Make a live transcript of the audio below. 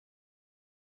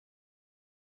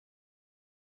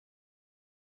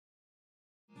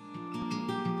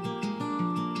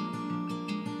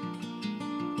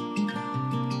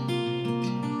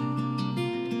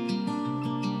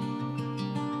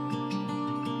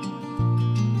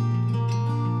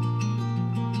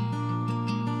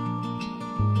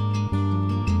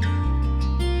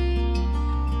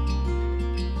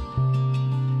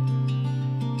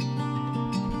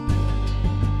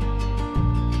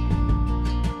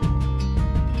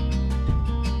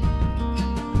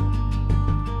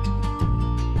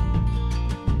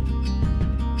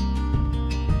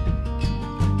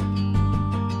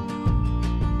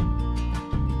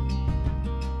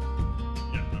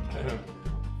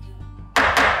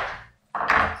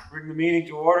bring the meeting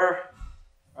to order.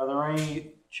 Are there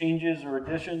any changes or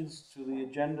additions to the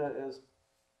agenda as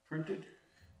printed?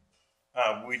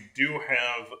 We do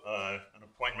have an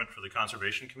appointment for the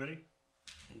Conservation Committee.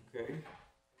 Okay.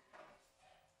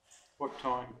 What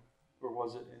time, or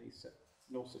was it any set?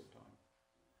 No set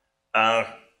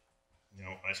time? You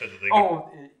know, I said that they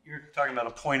Oh, you're talking about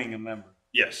appointing a member.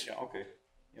 Yes. Yeah, okay.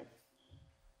 Yep.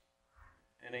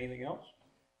 And anything else?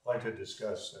 I'd like to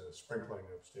discuss sprinkling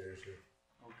upstairs here.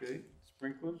 Okay,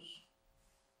 sprinklers.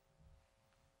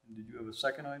 And did you have a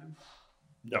second item?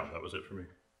 No, that was it for me.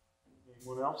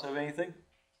 Anyone else have anything?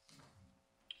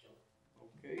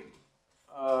 Okay.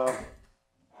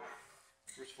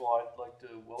 First of all, I'd like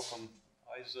to welcome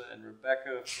Isa and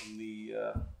Rebecca from the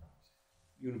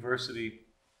university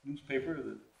newspaper,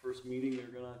 the first meeting they're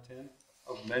going to attend,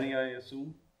 of many, I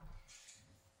assume,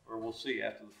 or we'll see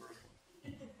after the first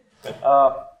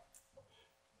one.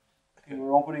 And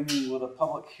we're opening with a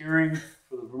public hearing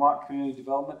for the Vermont Community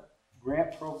Development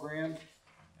Grant Program, and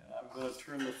I'm going to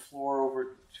turn the floor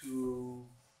over to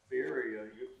Barry.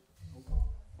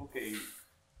 Okay.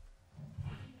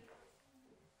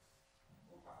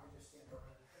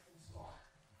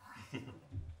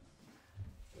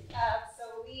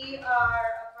 So we are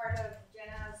a part of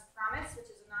Jenna's Promise, which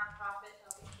is a nonprofit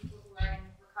helping people who are in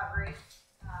recovery.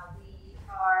 We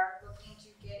are looking to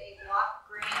get a block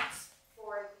grant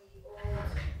for the old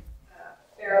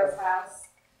Pharaoh's house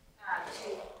to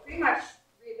pretty much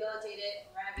rehabilitate it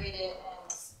and renovate it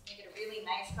and make it a really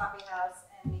nice coffee house.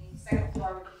 And the second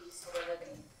floor would be solar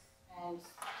living, and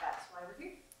that's why we're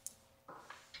here.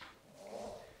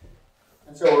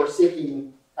 And so we're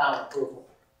seeking town approval.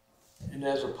 And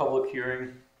as a public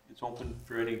hearing, it's open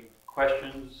for any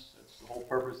questions. That's the whole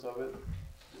purpose of it.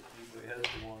 If anybody has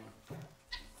one.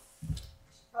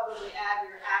 Probably add, we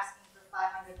were asking for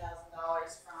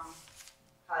 $500,000 from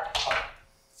HUD.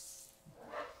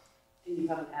 And you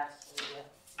haven't asked for it yet.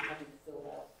 You haven't filled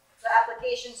out. The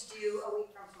application's due a week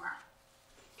from tomorrow.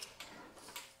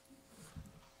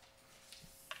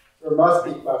 There must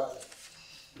be questions.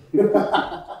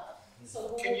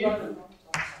 So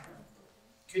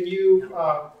Can you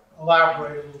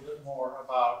elaborate a little bit more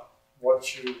about what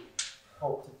you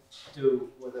hope to do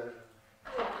with it?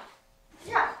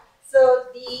 Yeah, so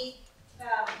the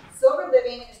sober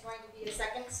living is going to be a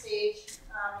second stage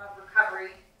of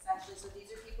recovery, essentially. So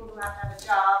these are people who have to have a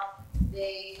job.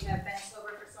 They have been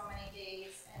sober for so many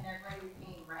days, and they're going to be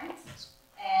paying rent.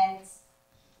 And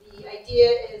the idea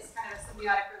is kind of a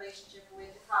symbiotic relationship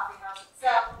with the coffee house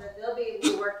itself, that they'll be able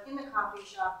to work in the coffee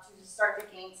shop to start to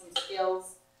gain some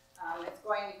skills. It's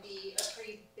going to be a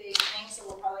pretty big thing, so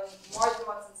we'll probably need more than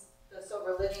what's in the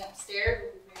sober living upstairs.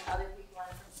 We'll be bringing other people in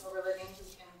from sober living who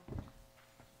can,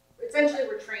 essentially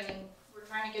we're training. We're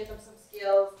trying to get them some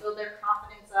skills, build their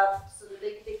confidence up so that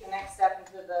they can take the next step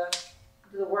into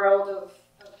the world of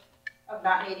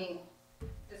not needing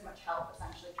as much help,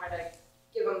 essentially. Try to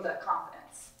give them the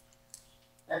confidence.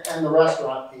 And the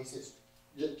restaurant piece is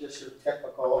just your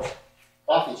typical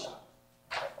coffee shop.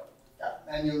 Got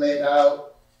menu laid out.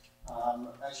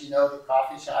 As you know, the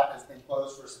coffee shop has been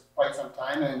closed for quite some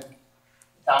time, and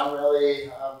the town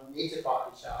really needs a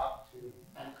coffee shop to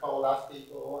kind of coalesce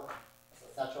people as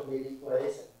a central meeting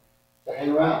place and to hang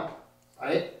around,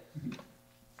 right?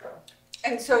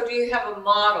 And so do you have a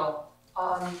model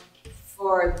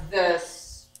for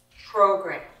this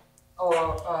program?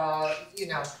 Or, you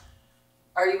know,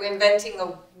 are you inventing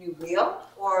a new wheel,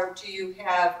 or do you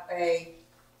have a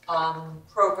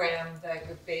program that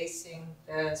you're basing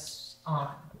this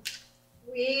on?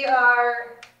 We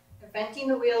are inventing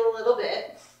the wheel a little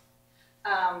bit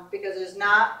because there's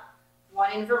not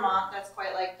one in Vermont that's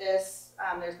quite like this.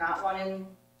 There's not one in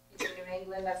New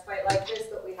England that's quite like this,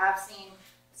 but we have seen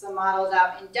some models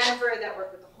out in Denver that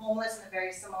work with the homeless in a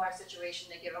very similar situation.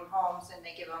 They give them homes and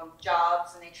they give them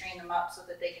jobs and they train them up so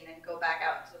that they can then go back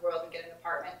out into the world and get an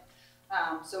apartment.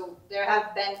 So there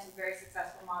have been some very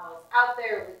successful models out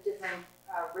there with different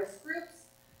risk groups,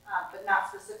 but not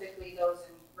specifically those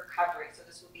in recovery. So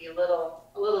this will be a little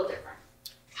different.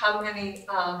 How many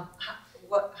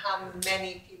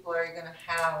people are you going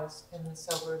to house in the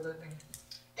sober living?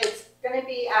 It's going to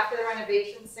be, after the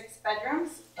renovation, 6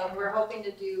 bedrooms, and we're hoping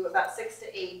to do about 6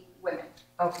 to 8 women.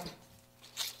 Okay.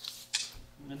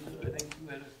 I think you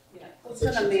had a... Yeah. Who's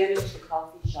going to manage the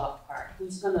coffee shop part?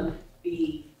 Who's going to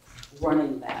be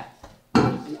running that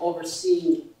and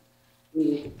overseeing? I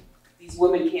mean, these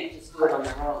women can't just do it on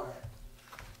their own.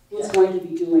 Who's going to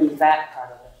be doing that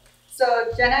part of it?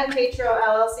 So Jenna and Petro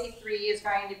LLC 3 is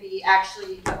going to be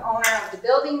actually the owner of the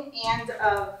building and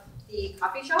of the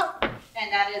coffee shop,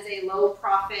 and that is a low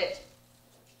profit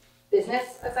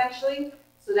business essentially.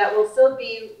 So So that will still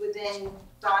be within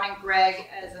Dawn and Greg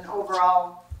as an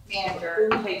overall manager.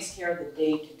 Who takes care of the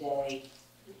day-to-day?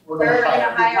 We're We're gonna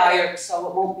gonna hire, hire, So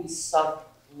it won't be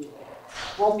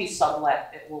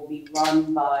sublet, it will be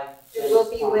run by. it will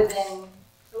be within,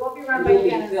 it won't be run by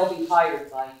Janice. They'll be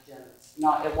hired by Janice,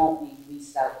 not, it won't be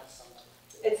leased out to somebody.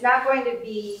 It's not going to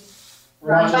be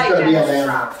we're not run just by gonna be a Janice landlord.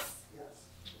 Promise.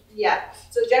 Yeah,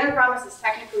 so Jenna Promise is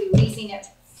technically leasing it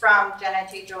from Jenna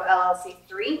Tatro LLC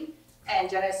 3, and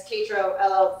Jenna Tatro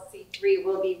LLC 3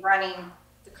 will be running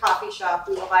the coffee shop.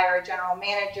 We will hire a general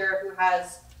manager who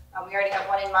has, we already have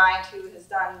one in mind who has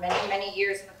done many, many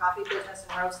years in the coffee business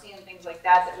and roasting and things like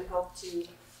that, that we hope to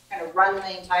kind of run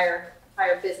the entire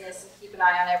business and keep an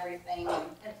eye on everything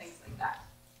and things like that.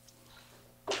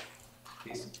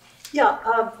 Yeah,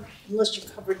 unless you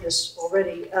covered this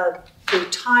already, the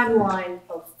timeline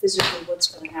of physically what's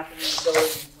going to happen in the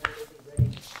building and when it'll be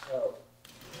ready to go.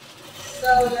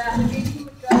 So the application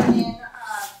would go in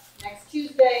next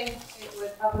Tuesday. It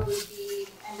would probably be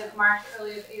end of March,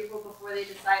 early of April before they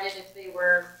decided if they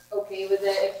were okay with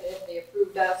it, if they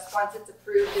approved us. Once it's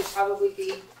approved, it'd probably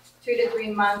be 2 to 3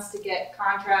 months to get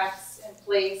contracts in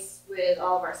place with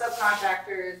all of our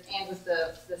subcontractors and with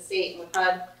the state and with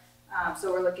HUD.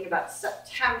 So we're looking about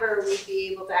September, we'd be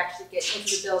able to actually get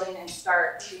into the building and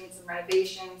start doing some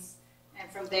renovations.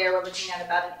 And from there, we're looking at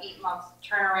about an 8-month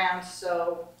turnaround.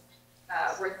 So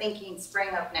we're thinking spring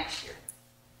of next year.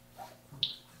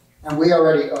 And we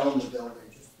already own the building,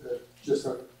 just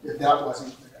so if that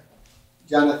wasn't clear.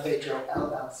 Jenna Tatro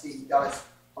LLC does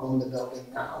own the building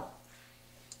now.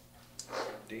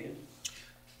 Dan?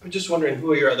 I'm just wondering,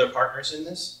 who are your other partners in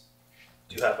this?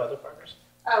 Do you have other partners?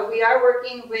 We are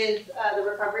working with the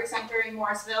Recovery Center in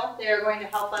Morrisville. They are going to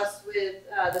help us with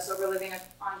the sober living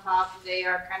on top. They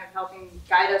are kind of helping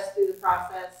guide us through the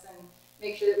process and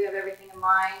make sure that we have everything in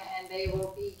line. And they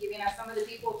will be giving us some of the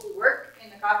people who work in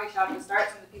the coffee shop and start,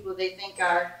 some of the people they think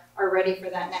are ready for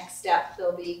that next step.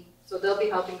 They'll be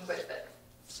helping quite a bit.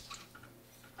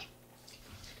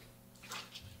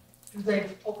 Do they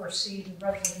oversee the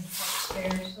residents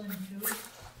upstairs then too?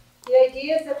 The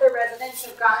idea is that the residents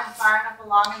have gotten far enough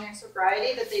along in their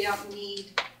sobriety that they don't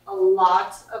need a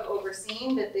lot of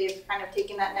overseeing, that they've kind of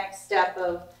taken that next step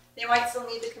of, they might still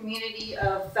need the community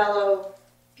of fellow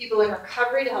people in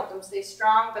recovery to help them stay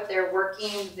strong, but they're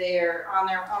working, they're on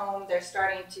their own, they're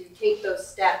starting to take those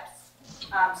steps.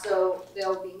 So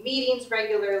there'll be meetings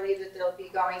regularly that they'll be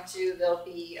going to, they'll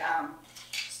be,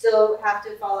 still have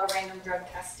to follow random drug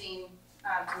testing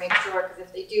to make sure, because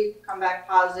if they do come back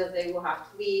positive, they will have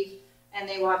to leave and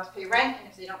they will have to pay rent, and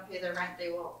if they don't pay their rent, they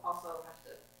will also have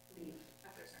to leave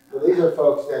after a certain So amount of these time. are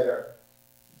folks that are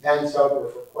been sober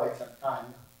for quite some time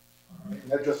now.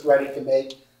 And they're just ready to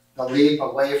make the leap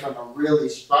away from a really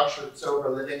structured sober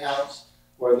living house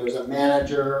where there's a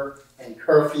manager and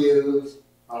curfews,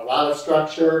 a lot of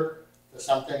structure, to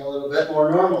something a little bit more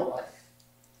normal like.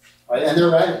 Right? And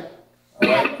they're ready. All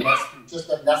right? And that's just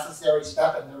a necessary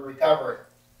step in their recovery.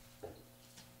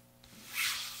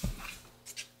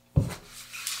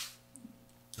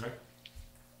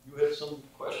 You had some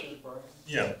questions, Brian?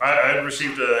 Yeah, I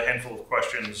received a handful of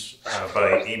questions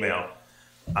by email.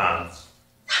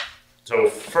 So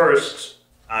first,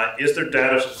 is there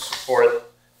data to support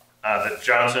that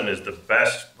Johnson is the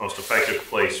best, most effective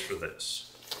place for this?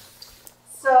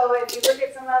 So if you look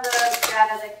at some of the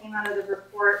data that came out of the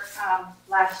report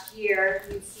last year,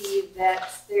 you see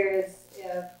that there's,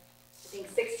 I think,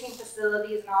 16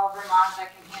 facilities in all of Vermont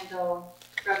that can handle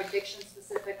drug addiction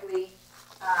specifically.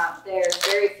 There's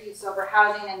very few sober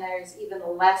housing, and there's even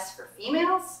less for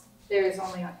females. There's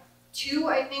only 2,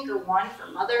 I think, or 1 for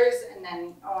mothers, and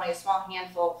then only a small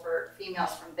handful for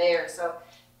females from there. So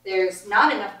there's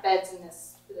not enough beds in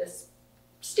this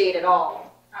state at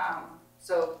all.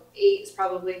 So 8 is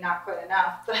probably not quite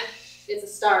enough, but it's a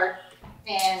start.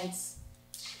 And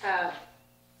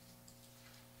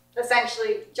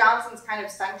essentially, Johnson's kind of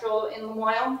central in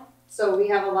Lamoille. So we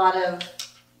have a lot of,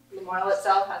 Lamoille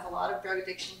itself has a lot of drug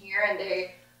addiction here, and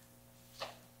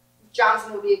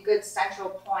Johnson will be a good central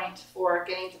point for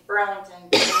getting to Burlington,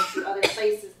 getting to other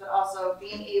places, but also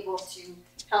being able to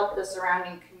help the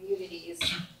surrounding communities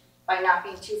by not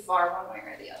being too far one way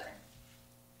or the other.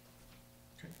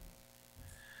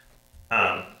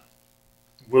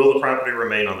 Will the property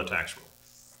remain on the tax roll?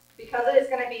 Because it is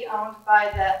going to be owned by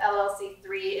the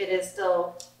LLC3, it is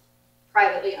still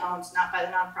privately owned, not by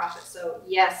the nonprofit. So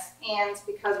yes, and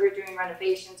because we're doing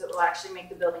renovations, it will actually make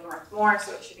the building worth more,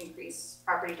 so it should increase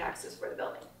property taxes for the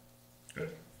building.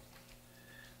 Good.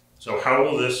 So how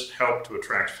will this help to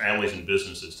attract families and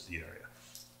businesses to the area?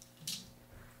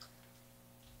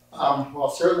 Well,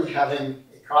 certainly having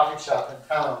a coffee shop in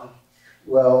town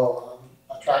will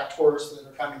attract tourists that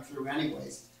are coming through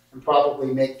anyways, and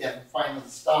probably make them finally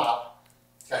stop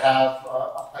to have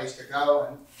a place to go.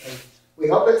 And we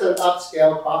hope it's an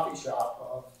upscale coffee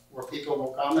shop where people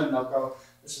will come and they'll go,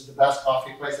 this is the best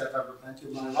coffee place I've ever been to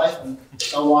in my life, and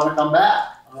they'll want to come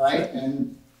back, all right?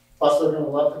 And plus they're going to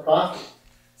love the coffee.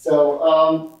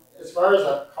 So as far as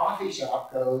a coffee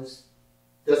shop goes,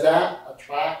 does that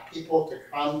attract people to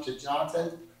come to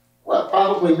Johnson? Well,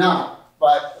 probably not,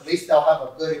 but at least they'll have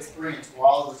a good experience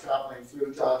while they're traveling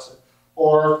through Johnson,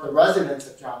 or the residents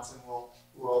of Johnson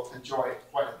will enjoy it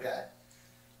quite a bit.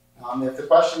 If the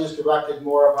question is directed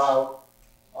more about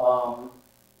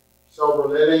sober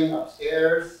living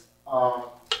upstairs,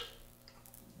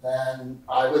 then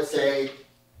I would say,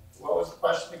 what was the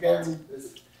question again?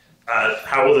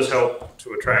 How will this help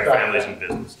to attract families and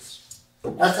businesses?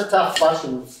 That's a tough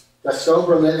question. Does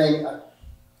sober living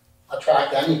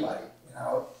attract anybody? You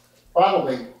know,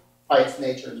 probably by its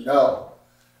nature, no.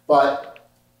 But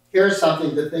here's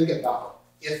something to think about.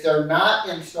 If they're not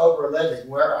in sober living,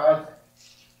 where are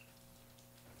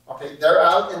they? Okay, they're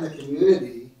out in the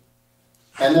community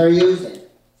and they're using.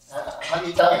 Let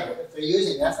me tell you, if they're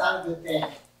using, that's not a good thing.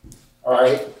 All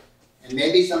right? And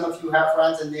maybe some of you have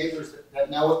friends and neighbors that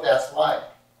know what that's like.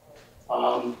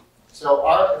 So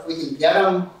if we can get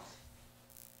them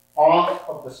off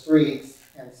of the streets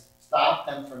and stop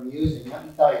them from using, let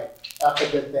me tell you, that's a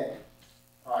good thing.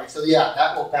 All right, so yeah,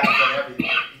 that will benefit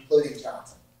everybody, including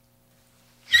Johnson.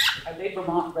 Are they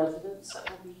Vermont residents that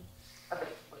will be,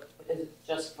 is it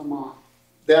just Vermont?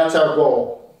 That's our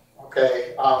goal,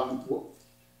 okay?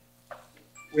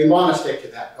 We want to stick to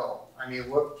that goal. I mean,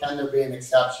 can there be an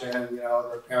exception? You know,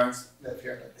 their parents live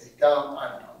here, but they don't. I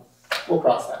don't know. We'll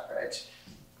cross that bridge.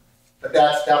 But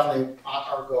that's definitely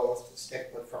our goal, is to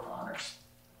stick with Vermonters.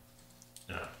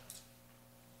 Yeah.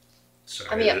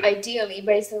 I mean, ideally,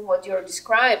 based on what you're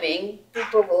describing,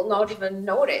 people will not even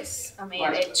notice. I mean,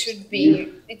 it should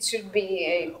be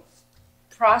a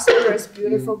prosperous,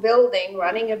 beautiful building,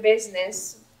 running a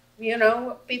business, you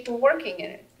know, people working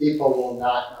in it. People will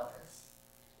not notice.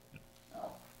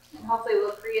 No. And hopefully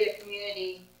we'll create a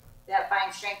community that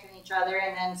finds strength in each other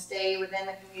and then stay within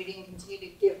the community and continue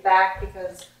to give back,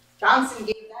 because Johnson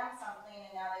gave them something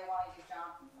and now they want to give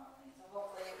Johnson something. So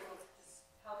hopefully it will just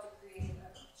help to create a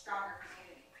stronger community.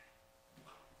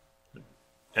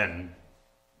 And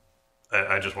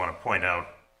I just want to point out,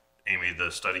 Amy, the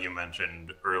study you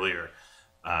mentioned earlier,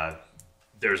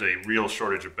 there's a real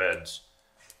shortage of beds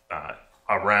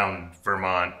around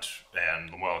Vermont and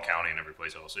Lemuel County and every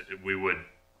place else. We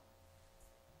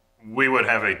would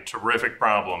have a terrific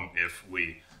problem if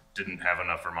we didn't have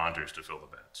enough Vermonters to fill the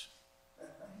beds.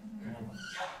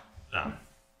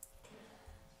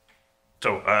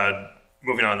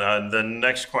 Moving on, the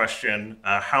next question,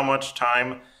 how much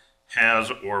time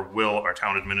has or will our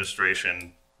town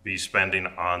administration be spending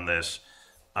on this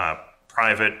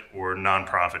private or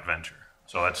nonprofit venture?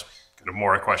 So that's kind of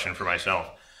more a question for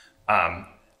myself. I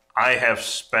have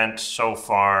spent so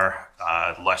far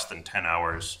less than 10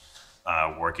 hours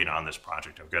working on this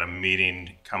project. I've got a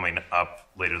meeting coming up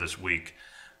later this week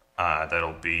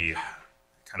that'll be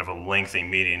kind of a lengthy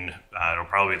meeting. It'll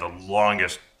probably be the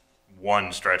longest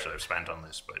one stretch that I've spent on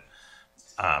this, but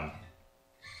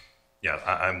yeah,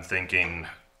 I'm thinking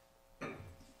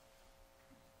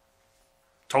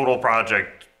total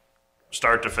project,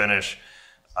 start to finish,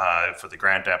 for the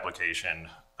grant application,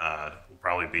 will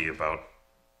probably be about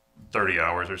 30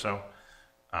 hours or so.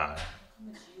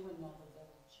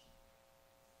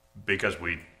 Because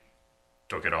we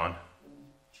took it on.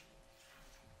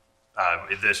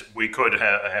 We could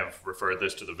have referred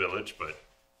this to the village, but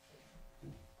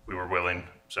we were willing,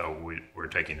 so we're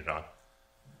taking it on.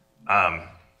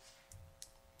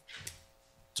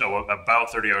 So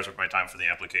about 30 hours of my time for the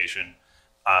application.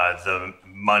 The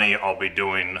money I'll be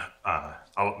doing,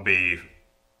 the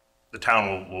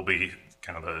town will be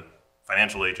kind of the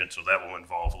financial agent, so that will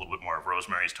involve a little bit more of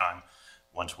Rosemary's time.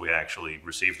 Once we actually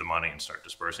receive the money and start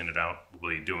dispersing it out,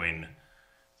 we'll be doing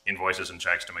invoices and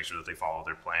checks to make sure that they follow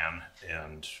their plan,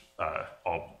 and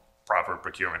all proper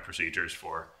procurement procedures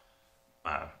for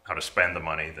how to spend the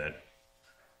money that,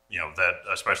 you know, that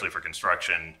especially for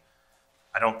construction,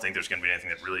 I don't think there's going to be anything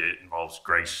that really involves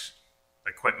Greg's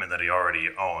equipment that he already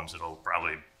owns. It'll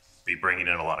probably be bringing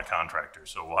in a lot of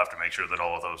contractors, so we'll have to make sure that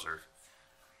all of those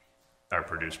are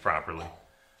produced properly.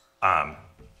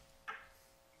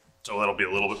 So that'll be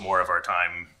a little bit more of our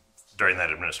time during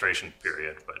that administration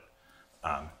period, but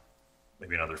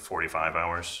maybe another 45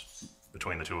 hours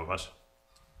between the two of us.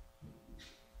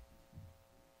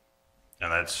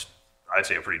 And that's, I'd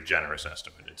say, a pretty generous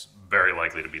estimate. It's very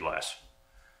likely to be less.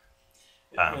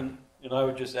 And I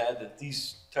would just add that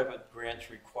these type of grants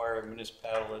require a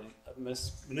municipality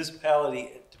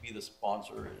to be the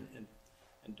sponsor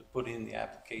and to put in the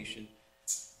application,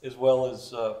 as well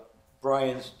as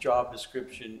Brian's job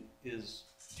description is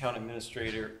town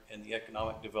administrator and the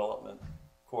economic development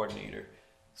coordinator.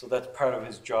 So that's part of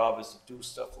his job, is to do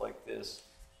stuff like this.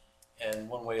 And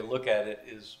one way to look at it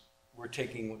is we're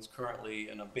taking what's currently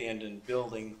an abandoned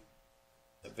building,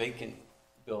 a vacant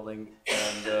building,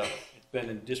 and it's been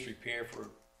in disrepair for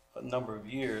a number of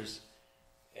years,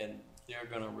 and they're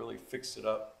gonna really fix it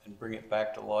up and bring it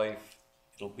back to life.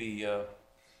 It'll be a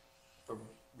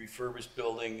refurbished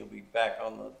building. It'll be back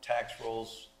on the tax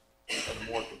rolls at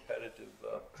a more competitive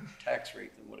tax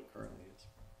rate than what it currently is.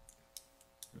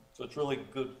 So it's really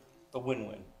good, a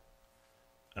win-win.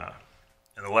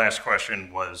 And the last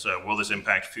question was, will this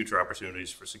impact future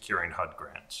opportunities for securing HUD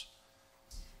grants?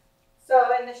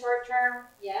 So in the short term,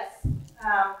 yes.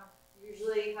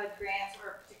 Usually HUD grants,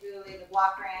 or particularly the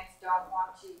block grants, don't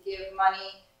want to give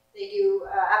money. They do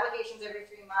applications every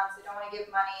 3 months. They don't want to give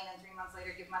money and then 3 months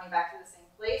later give money back to the same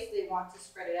place. They want to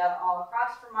spread it out all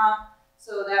across Vermont.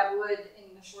 So that would,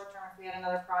 in the short term, if we had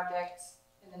another project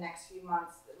in the next few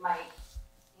months that might,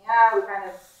 yeah, we kind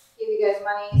of give you guys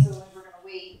money, so we're going to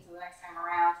wait until the next time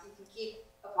around. You can keep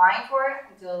applying for it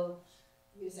until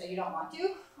you decide you don't want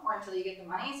to, or until you get the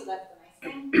money, so that's the nice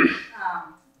thing.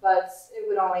 But it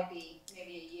would only be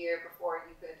maybe a year before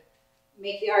you could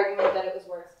make the argument that it was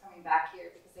worth coming back here,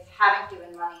 because they haven't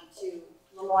given money to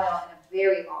Lamoille in a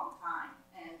very long time,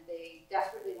 and they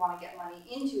desperately want to get money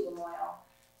into Lamoille.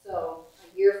 So a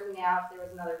year from now, if there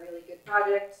was another really good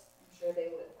project, I'm sure they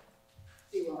would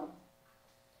be willing.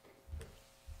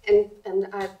 And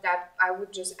I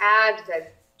would just add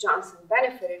that Johnson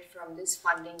benefited from this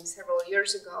funding several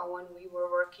years ago when we were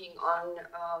working on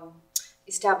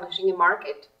establishing a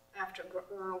market after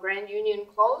Grand Union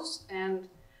closed. And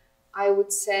I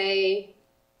would say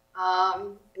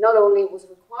not only it was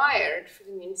required for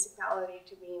the municipality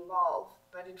to be involved,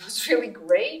 but it was really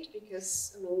great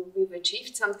because, I mean, we've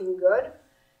achieved something good,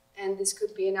 and this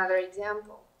could be another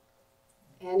example.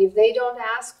 And if they don't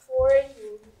ask for it,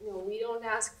 we don't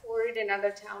ask for it,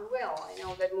 another town will. I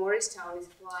know that Morristown is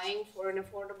applying for an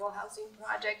affordable housing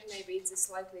project. Maybe it's a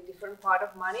slightly different pot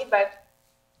of money, but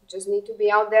you just need to be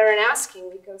out there and asking,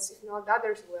 because if not,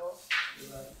 others will.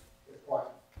 Good point.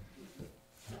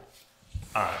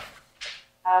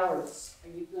 Hours, are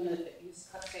you gonna, you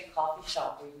say coffee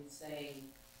shop, are you saying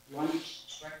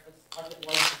lunch, breakfast, like it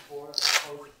was before,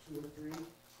 opposed to 2 or 3?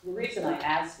 The reason I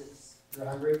ask is, You're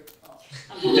hungry?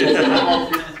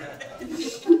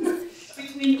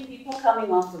 between people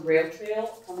coming off the rail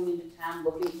trail, coming into town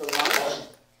looking for lunch,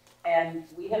 and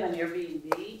we have an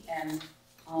Airbnb, and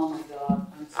oh my God,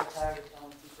 I'm so tired of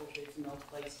telling people there's no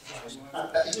place to get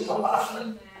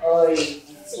lunch.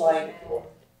 It's like,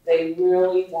 they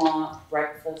really want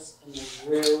breakfast, and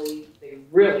they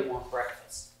really want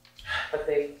breakfast, but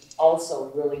they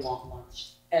also really want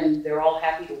lunch. And they're all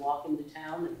happy to walk into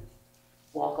town and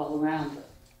walk all around, but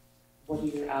what are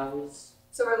your hours?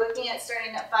 So we're looking at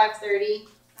starting at 5:30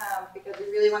 because we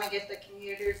really want to get the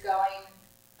commuters going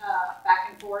back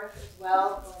and forth as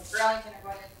well. Going to Burlington or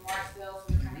going into Morrisville,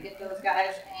 so we're trying to get those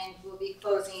guys, and we'll be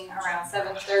closing around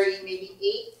 7:30, maybe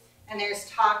 8. And there's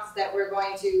talks that we're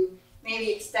going to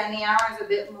maybe extend the hours a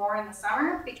bit more in the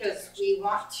summer, because we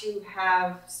want to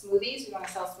have smoothies. We want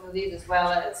to sell smoothies as well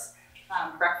as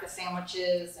breakfast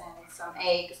sandwiches and some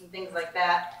eggs and things like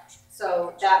that.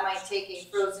 So that might take a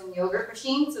frozen yogurt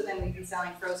machine, so then we'd be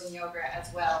selling frozen yogurt as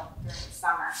well during the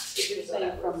summer. You're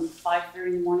saying from 5:30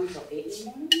 in the morning till 8 in the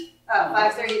morning?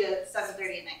 5:30 to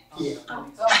 7:30 at night. Yeah. Oh,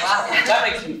 wow. That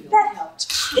makes me feel. That helped.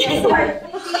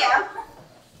 Yeah.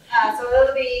 So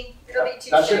it'll be 2 shifts.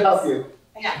 That should help you.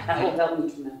 Yeah. That will help me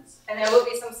tremendously. And there will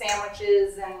be some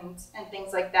sandwiches and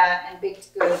things like that, and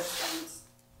baked goods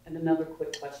And another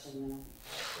quick question then,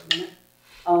 for a minute.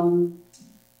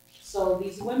 So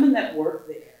these women that work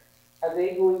there, are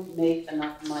they going to make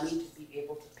enough money to be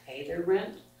able to pay their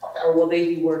rent? Or will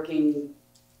they be working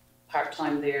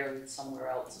part-time there and somewhere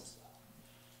else as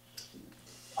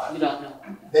well? You don't know.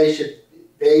 They should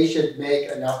easily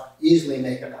make enough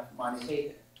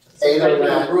money. Pay Their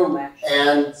rent, room, actually.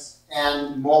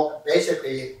 and more,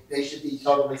 basically, they should be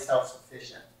totally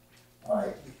self-sufficient. All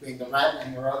right, between the rent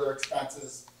and their other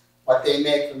expenses, what they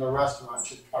make from the restaurant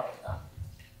should cover them.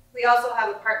 We also have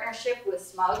a partnership with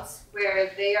Smugs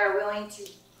where they are willing to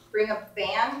bring a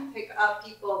van, pick up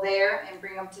people there and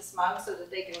bring them to Smugs so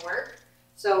that they can work.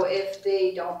 So if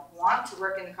they don't want to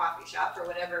work in the coffee shop for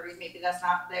whatever reason, maybe that's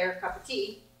not their cup of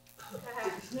tea.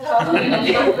 Didn't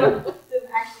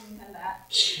actually intend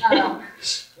that.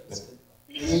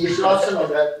 should also know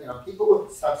that, you know, people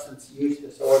with substance use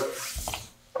disorders,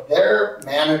 they're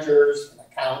managers and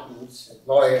accountants and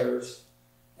lawyers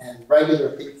and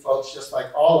regular folks just like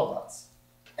all of us.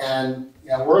 And,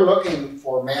 you know, we're looking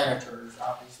for managers,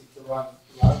 obviously, to run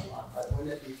the restaurant, but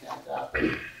wouldn't it be fantastic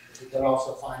if we could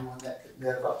also find one that could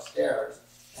live upstairs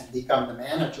and become the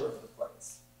manager of the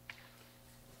place?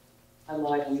 I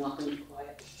lied, I'm not gonna be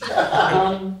quiet.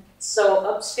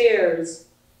 So upstairs,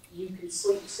 you can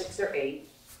sleep 6 or 8.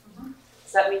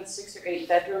 Does that mean 6 or 8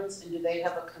 bedrooms, and do they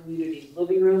have a community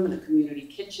living room and a community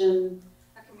kitchen?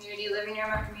 A community living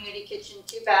room, a community kitchen,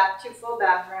 2 full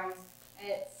bathrooms,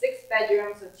 and 6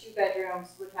 bedrooms, so 2 bedrooms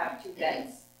would have 2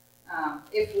 beds.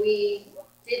 If we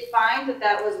did find that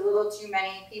that was a little too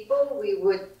many people, we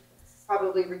would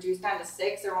probably reduce down to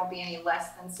 6. There won't be any less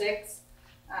than 6,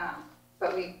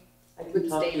 but we I would can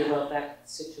talk stay to you there. about that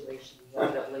situation,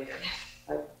 about that later.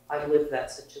 I lived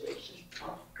that situation.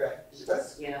 Okay,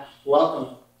 Yeah.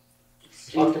 welcome.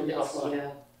 Talk to me offline.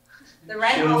 Yeah. The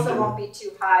rent also won't be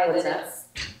too high. What's that that?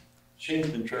 it's Shane's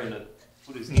been trying to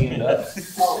put his hand up.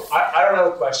 I don't have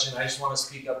a question. I just want to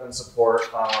speak up in support.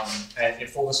 And in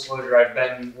full disclosure, I've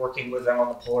been working with them on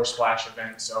the Polar Splash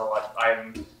event, so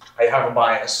I have a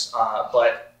bias.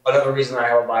 But another reason I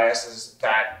have a bias is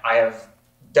that I have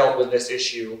dealt with this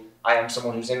issue. I am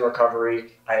someone who's in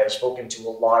recovery. I have spoken to a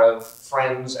lot of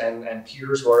friends and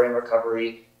peers who are in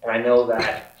recovery, and I know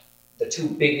that the 2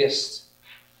 biggest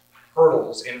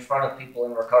hurdles in front of people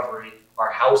in recovery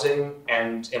are housing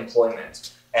and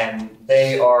employment. And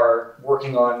they are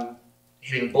working on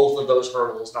hitting both of those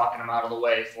hurdles, knocking them out of the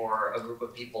way for a group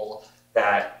of people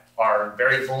that are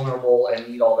very vulnerable and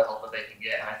need all the help that they can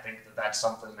get. And I think that that's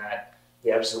something that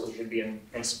we absolutely should be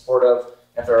in support of.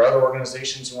 If there are other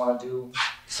organizations who want to do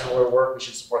similar work, we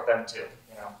should support them too,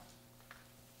 you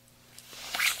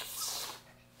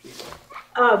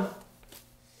know.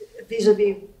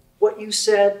 Vis-a-vis what you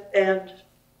said and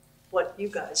what you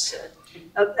guys said,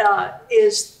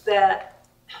 is that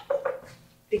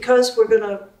because we're going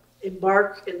to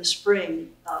embark in the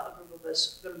spring, a group of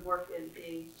us are going to work in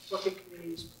a Working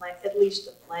Communities plan, at least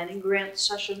a planning grant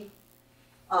session,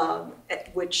 at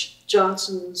which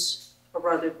Johnson's, or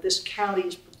rather this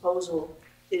county's proposal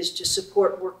is to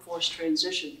support workforce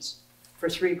transitions for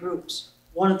 3 groups.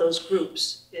 One of those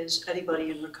groups is anybody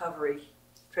in recovery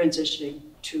transitioning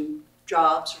to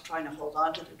jobs or trying to hold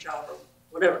on to their job or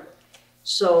whatever.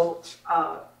 So,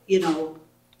 you know,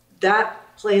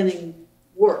 that planning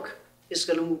work is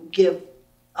going to give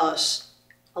us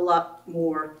a lot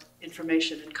more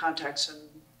information and context and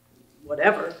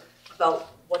whatever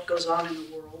about what goes on in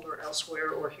the world or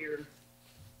elsewhere or here,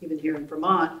 even here in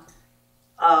Vermont.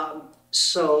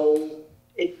 So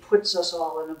it puts us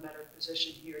all in a better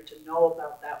position here to know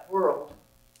about that world.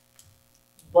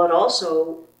 But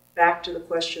also back to the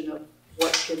question of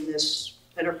what can this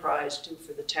enterprise do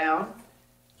for the town,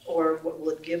 or what will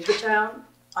it give the town?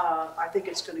 I think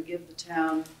it's going to give the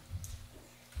town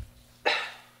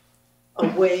a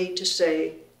way to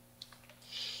say,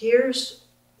 here's,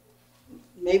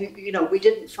 maybe, you know, we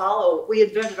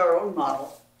invented our own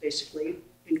model, basically,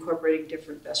 incorporating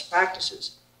different best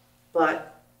practices,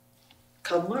 but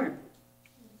come learn.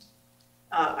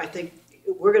 I think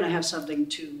we're going to have something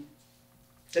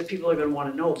that people are going to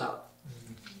want to know about.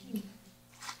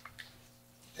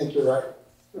 I think you're right.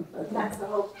 That's the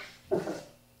hope.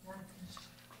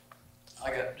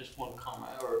 I got just one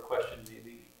comment or a question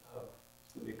maybe.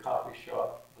 It's going to be a coffee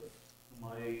shop, but am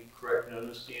I correct in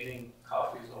understanding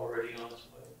coffee's already on its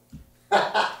way?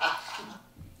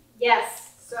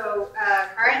 Yes, so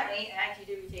currently at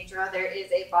GWTHR there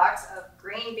is a box of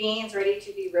green beans ready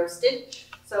to be roasted.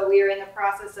 So we are in the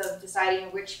process of deciding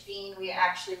which bean we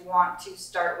actually want to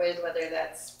start with, whether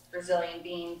that's Brazilian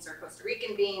beans or Costa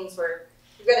Rican beans.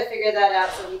 We've got to figure that out.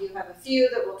 So we do have a few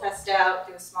that we'll test out,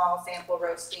 do a small sample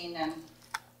roasting, and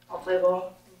hopefully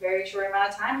we'll, in a very short amount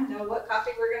of time, know what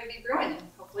coffee we're going to be brewing, and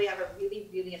hopefully have a really,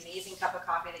 really amazing cup of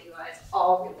coffee that you guys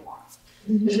all really want.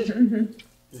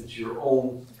 It's your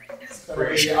own. It's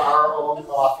going to be our own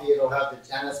coffee. It'll have the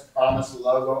Tennis Promise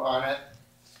logo on it.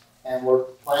 And we're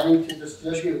planning to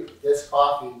distribute this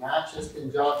coffee, not just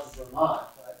in Johnson, Vermont,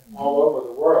 but all over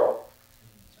the world.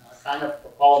 Kind of the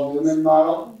Paul Newman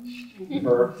model,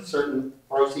 where certain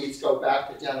proceeds go back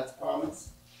to Tennis Promise.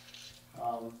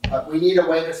 But we need a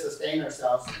way to sustain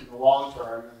ourselves in the long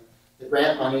term. And the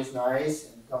grant money's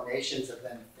nice, and donations have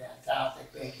been fantastic.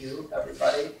 Thank you,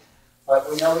 everybody. But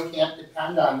we know we can't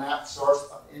depend on that source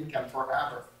of income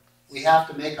forever. We have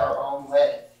to make our own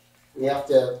way. We have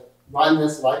to run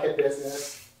this like a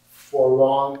business for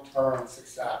long-term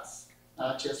success,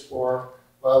 not just for,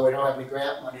 well, we don't have any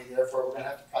grant money, therefore we're going to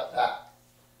have to cut that.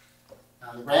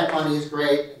 the grant money is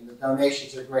great and the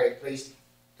donations are great. Please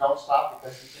don't stop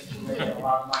because you think you're making a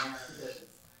lot of money on the business.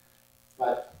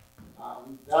 But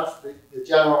that's the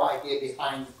general idea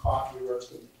behind the coffee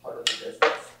roasting part of the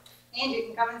business. And you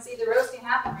can come and see the roasting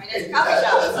happen right at the coffee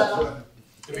shop, so.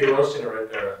 Could be roasting it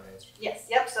right there on Main Street. Yes,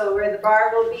 yep, so where the bar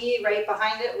will be, right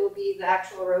behind it will be the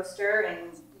actual roaster,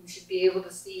 and you should be able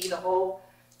to see the whole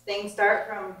thing start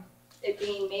from it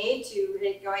being made to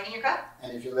it going in your cup.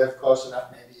 And if you live close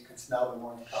enough, maybe you can smell the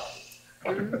morning coffee.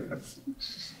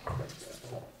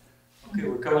 Okay,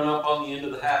 we're coming up on the end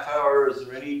of the half hour. Is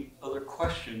there any other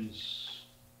questions?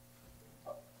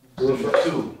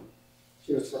 Two.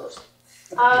 She was first.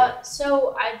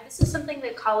 This is something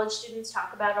that college students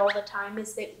talk about all the time,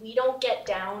 is that we don't get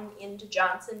down into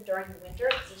Johnson during the winter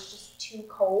because it's just too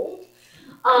cold.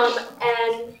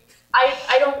 And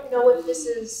I don't know if this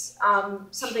is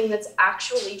something that's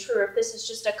actually true, or if this is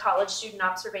just a college student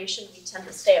observation. We tend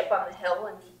to stay up on the hill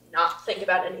and not think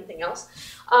about anything else.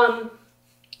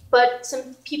 But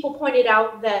some people pointed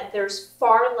out that there's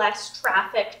far less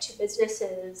traffic to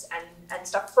businesses and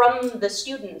stuff from the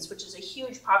students, which is a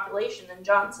huge population in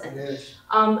Johnson. It is.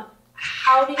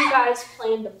 How do you guys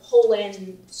plan to pull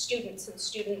in students and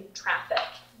student traffic?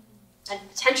 And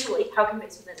potentially, how can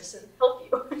Base of Medicine help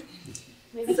you?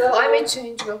 Maybe climate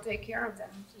change will take care of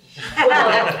them.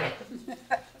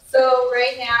 So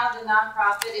right now, the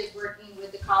nonprofit is working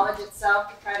with the college itself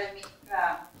to try to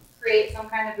create some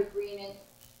kind of agreement.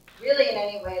 Really, in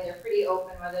any way, they're pretty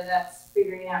open, whether that's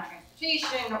figuring out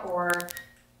transportation or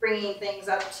bringing things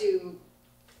up to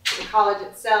the college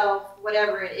itself,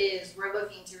 whatever it is, we're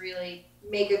looking to really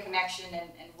make a connection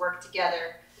and work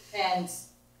together. And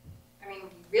I mean,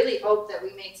 we really hope that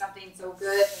we make something so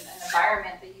good and an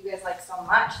environment that you guys like so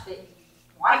much that you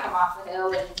want to come off the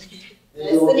hill and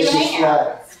it's the new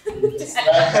hangout.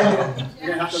 You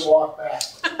don't have to walk back.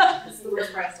 It's the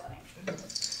worst price wedding.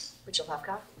 But you'll have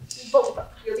coffee.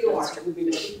 You'll be warm.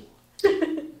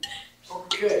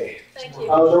 Okay. Thank you.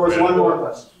 Oh, there was one more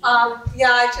question.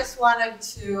 Yeah, I just wanted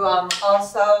to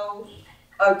also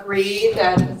agree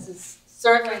that this is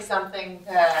certainly something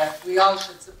that we all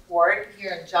should support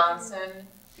here in Johnson.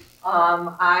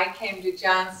 I came to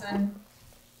Johnson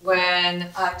when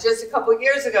just a couple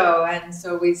years ago, and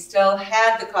so we still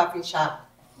had the coffee shop.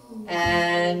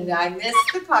 And I miss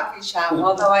the coffee shop,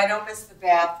 although I don't miss the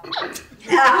bathroom.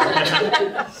 We're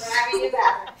having you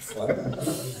back.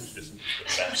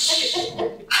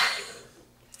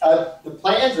 The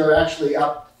plans are actually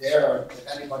up there if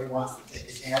anybody wants to take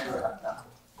a gander at them.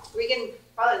 We can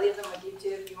probably leave them with you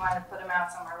too if you want to put them out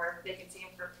somewhere where they can see them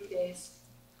for a few days.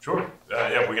 Sure.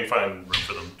 Yeah, we can find room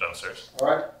for them downstairs. All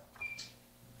right.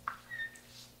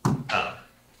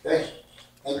 Okay.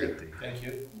 Thank you. Thank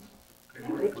you.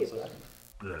 Thank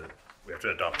you. We have to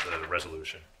adopt the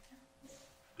resolution.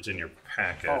 It's in your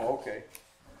packet. Oh, okay.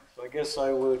 So I guess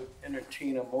I would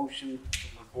entertain a motion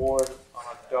from the board on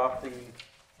adopting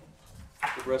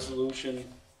the resolution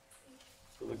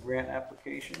for the grant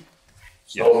application.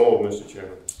 So moved, Mr.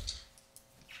 Chairman.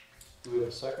 Do we have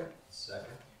a second?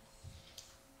 Second.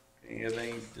 Okay, you have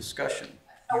any discussion?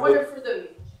 I wonder for the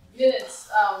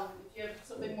minutes, if you have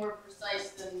something more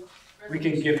precise than. We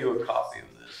can give you a copy of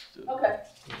this too. Okay.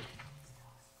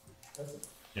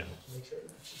 Yeah.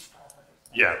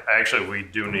 Yeah, actually, we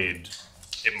do need,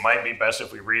 it might be best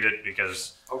if we read it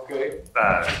because Okay.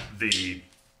 the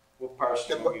What parts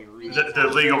do you want me to read? the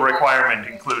legal requirement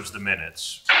includes the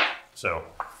minutes. So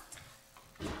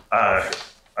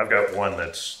I've got one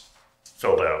that's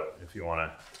filled out if you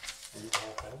want to.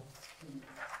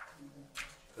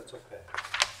 That's okay.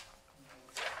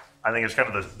 I think it's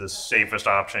kind of the safest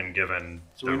option given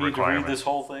So the we need to read requirement. this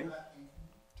whole thing?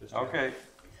 Okay.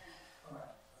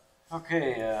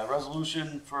 Okay,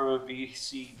 resolution for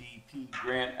VCDP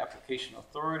Grant Application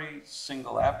Authority,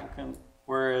 single applicant,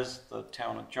 whereas the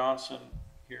town of Johnson,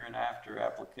 hereinafter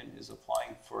applicant is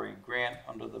applying for a grant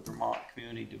under the Vermont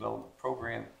Community Development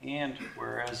Program, and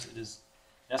whereas it is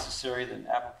necessary that an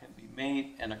applicant be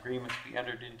made and agreements be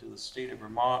entered into the state of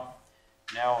Vermont,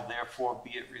 now therefore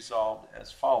be it resolved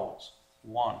as follows.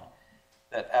 1,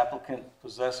 that applicant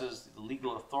possesses the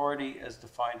legal authority as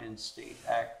defined in State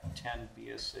Act 10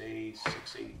 BSA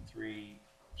 683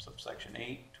 subsection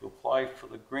 8 to apply for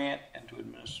the grant and to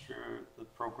administer the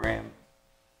program,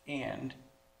 and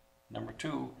number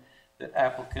 2, that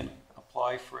applicant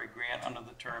apply for a grant under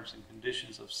the terms and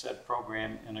conditions of said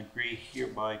program and agree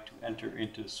hereby to enter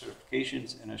into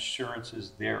certifications and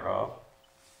assurances thereof,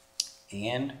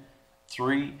 and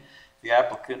 3, the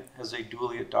applicant has a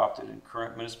duly adopted and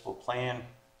current municipal plan,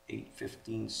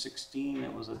 8/15/16,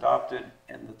 that was adopted,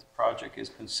 and that the project is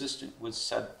consistent with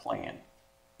said plan.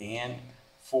 And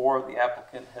 4, the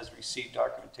applicant has received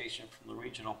documentation from the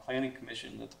Regional Planning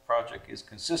Commission that the project is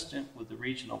consistent with the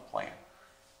regional plan.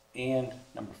 And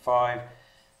number 5,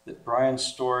 that Brian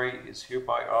Story is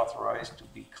hereby authorized to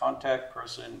be contact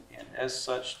person and as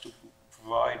such to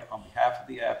provide on behalf of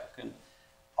the applicant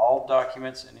all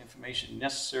documents and information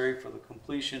necessary for the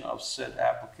completion of said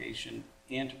application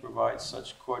and to provide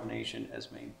such coordination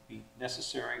as may be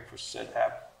necessary for said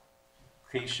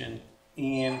application.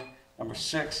 And number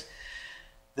 6,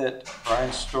 that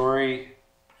Brian Story,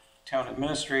 Town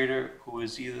Administrator, who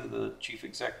is either the Chief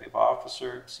Executive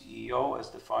Officer, CEO, as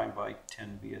defined by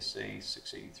 10 VSA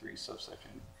 683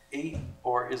 subsection 8,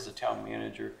 or is the Town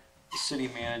Manager, the City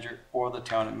Manager, or the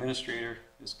Town Administrator,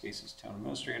 in this case is Town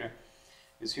Administrator,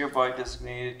 is hereby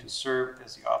designated to serve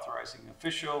as the authorizing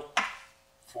official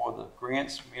for the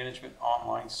Grants Management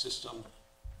Online System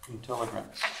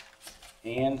Intelligence.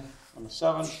 And number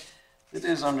 7, it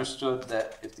is understood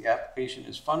that if the application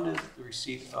is funded, the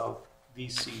receipt of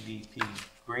VCDP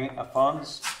grant of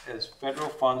funds as federal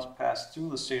funds pass through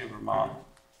the state of Vermont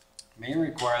may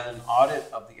require that an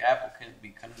audit of the applicant be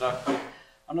conducted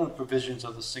under the provisions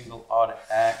of the Single Audit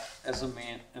Act as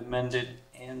amended,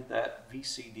 and that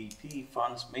VCDP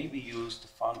funds may be used to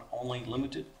fund only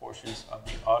limited portions of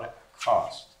the audit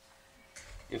cost.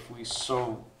 If we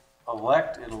so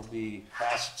elect, it'll be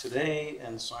passed today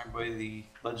and signed by the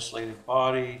legislative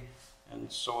body and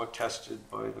so attested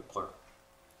by the clerk.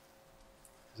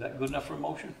 Is that good enough for a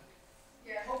motion?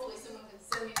 Yeah, hopefully someone can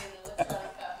send me an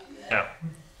electronic copy of that. Yeah.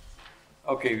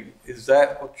 Okay, is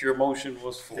that what your motion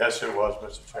was for? Yes, it was,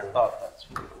 Mr. I Chairman. thought that's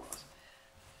what it was.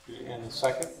 And the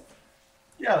second?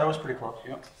 Yeah, that was pretty close.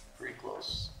 Yep, pretty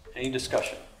close. Any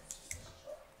discussion?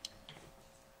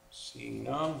 Seeing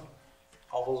none.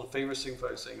 All those in favor signify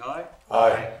by saying aye.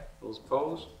 Aye. Those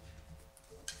opposed?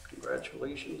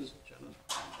 Congratulations, Jenna.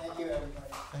 Thank you,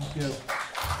 everybody. Thank you.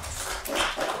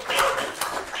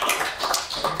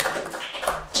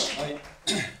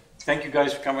 Thank you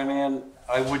guys for coming in.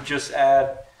 I would just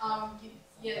add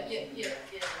Yeah.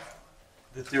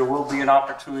 that there will be an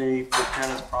opportunity for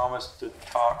Jenna's promise to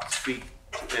speak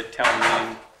at town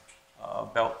meeting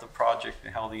about the project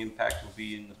and how the impact will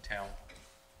be in the town.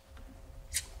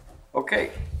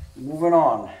 Okay, moving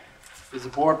on. Is the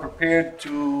board prepared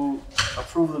to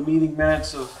approve the meeting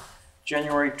minutes of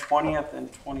January 20th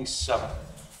and 27th?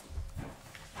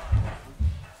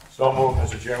 So moved,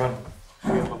 Mr. Chairman.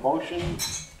 We have a motion.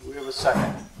 Do we have a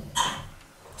second?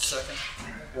 Second.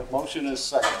 We have a motion and a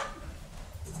second.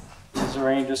 Is there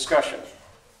any discussion?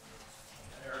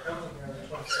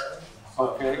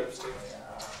 Okay.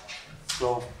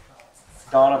 So,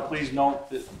 Donna, please note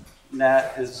that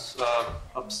Nat is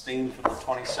abstained from the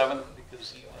 27th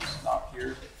because he was not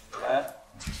here for that.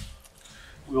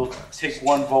 We'll take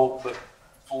one vote, but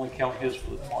only count his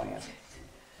for the 20th.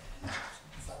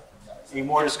 Any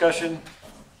more discussion?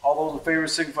 All those in favor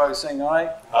signify by saying aye.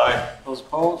 Aye. Those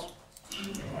opposed?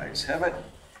 Ayes have it.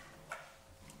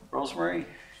 Rosemary,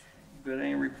 you got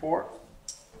any report?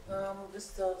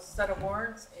 Just a set of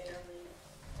warrants and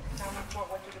the town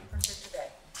report went to the printer today.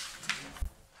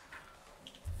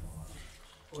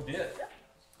 Who did?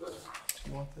 Good. Do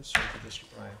you want this or for Mr.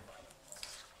 Brian?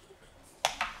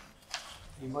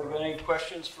 Anybody got any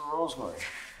questions for Rosemary?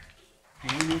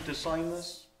 Do you need to sign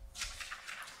this?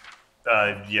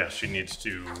 Yes, she needs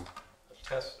to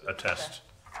attest.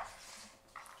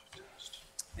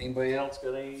 Anybody else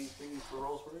got anything for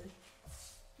Rosemary?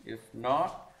 If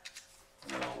not,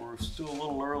 we're still a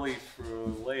little early for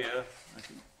Leah, I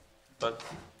think, but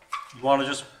you want to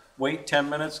just wait 10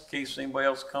 minutes in case anybody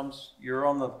else comes? You're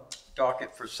on the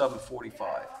docket for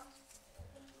 7:45.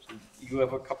 So you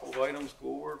have a couple of items,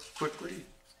 go over quickly.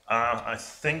 I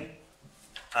think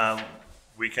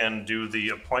we can do the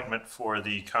appointment for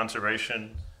the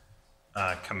Conservation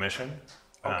Commission.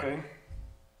 Okay.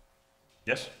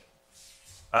 Yes?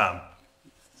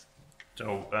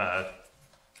 So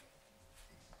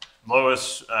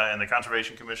Lois and the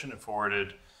Conservation Commission have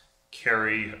forwarded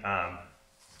Carrie,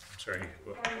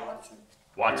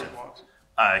 Watson.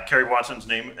 Carrie Watson's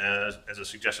name as a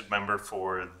suggested member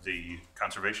for the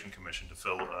Conservation Commission to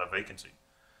fill a vacancy.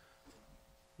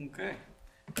 Okay.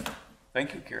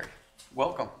 Thank you, Carrie.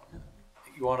 Welcome.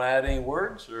 You want to add any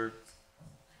words, or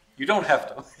you don't have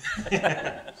to? No, I'm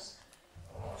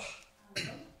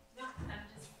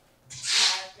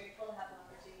just grateful to have the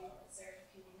opportunity to serve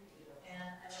the community,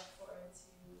 and I look forward to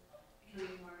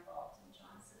becoming more involved in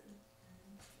Johnson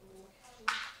and Vermont County.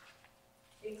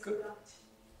 Thanks for the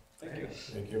opportunity. Thank you.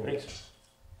 Thank you. Thanks.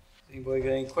 Anybody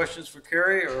got any questions for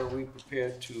Carrie, or are we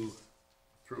prepared to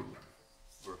approve?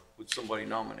 Or would somebody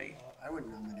nominate? I would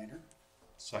nominate her.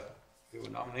 Second. We have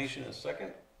a nomination and a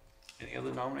second. Any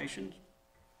other nominations?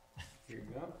 Here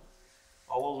you go.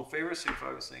 All those in favor,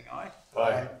 signify by saying aye.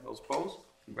 Aye. Those opposed?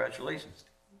 Congratulations.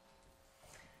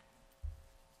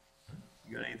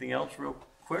 You got anything else real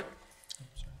quick?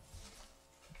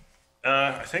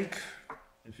 I think,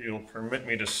 if you'll permit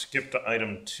me to skip to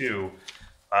item 2,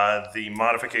 the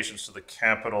modifications to the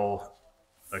capital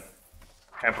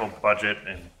budget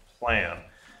and plan.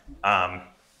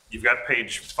 You've got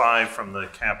page 5 from the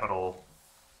capital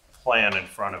plan in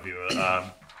front of you.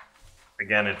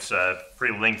 Again, it's a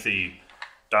pretty lengthy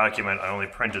document. I only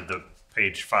printed the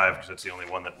page 5 because it's the only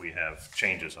one that we have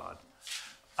changes on.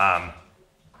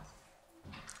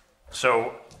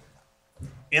 So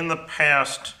in the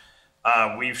past,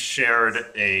 we've shared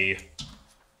a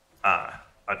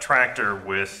tractor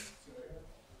with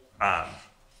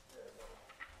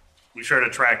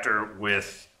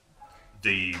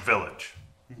the village,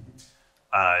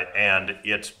 and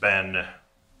it's been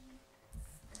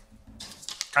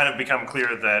kind of become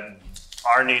clear that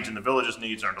our needs and the village's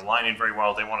needs aren't aligning very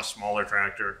well. They want a smaller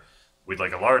tractor. We'd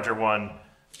like a larger one.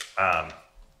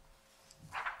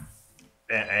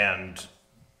 And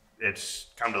it's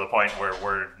come to the point where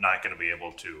we're not going to be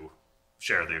able to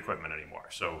share the equipment anymore.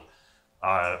 So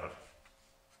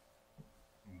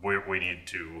we need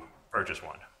to purchase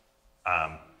one.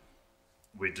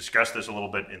 We discussed this a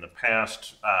little bit in the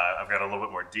past. I've got a little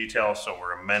bit more detail, so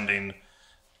we're amending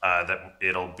that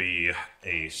it'll be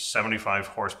a 75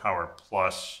 horsepower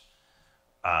plus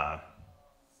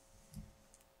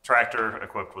tractor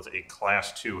equipped with a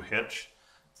class 2 hitch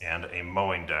and a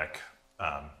mowing deck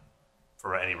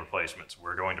for any replacements.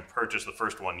 We're going to purchase the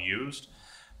first one used,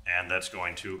 and that's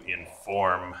going to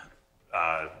inform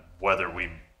whether we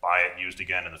buy it used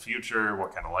again in the future,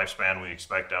 what kind of lifespan we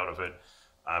expect out of it.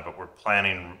 But we're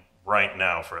planning right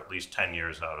now for at least 10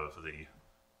 years out of the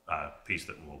piece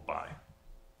that we'll buy.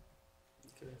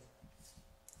 Okay.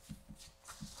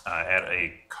 At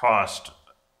a cost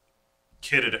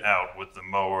kitted out with the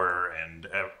mower and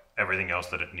everything else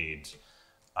that it needs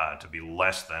to be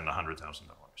less than $100,000.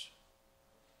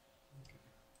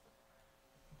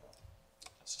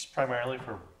 This is primarily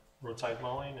for roadside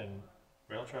mowing and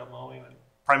rail trail mowing?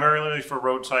 Primarily for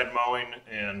roadside mowing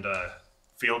and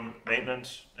field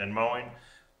maintenance and mowing.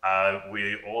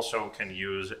 We also can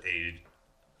use a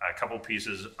couple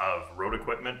pieces of road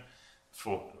equipment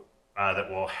for that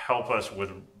will help us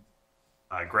with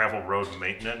gravel road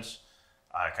maintenance,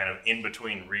 kind of in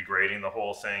between regrading the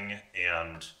whole thing,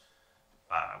 and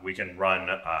we can run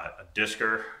a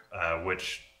disker,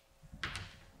 which,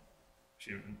 if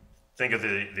you think of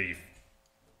the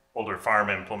older farm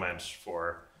implements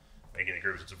for making the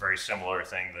grooves, it's a very similar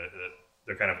thing. That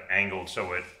they're kind of angled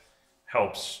so it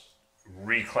helps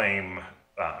reclaim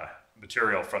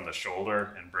material from the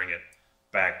shoulder and bring it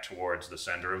back towards the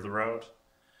center of the road,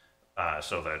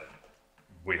 so that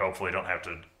we hopefully don't have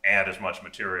to add as much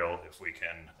material if we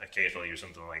can occasionally use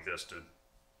something like this to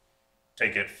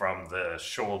take it from the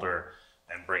shoulder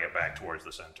and bring it back towards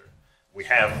the center. We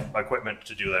have equipment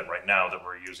to do that right now that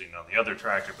we're using on the other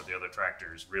tractor, but the other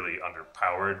tractor is really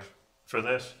underpowered for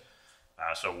this.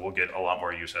 So we'll get a lot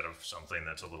more use out of something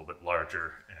that's a little bit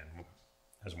larger and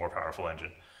has a more powerful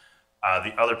engine.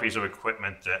 The other piece of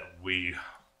equipment that we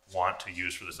want to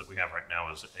use for this that we have right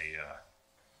now is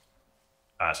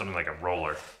something like a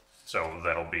roller. So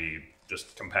that'll be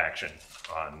just compaction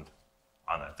on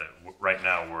that. Right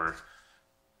now we're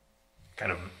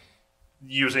kind of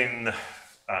using,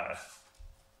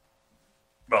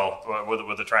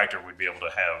 with the tractor, we'd be able to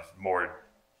have more,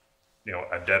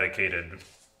 a dedicated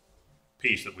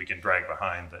piece that we can drag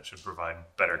behind that should provide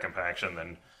better compaction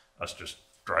than us just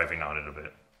driving on it a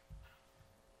bit.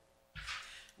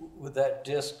 With that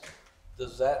disc,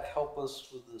 does that help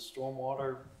us with the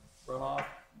stormwater runoff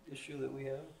issue that we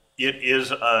have? It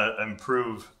is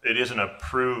an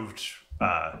approved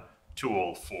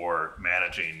tool for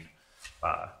managing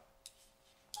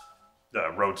the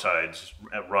roadsides,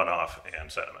 runoff,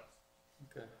 and sediment.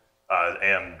 Okay.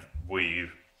 And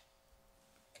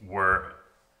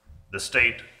the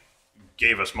state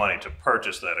gave us money to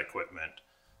purchase that equipment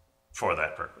for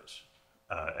that purpose,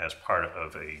 as part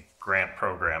of a grant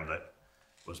program that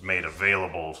was made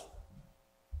available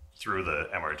through the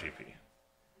MRGP.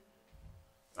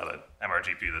 The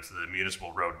MRGP, that's the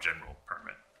Municipal Road General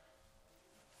Permit.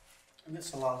 And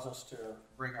this allows us to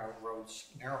bring our roads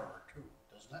narrower too,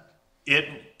 doesn't it?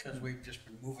 Because we've just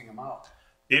been moving them out.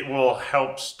 It will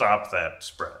help stop that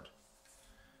spread.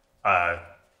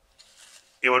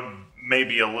 It would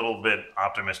maybe a little bit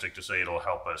optimistic to say it'll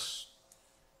help us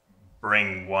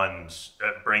bring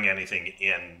anything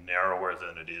in narrower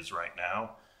than it is right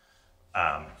now.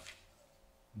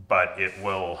 but it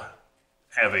will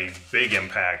have a big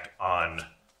impact on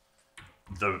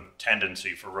the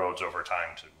tendency for roads over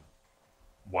time to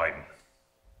widen.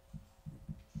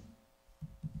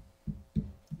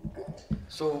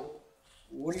 So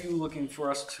what are you looking for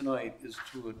us tonight is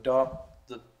to adopt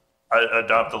the.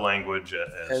 Adopt the language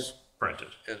as printed.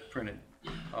 As printed.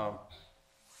 So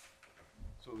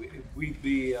if we'd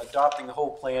be adopting the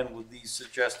whole plan with these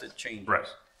suggested changes. Right.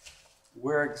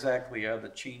 Where exactly are the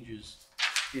changes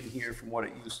in here from what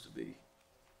it used to be?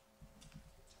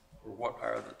 Or what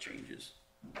are the changes?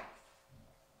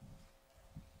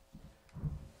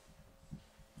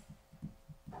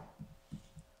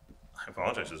 I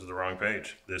apologize, this is the wrong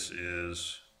page. This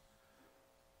is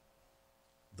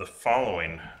the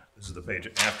following, this is the page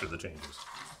after the changes.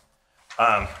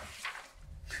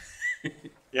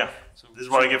 Yeah, so this is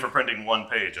what I get for printing one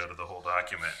page out of the whole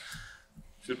document.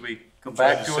 Should we come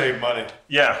back to save it? money.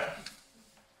 Yeah,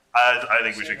 I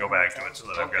think we should go back to it so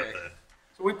that I've got the.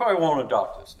 So we probably won't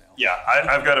adopt this now. Yeah,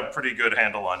 I've got a pretty good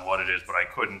handle on what it is, but I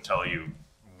couldn't tell you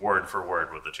word for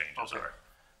word what the changes are.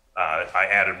 I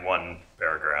added one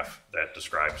paragraph that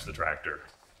describes the tractor.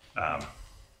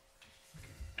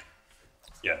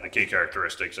 Yeah, the key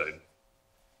characteristics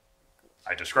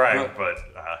I described, but.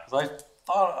 I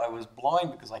thought I was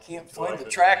blind because I can't find the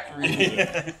tractor in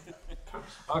here.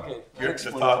 Okay.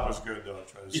 The thought was good though,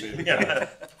 trying to save a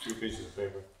few pieces of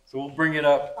paper. So we'll bring it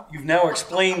up. You've now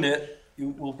explained it.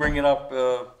 We'll bring it up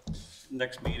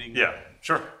next meeting. Yeah,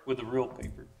 sure. With the real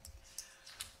paper.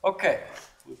 Okay.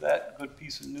 With that good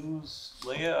piece of news,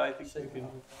 Leah, I think we can.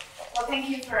 Well, thank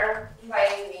you for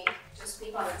inviting me to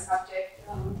speak on the subject.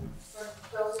 For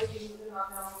those of you who do not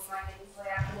know, my name is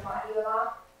Leah,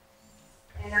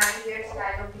 and I'm here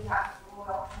tonight on behalf of the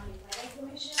Memorial County Planning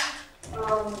Commission.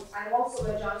 I'm also a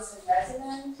Johnson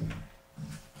resident,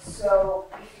 so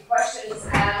if the question is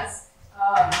asked,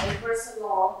 a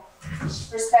personal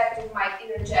perspective might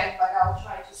interject, but I'll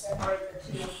try to separate the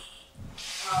two.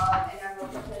 And I will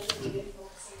potentially be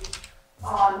focusing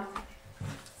on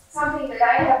something that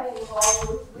I have been involved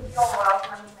with the Memorial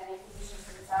County Planning Commission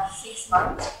for the past 6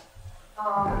 months.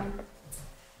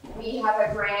 We have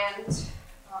a grant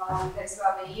that's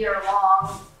about a year long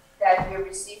that we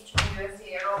received from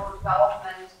USA Rural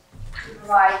Development to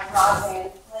provide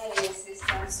broadband planning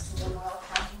assistance to Memorial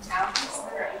County towns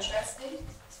that are interested.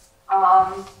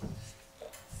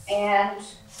 And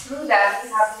through that, we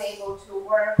have been able to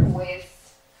work with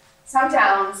some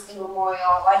towns in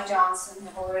Memorial, like Johnson,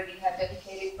 have already had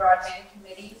dedicated broadband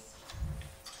committees.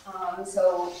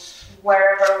 So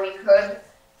wherever we could,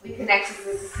 we connected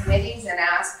with the committees and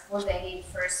asked what they need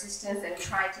for assistance and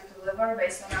tried to deliver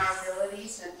based on our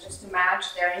abilities and just to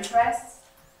match their interests.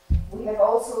 We have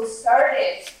also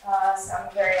started some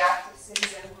very active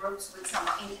citizen groups with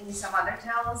in some other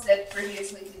towns that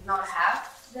previously did not have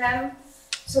them.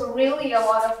 So really a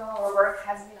lot of our work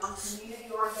has been on community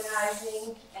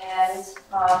organizing and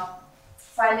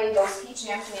finding those key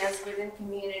champions within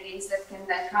communities that can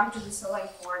then come to the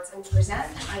select boards and present,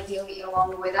 ideally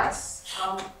along with us.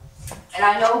 And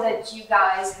I know that you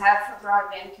guys have a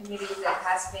broadband committee that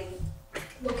has been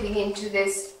looking into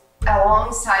this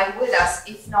alongside with us,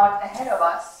 if not ahead of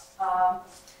us.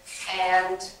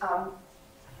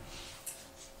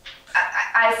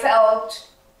 I felt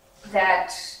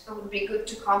that it would be good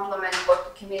to complement what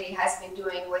the committee has been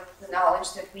doing with the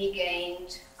knowledge that we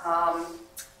gained,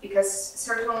 because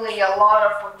certainly a lot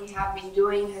of what we have been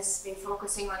doing has been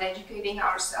focusing on educating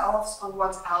ourselves on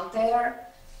what's out there.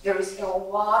 There is a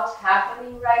lot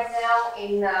happening right now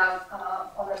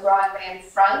on the broadband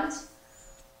front,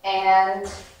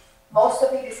 and most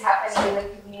of it is happening in the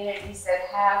communities that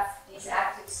have these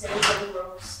active citizen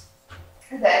groups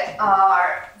that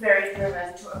are very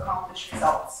driven to accomplish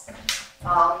results.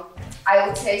 I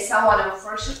would say somewhat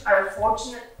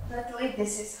unfortunately,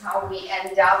 this is how we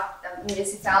end up,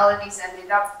 municipalities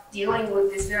ended up dealing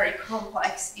with this very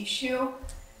complex issue.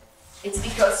 It's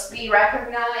because we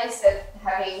recognize that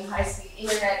having high-speed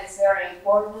internet is very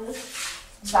important,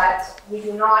 but we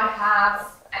do not have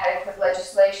adequate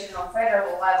legislation on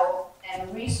federal level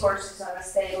and resources on a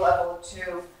state level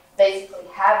to basically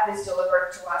have this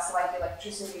delivered to us like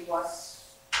electricity was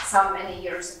some many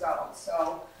years ago.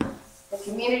 So the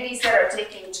communities that are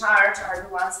taking charge are the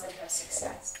ones that have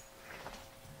success.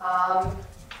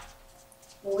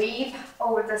 We've,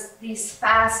 over these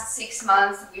past 6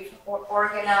 months, we've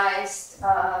organized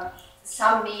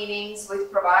some meetings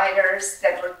with providers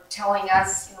that were telling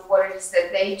us what it is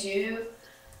that they do.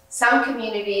 Some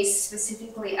communities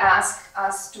specifically ask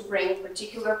us to bring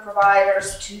particular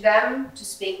providers to them, to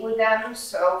speak with them.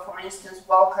 So, for instance,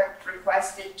 Walcott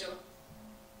requested to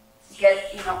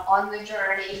get, on the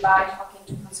journey by talking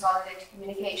to Consolidated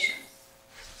Communications.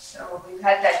 So we've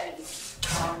had that meeting.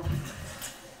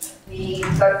 We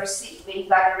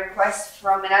got a request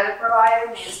from another provider,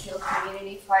 Mansfield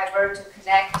Community Fiber, to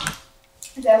connect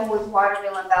them with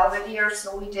Waterville and Belvedere,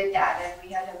 so we did that and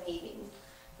we had a meeting.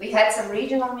 We had some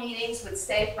regional meetings with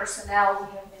state personnel. We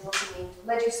have been looking into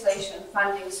legislation,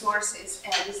 funding sources,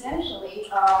 and essentially,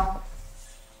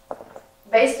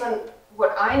 based on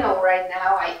what I know right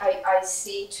now, I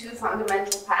see two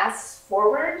fundamental paths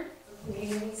forward for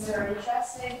communities that are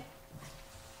interested.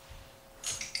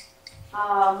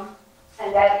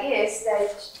 And that is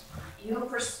that you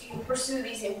pursue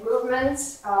these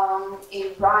improvements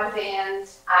in broadband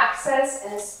access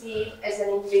and speed as an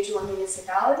individual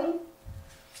municipality,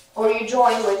 or you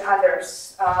join with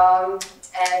others and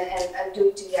do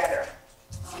it together.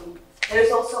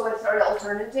 There's also a third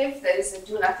alternative that is a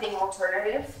do-nothing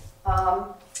alternative.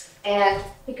 And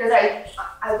because I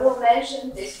will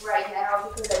mention this right now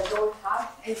because I don't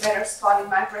have a better spot in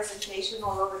my presentation,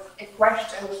 although a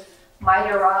question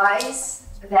might arise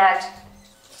that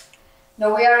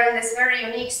we are in this very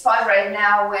unique spot right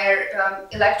now where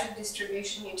electric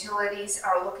distribution utilities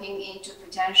are looking into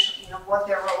potential, what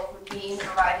their role would be in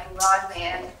providing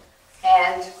broadband.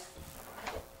 And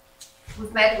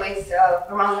we've met with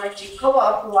Vermont Energy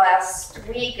Co-op last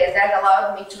week, and that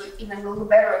allowed me to even a little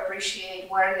better appreciate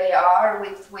where they are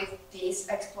with these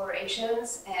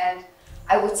explorations. And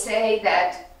I would say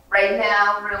that right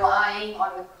now, relying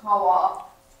on the co-op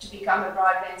to become a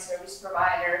broadband service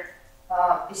provider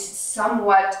is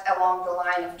somewhat along the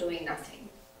line of doing nothing,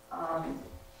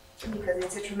 because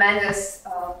it's a tremendous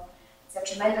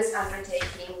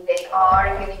undertaking. They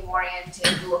are getting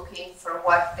oriented, looking for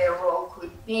what their role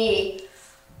could be,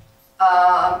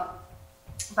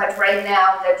 but right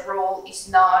now that role is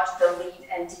not the lead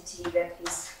entity that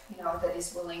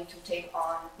is willing to take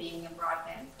on being a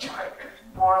broadband provider.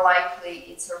 More likely,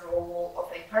 it's a role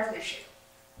of a partnership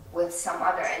with some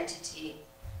other entity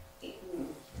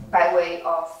by way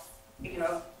of,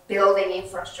 building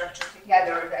infrastructure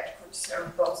together that could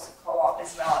serve both the co-op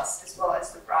as well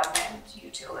as the broadband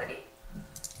utility.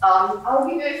 I'll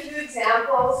give you a few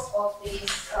examples of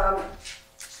these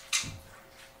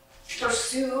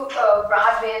pursue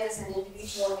broadband as an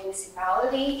individual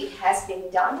municipality. It has been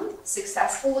done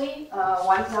successfully.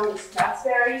 One town is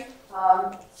Strathberry.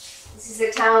 This is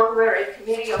a town where a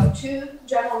committee of two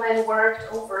gentlemen worked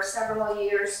over several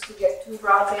years to get 2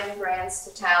 broadband grants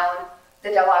to town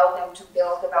that allowed them to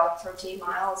build about 13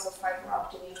 miles of fiber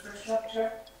optic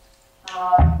infrastructure.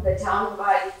 The town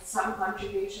provided some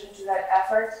contribution to that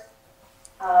effort.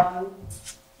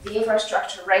 The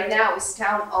infrastructure right now is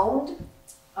town-owned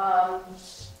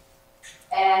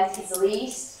and is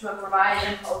leased to a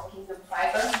provider called Kingdom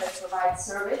Fiber that provides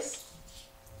service.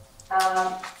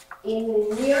 In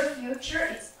the near future,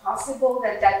 it's possible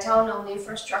that that town-owned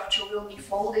infrastructure will be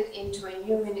folded into a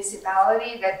new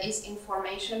municipality that is in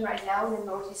formation right now in the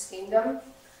Northeast Kingdom.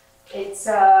 It's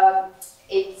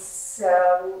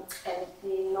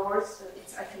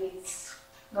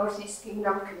Northeast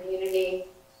Kingdom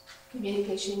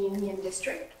Communication Union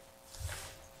District.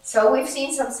 So we've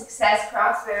seen some success.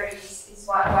 Crossberry is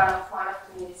one of the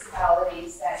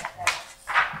municipalities that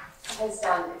has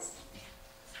done this.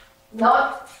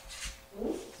 Not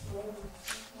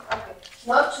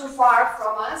too far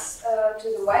from us,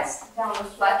 to the west, town of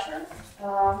Fletcher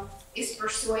is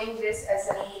pursuing this as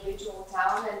an individual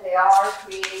town, and they are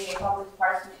creating a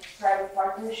public-private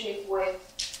partnership with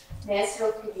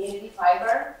Mansfield Community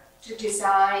Fiber to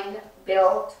design,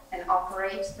 build, and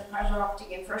operate the fiber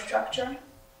optic infrastructure.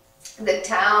 The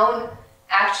town,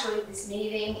 actually, this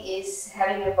meeting is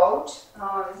having a vote,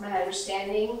 is my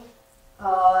understanding,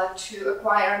 to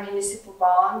acquire a municipal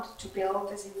bond to build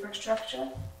this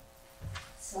infrastructure.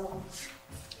 So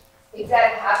if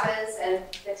that happens and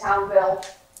the town will,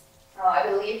 I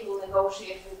believe, will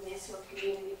negotiate with Mansfield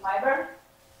Community Fiber.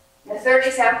 The third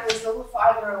example is a little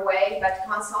farther away, but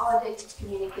Consolidated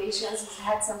Communications has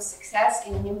had some success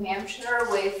in New Hampshire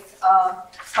with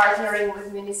partnering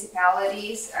with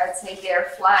municipalities. I'd say their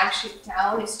flagship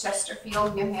town is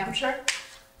Chesterfield, New Hampshire,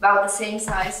 about the same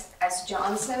size as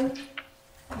Johnson,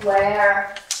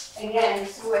 where, again,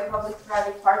 through a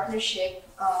public-private partnership,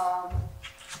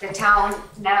 the town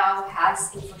now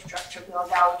has infrastructure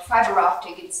built out. Fiber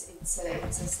optic, it's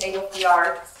a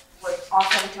state-of-the-art, what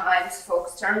oftentimes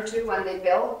folks turn to when they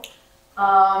build.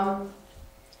 I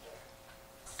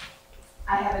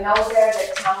have a note there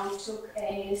that town took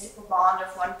a municipal bond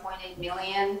of 1.8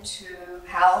 million to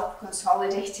help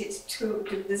Consolidated to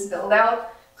do this build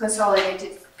out.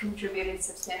 Consolidated contributed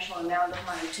substantial amount of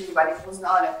money too, but it was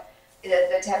not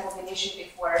the type of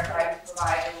initiative where a private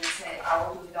provider would say, I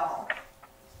will do it all.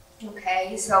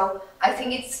 Okay, so I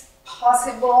think it's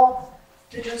possible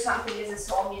to do something as a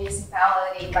sole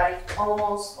municipality, but it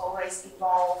almost always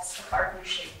involves a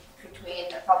partnership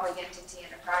between a public entity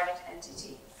and a private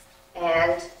entity.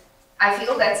 And I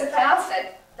feel that's a path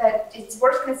that it's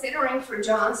worth considering for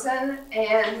Johnson,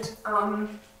 and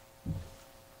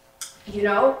you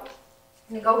know,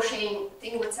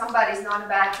 negotiating with somebody is not a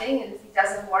bad thing, and if it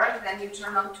doesn't work, then you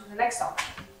turn on to the next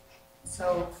option.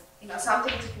 So, you know,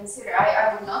 something to consider.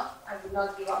 I would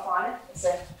not give up on it as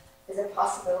a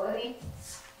possibility.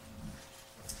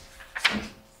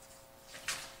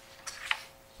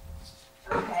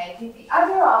 Okay, the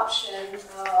other option,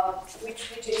 which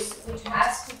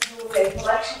has to do with a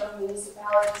collection of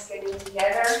municipalities getting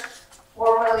together,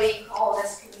 formerly called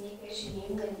as Communication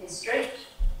Union District,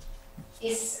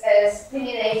 has been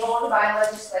enabled by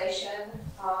legislation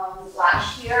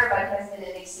last year, but has been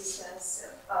in existence,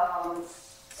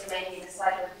 maybe in a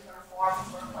slightly different form,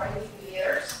 for quite a few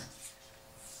years.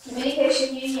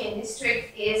 Communication Union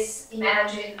District is,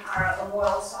 imagine, our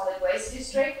Memorial Solid Waste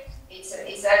District. It's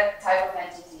a type of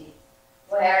entity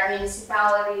where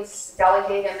municipalities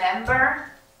delegate a member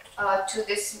to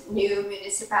this new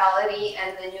municipality,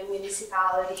 and the new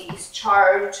municipality is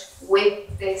charged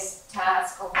with this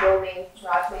task of building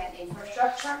broadband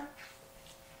infrastructure.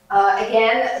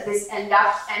 Again, this ends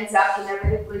up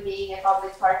inevitably being a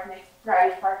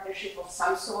public-private partnership of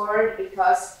some sort,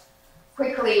 because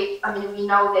quickly, I mean, we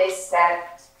know this,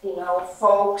 that, you know,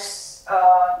 folks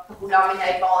who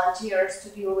nominate volunteers to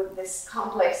deal with this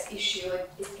complex issue,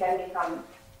 it can become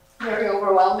very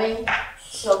overwhelming.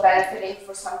 So benefiting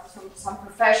for some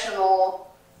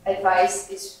professional advice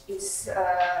is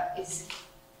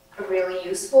really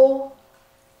useful.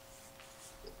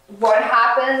 What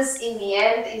happens in the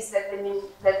end is that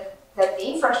the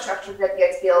infrastructure that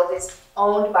gets built is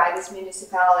owned by this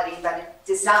municipality, but it's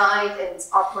designed and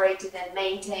it's operated and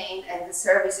maintained, and the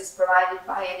service is provided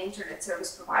by an internet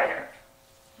service provider.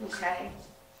 Okay.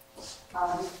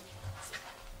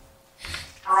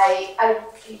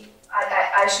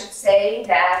 I should say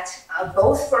that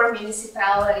both for a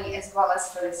municipality as well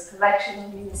as for this collection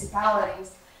of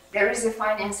municipalities, there is a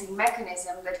financing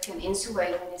mechanism that can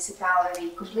insulate a municipality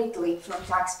completely from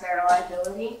taxpayer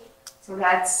liability. So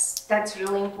that's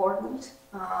really important.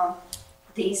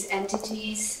 These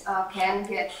entities can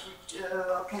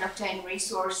obtain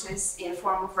resources in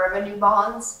form of revenue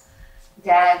bonds.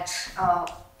 That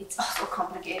it's also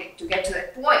complicated to get to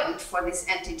that point for this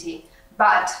entity,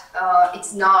 but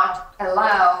it's not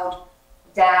allowed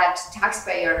that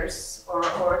taxpayers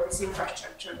or this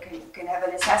infrastructure can have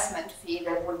an assessment fee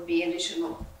that would be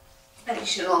additional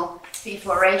fee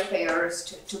for ratepayers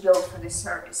to build for this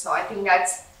service. So I think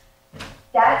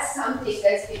that's something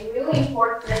that's been really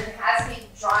important and has been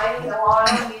driving a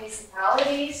lot of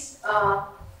municipalities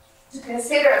to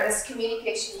consider this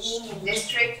Communication Union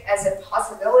District as a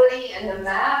possibility. And the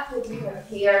map that we have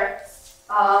here,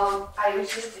 I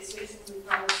received this recently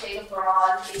from the state of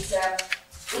Vermont.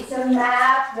 It's a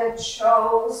map that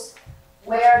shows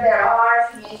where there are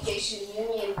Communication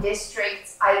Union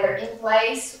Districts either in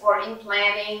place or in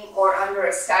planning or under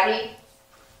a study.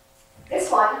 This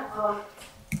one,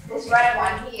 this red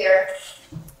one here,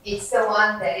 it's the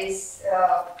one that is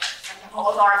a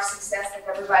hallmark success that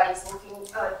everybody is looking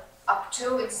up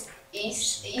to. It's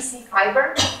EC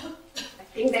Fiber. I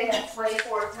think they have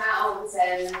 24 towns,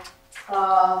 and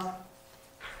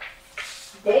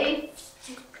they've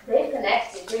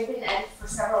connected. They've been at it for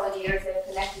several years. They've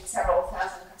connected several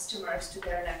thousand customers to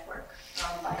their network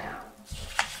by now.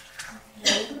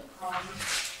 Okay.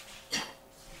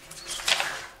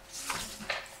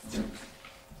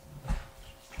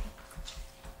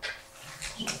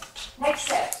 Next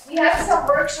step, we have some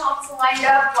workshops lined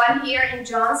up. One here in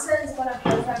Johnson is going to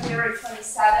be on February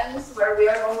 27th, where we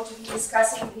are going to be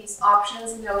discussing these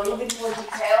options in a little bit more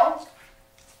detail.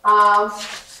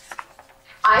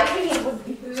 I think it would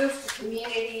behoove the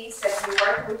communities that we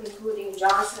work with, including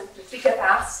Johnson, to pick a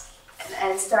path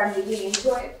and start digging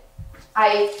into it.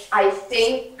 I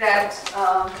think that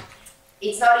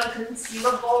it's not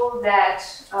inconceivable that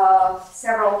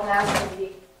several paths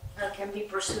can be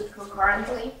pursued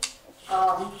concurrently.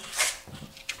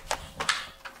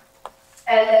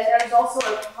 And then there's also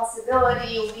a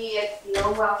possibility, we at the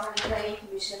Overall Planning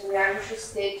Commission, we are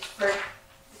interested for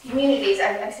communities.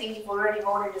 I think you've already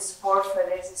voted to support for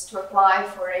this, is to apply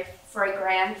for a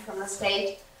grant from the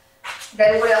state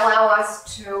that would allow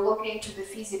us to look into the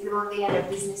feasibility and a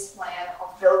business plan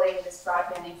of building this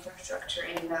broadband infrastructure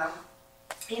in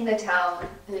the town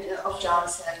of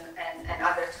Johnson and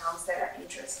other towns that are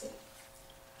interested.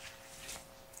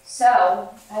 So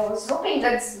I was hoping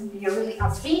that this would be really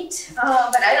upbeat,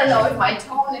 but I don't know if my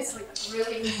tone is like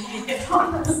really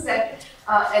honest,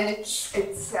 and it's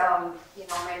you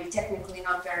know, maybe technically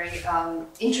not very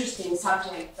interesting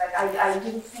subject, but I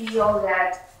do feel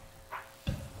that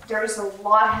there is a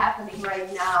lot happening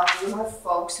right now. You have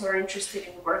folks who are interested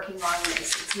in working on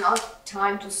this. It's not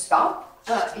time to stop.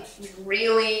 It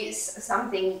really is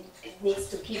something, it needs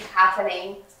to keep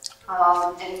happening.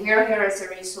 And we're here as a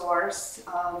resource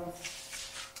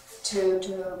to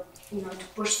you know, to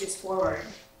push this forward.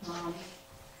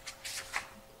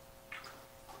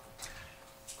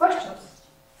 Questions?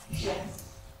 Yes.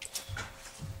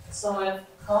 So if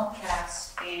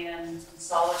Comcast and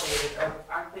Consolidated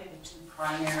aren't they the two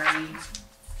primary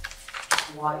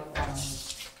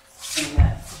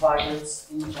internet providers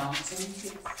in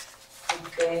Johnson? Would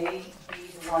they be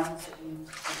the ones that you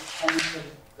tend to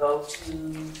go to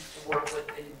work with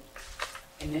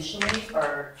initially,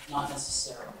 or not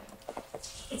necessarily?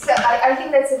 I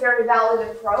think that's a very valid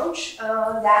approach.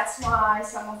 That's why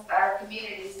some of our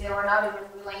communities, they were not even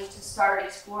willing to start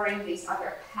exploring these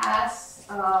other paths.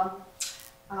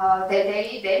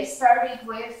 They started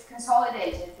with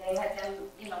Consolidated. They had them,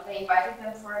 you know, they invited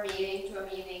them for a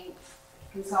meeting.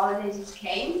 Consolidated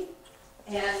came,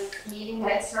 and the meeting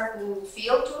had a certain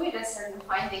feel to it, a certain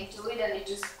finding to it, and it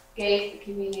just gave the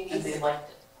communities and they liked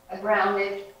it. A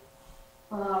grounded,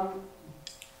 well,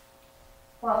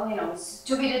 you know, it's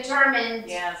to be determined.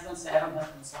 Yeah, I was going to say I don't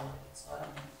have Consolidated, so I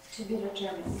don't know. To be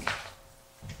determined.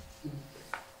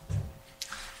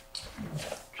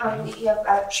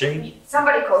 Shane?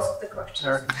 Somebody calls the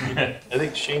question. I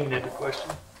think Shane had a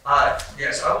question.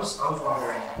 Yes, I was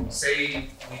wondering, say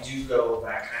we do go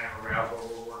that kind of route where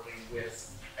we're working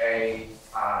with a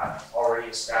already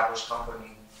established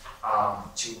company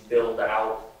to build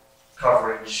out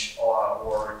coverage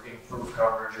or improve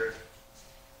coverage, or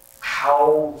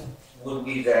how would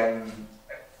we then,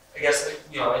 I guess,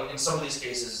 you know, in some of these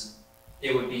cases,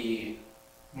 it would be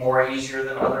more easier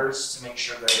than others to make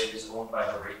sure that it is owned by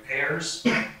the ratepayers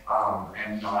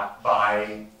and not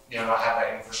by, you know, not have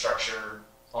that infrastructure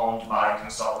owned by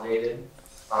Consolidated.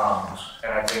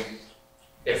 And I think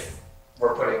if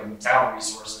we're putting town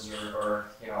resources or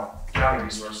you know, county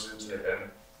resources into it,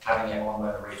 then having it owned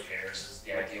by the ratepayers is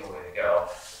the ideal way to go.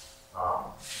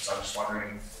 So I'm just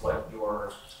wondering what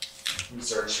your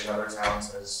research in other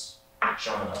towns has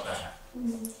shown about that.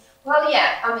 Well,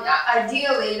 yeah, I mean,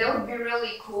 ideally, that would be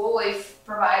really cool if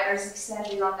providers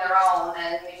extended on their own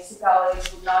and municipalities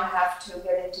would not have to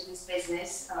get into this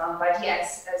business. But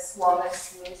yes, as long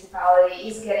as the municipality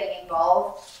is getting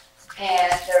involved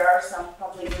and there are some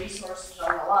public resources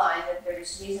on the line, that there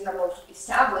is reasonable to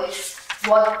establish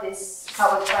what this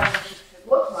public partnership should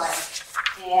look like.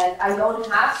 And I don't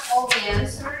have all the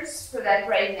answers for that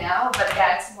right now, but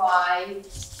that's why,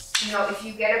 you know, if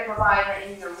you get a provider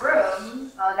in your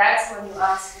room, that's when you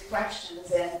ask the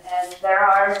questions. And there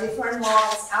are different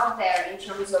models out there in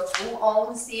terms of who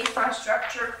owns the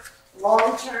infrastructure,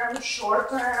 long-term,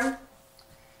 short-term.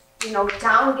 You know,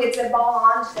 town gets a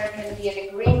bond, there can be an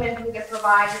agreement with the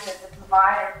provider that the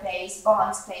provider pays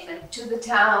bonds payment to the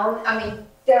town. I mean,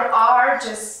 there are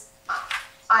just,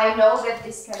 I know that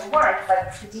this can work,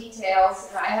 but the details,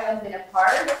 I haven't been a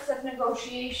part of the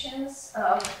negotiations.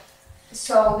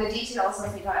 So the details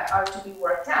of it are to be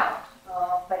worked out,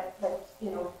 but you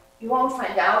know, you won't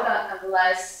find out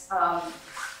unless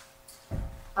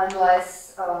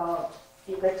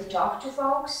you get to talk to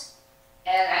folks.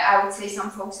 And I would say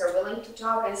some folks are willing to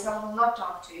talk, and some will not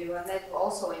talk to you, and that will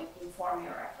also inform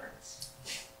your efforts.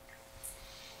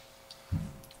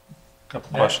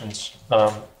 Couple questions.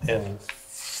 In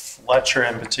Fletcher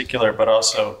in particular, but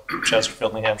also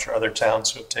Chesterfield, New Hampshire, other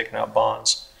towns who have taken out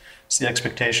bonds. Is the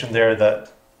expectation there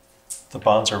that the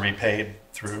bonds are repaid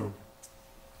through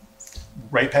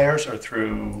ratepayers or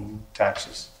through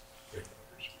taxes?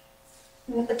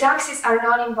 The taxes are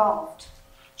not involved.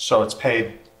 So it's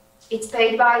paid. It's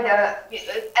paid by the,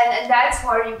 and that's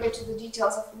where you get to the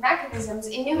details of the mechanisms.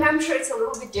 In New Hampshire, it's a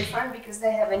little bit different because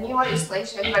they have a new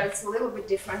legislation, but it's a little bit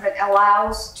different that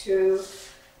allows to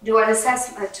do an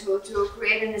assessment, to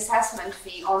create an assessment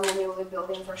fee on the newly built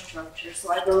infrastructure. So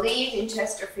I believe in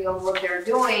Chesterfield, what they're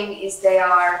doing is they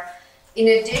are, in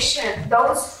addition,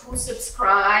 those who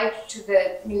subscribe to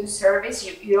the new service,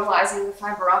 utilizing the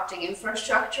fiber optic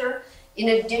infrastructure, in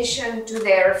addition to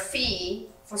their fee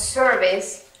for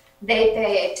service, they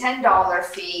pay a $10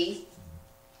 fee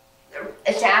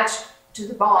attached to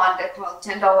the bond, that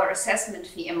 $10 assessment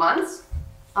fee a month.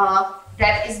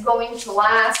 That is going to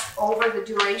last over the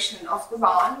duration of the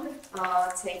bond,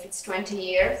 let's say if it's 20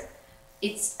 years.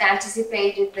 it's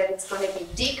anticipated that it's going to be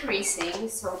decreasing,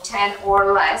 so 10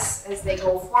 or less as they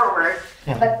go forward.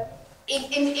 But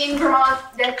in Vermont,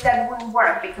 that wouldn't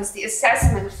work because the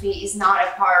assessment fee is not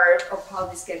a part of how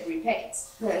this gets repaid.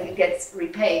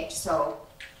 So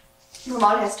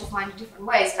Vermont has to find different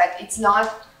ways, but it's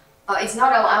not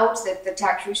allowed that the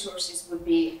tax resources would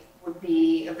be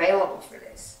available for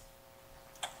this.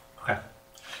 Okay.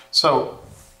 So,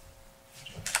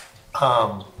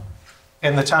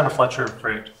 in the town of Fletcher,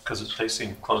 because they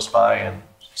seem close by and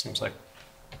it seems like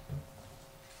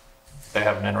they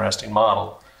have an interesting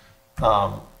model,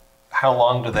 how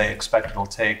long do they expect it'll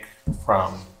take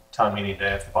from town meeting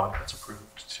day if the bond gets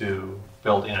approved to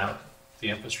building out the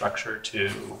infrastructure to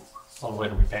all the way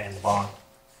to repaying the bond?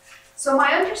 So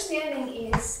my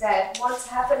understanding is that what's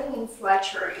happening in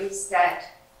Fletcher is that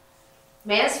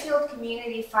Mansfield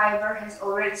Community Fiber has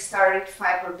already started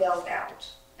fiber build out.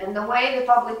 And the way the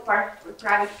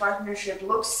public-private partnership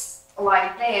looks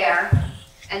like there,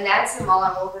 and that's a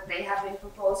model that they have been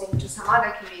proposing to some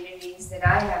other communities that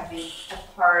I have been a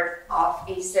part of,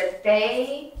 is that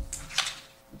they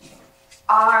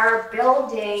are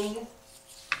building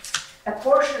a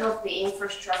portion of the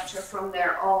infrastructure from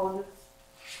their own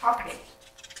pocket.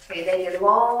 Okay, they get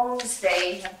loans,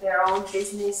 they have their own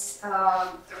business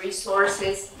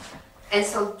resources, and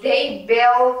so they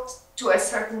build to a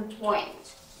certain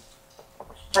point.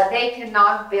 But they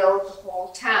cannot build the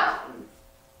whole town.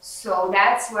 So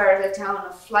that's where the town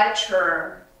of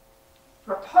Fletcher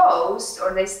proposed,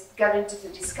 or they got into the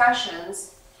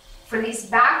discussions, for these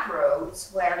back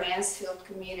roads where Mansfield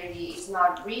community is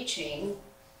not reaching,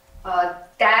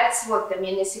 that's what the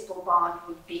municipal bond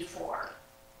would be for,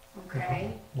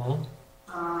 okay?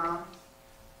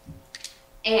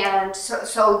 And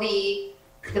so the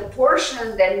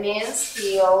portion that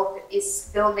Mansfield is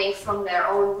building from their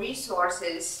own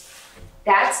resources,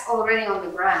 that's already on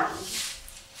the ground.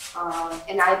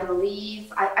 And I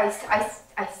believe, I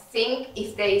think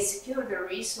if they secure the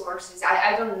resources,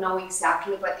 I don't know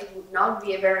exactly, but it would not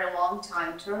be a very long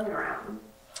time turnaround.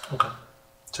 Okay.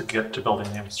 To get to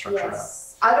building the infrastructure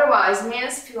yes. Otherwise,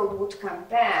 Mansfield would come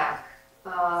back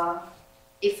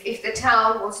if the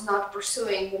town was not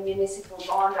pursuing the municipal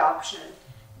bond option.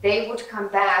 They would come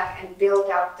back and build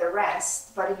out the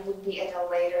rest, but it would be at a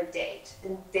later date.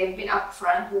 And they've been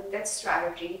upfront with that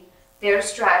strategy. Their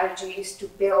strategy is to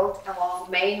build along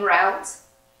main routes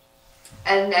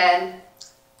and then,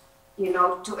 you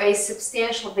know, to a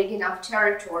substantial big enough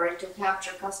territory to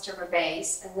capture customer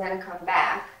base and then come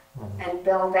back and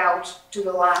build out to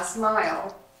the last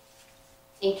mile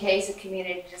in case a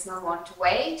community does not want to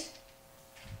wait.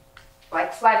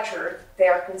 Like Fletcher, they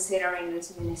are considering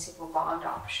this municipal bond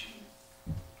option.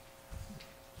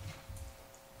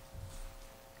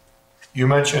 You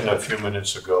mentioned a few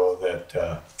minutes ago that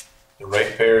the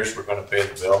ratepayers were going to pay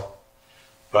the bill,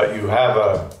 but you have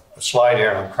a slide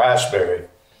here on Craftsbury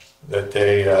that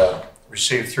they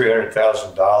received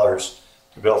 $300,000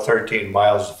 to build 13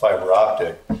 miles of fiber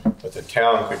optic, but the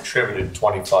town contributed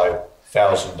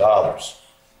 $25,000.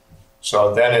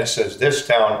 So then it says this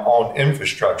town-owned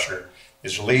infrastructure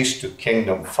is leased to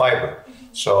Kingdom Fiber.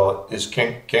 So is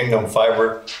Kingdom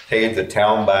Fiber paid the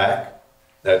town back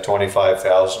that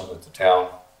 $25,000 that the town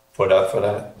put up for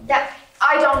that? That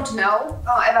I don't know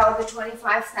about the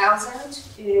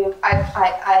 $25,000.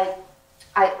 I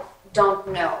don't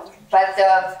know, but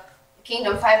the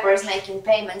Kingdom Fiber is making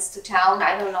payments to town.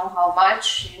 I don't know how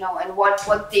much, you know, and what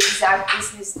the exact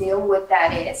business deal with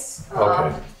that is.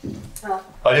 Okay.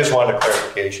 I just wanted a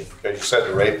clarification because you said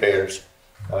the ratepayers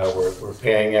were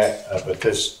paying it, but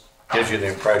this gives you the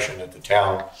impression that the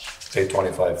town paid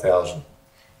 $25,000.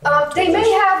 They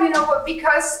may have, you know,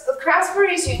 because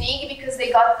Craftsbury is unique because they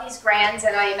got these grants,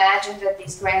 and I imagine that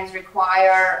these grants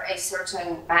require a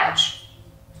certain match,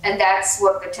 and that's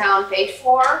what the town paid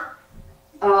for.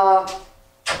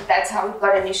 That's how it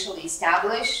got initially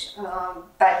established.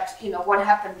 But you know what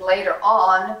happened later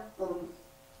on,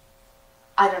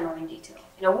 I don't know in detail.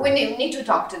 You know, we need to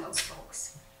talk to those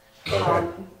folks. Okay.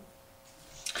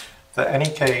 The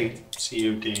NEK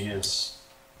CUD is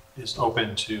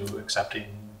open to accepting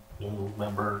new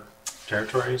member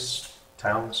territories,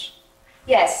 towns?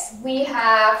 Yes, we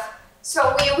have.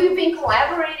 So we've been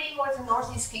collaborating with the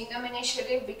Northeast Kingdom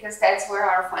Initiative because that's where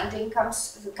our funding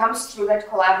comes through that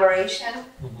collaboration.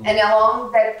 And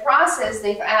along that process,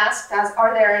 they've asked us,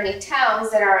 are there any towns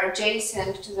that are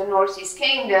adjacent to the Northeast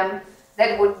Kingdom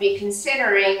that would be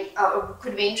considering or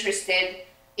could be interested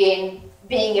in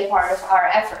being a part of our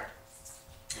effort?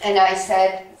 And I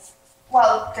said,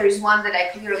 well, there's one that I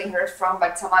clearly heard from,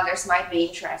 but some others might be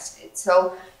interested.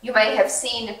 So you may have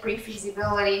seen a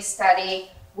pre-feasibility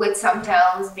study with some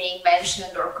towns being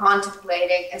mentioned or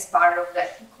contemplated as part of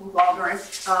that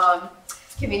conglomerate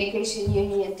communication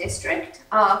union district.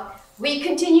 We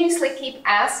continuously keep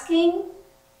asking.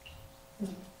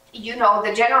 You know,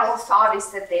 the general thought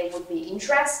is that they would be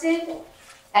interested.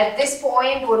 At this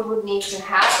point, what would need to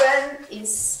happen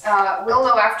is, we'll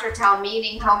know after town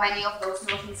meeting how many of those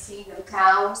Northeast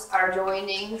towns are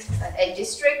joining a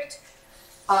district.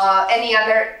 Any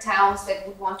other towns that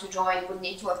would want to join would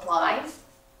need to apply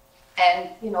and,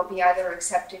 you know, be either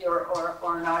accepted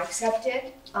or not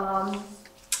accepted.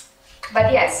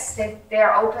 But yes,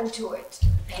 they're open to it.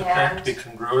 Do they have to be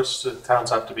congruous? Do towns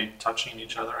have to be touching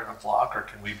each other in a block, or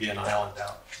can we be an island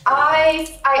out?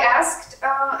 I asked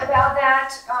about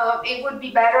that. It would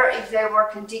be better if they were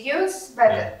contiguous,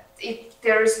 but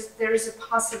there's a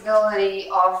possibility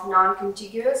of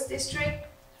non-contiguous district,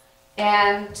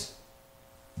 and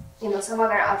you know, some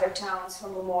other towns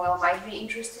from Memorial might be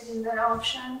interested in that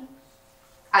option.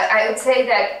 I would say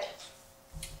that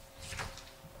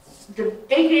the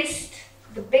biggest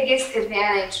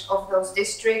advantage of those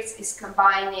districts is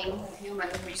combining human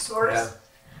resource. Yeah.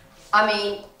 I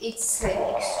mean, it's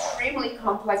an extremely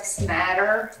complex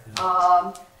matter.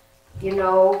 You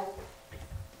know,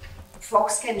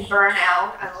 folks can burn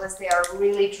out unless they are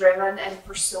really driven and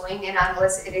pursuing, and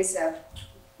unless it is a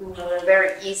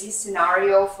very easy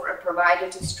scenario for a provider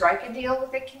to strike a deal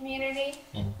with the community.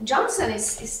 Johnson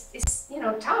is you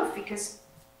know, tough because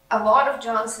a lot of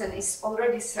Johnson is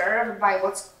already served by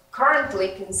what's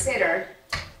currently considered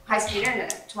high-speed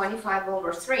internet,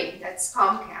 25/3. That's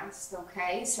Comcast.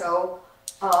 Okay, so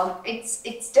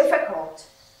it's difficult,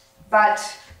 but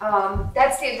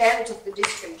that's the advantage of the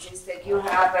district, is that you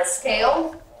have a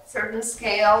certain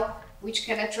scale, which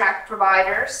can attract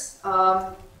providers.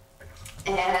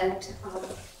 And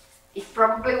it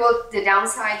probably will, the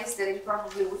downside is that it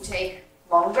probably would take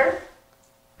longer.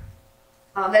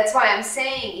 That's why I'm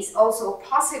saying it's also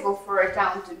possible for a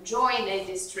town to join a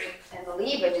district and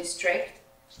leave a district.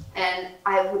 And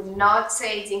I would not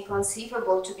say it's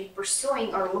inconceivable to be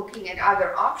pursuing or looking at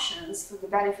other options for the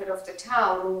benefit of the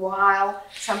town while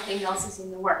something else is in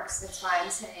the works. That's why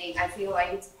I'm saying I feel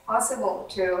like it's possible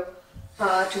to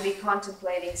be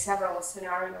contemplating several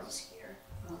scenarios here.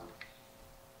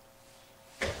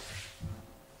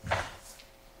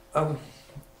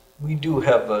 We do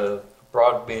have a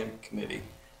broadband committee.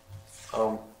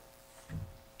 I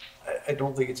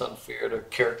don't think it's unfair to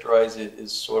characterize it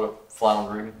as sort of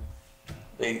floundering.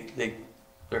 They're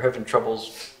having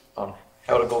troubles on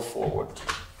how to go forward.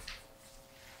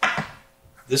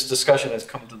 This discussion has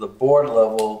come to the board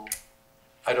level.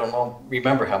 I don't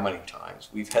remember how many times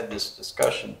we've had this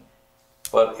discussion,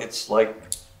 but it's like,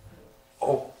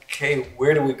 okay,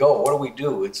 where do we go? What do we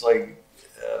do? It's like,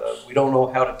 we don't know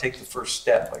how to take the first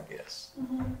step, I guess.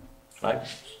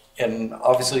 And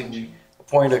obviously we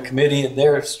appoint a committee and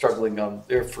they're struggling on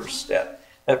their first step.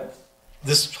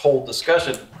 This whole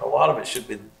discussion, a lot of it should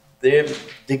be them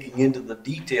digging into the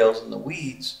details and the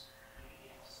weeds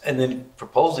and then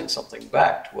proposing something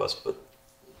back to us. But,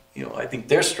 you know, I think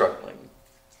they're struggling.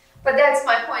 But that's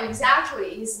my point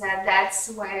exactly, is that that's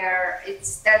where it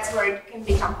can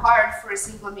become hard for a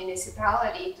single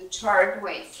municipality to chart the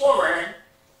way forward.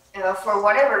 For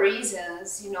whatever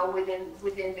reasons, you know,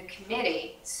 within the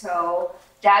committee. So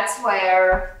that's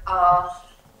where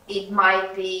it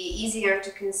might be easier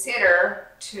to consider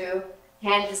to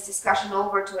hand this discussion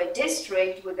over to a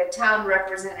district with a town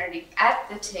representative at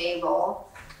the table,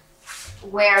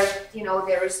 where, you know,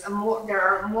 there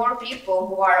are more people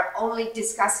who are only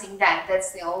discussing that.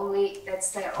 That's their only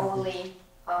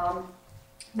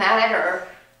matter.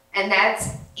 And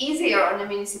that's easier on the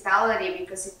municipality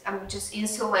because it just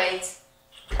insulates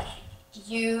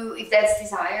you, if that's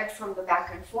desired, from the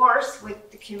back and forth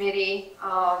with the committee,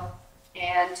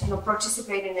 and, you know,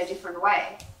 participate in a different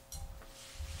way.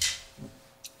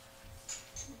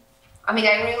 I mean,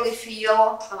 I really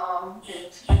feel,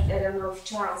 and I don't know if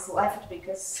Charles left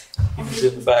because he's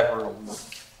in the back room.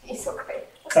 He's okay.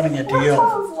 Coming at you.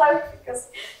 Charles left because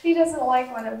he doesn't like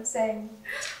what I'm saying.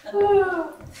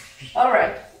 All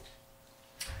right.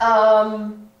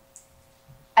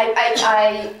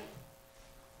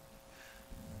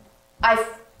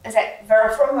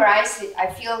 From where I sit, I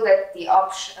feel that the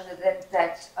option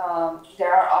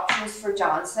there are options for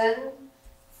Johnson.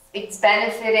 It's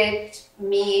benefited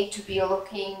me to be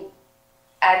looking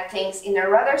at things in a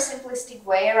rather simplistic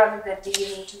way, rather than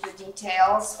digging into the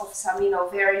details of some, you know,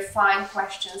 very fine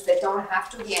questions that don't have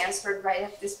to be answered right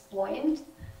at this point.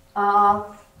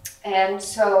 And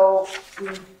so,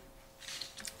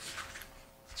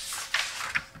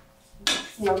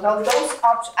 those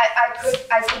options,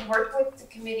 I could work with the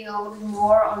committee a little bit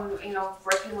more on,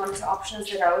 working on the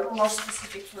options that are a little more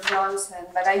specific for Johnson,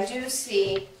 but I do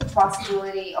see the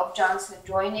possibility of Johnson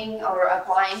joining or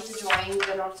applying to join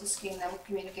the Northeast Kingdom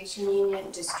Communication Union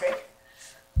District.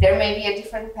 There may be a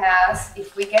different path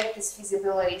if we get this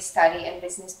feasibility study and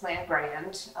business plan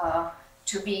grant,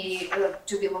 to be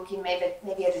looking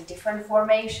maybe at a different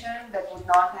formation that would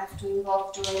not have to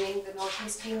involve joining the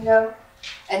Northeast Kingdom.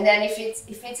 And then if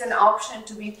it's an option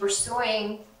to be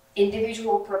pursuing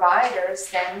individual providers,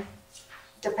 then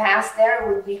the path there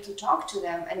would be to talk to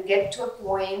them and get to a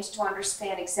point to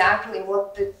understand exactly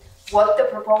what the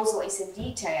proposal is in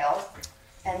detail,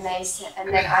 and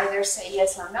then either say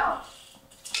yes or no,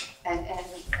 and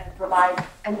provide.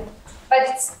 But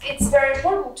it's very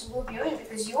important to loop you in,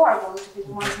 because you are going to be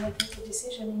the ones making the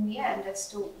decision in the end as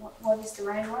to what is the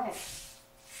right way.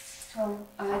 So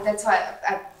that's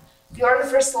why you're the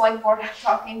first select board I'm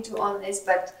talking to on this,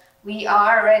 but we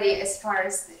are ready, as far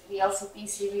as the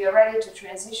LCPC, we are ready to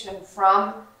transition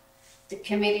from the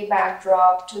committee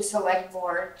backdrop to select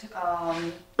board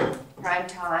prime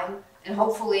time, and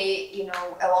hopefully,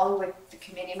 along with the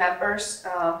committee members,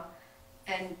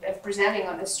 and presenting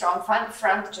on a strong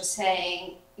front, just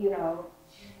saying,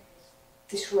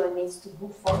 this really needs to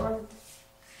move forward,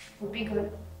 would be good.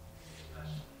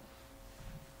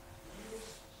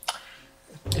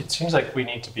 It seems like we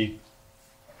need to be,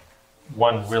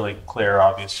 one really clear,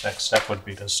 obvious next step would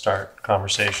be to start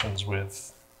conversations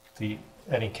with the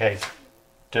NEK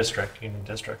district, Union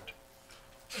District,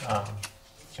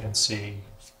 and see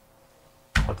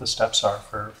what the steps are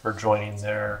for joining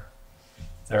their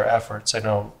efforts. I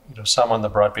know, some on the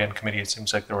broadband committee, it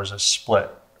seems like there was a split,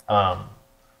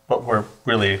 but we're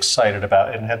really excited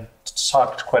about, and had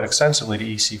talked quite extensively to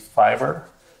EC Fiber.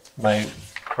 Am I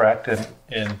correct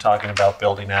in talking about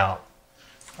building out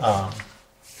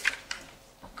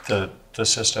the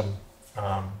system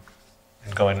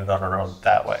and going it on our own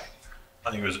that way?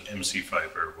 I think it was MC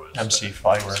Fiber. MC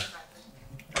Fiber.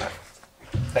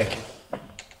 Thank you.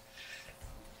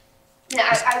 Yeah,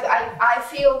 I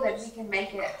feel that we can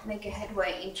make a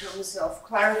headway in terms of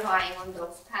clarifying on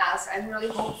those paths. I'm really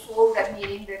hopeful that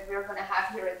meeting that we're going to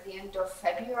have here at the end of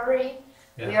February,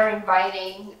 we are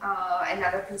inviting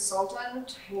another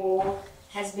consultant who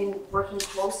has been working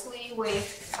closely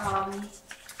with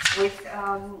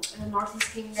the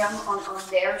Northeast Kingdom on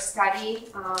their study,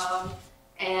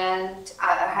 and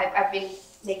I've been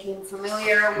making him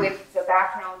familiar with the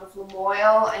background of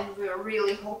Lamoille, and we're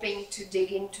really hoping to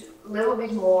dig into a little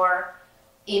bit more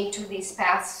into these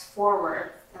paths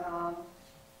forward,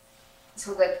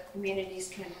 so that communities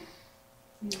can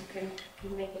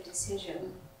make a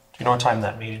decision. Do you know what time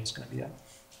that meeting is going to be at?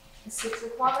 6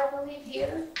 o'clock, I believe,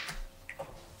 here.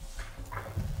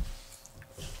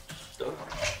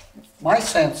 My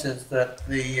sense is that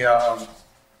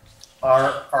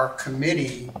our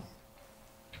committee,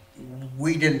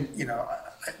 we didn't,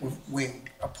 we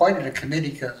appointed a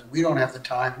committee because we don't have the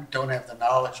time, don't have the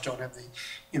knowledge, don't have the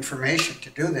information to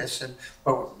do this,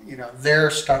 but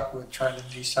they're stuck with trying to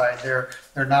decide. They're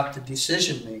not the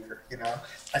decision maker.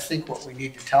 I think what we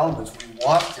need to tell them is we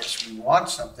want this, we want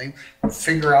something,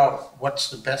 figure out what's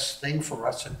the best thing for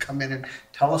us, and come in and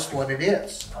tell us what it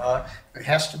is. It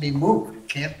has to be moved. It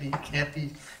can't be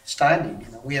stymied.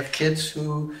 We have kids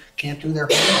who can't do their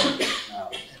homework now,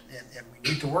 and we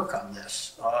need to work on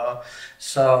this.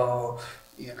 So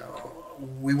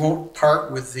we won't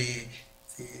part with the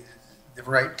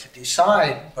right to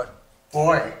decide, but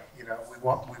boy, we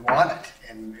want it,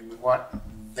 and we want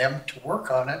them to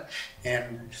work on it,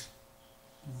 and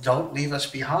don't leave us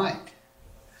behind,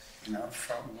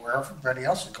 from where everybody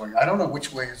else is going. I don't know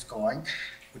which way it's going,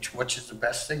 which is the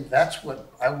best thing. That's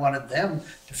what I wanted them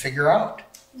to figure out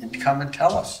and come and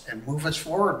tell us and move us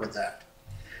forward with that.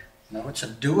 It's a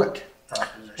do it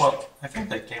proposition. Well, I think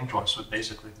they came to us with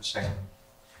basically the same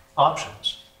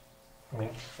options. I mean,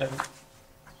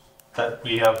 that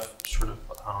we have sort of,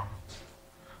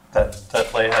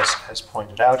 that Leigh has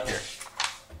pointed out here.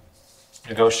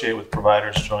 Negotiate with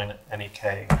providers, join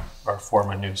NEK, or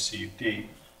form a new CUD.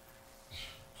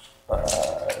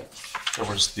 There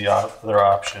was the other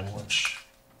option, which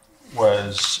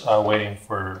was waiting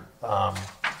for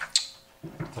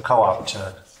the co-op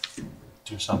to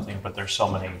do something, but there's so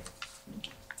many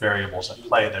variables at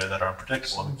play there that are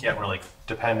unpredictable. We can't really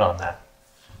depend on that.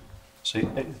 So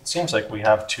it seems like we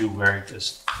have two very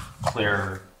just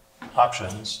clear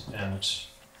options, and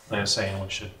they're saying we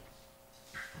should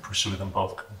pursue them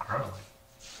both concurrently,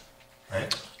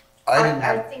 right?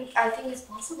 I think it's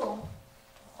possible.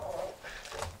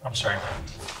 I'm sorry.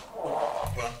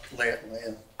 Well, Leah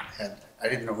had, I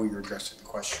didn't know who you were addressing the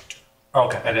question to.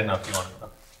 Okay, I didn't know if you wanted to.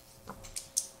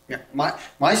 Yeah,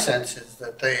 my sense is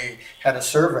that they had a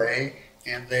survey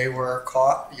and they were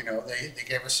caught, you know, they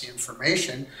gave us the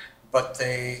information, but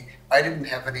I didn't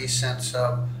have any sense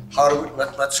of how do we,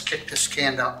 let's kick this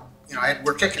can down, you know,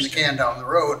 we're kicking the can down the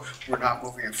road, we're not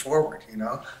moving it forward, you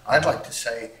know? I'd like to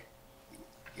say,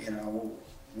 you know,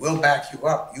 we'll back you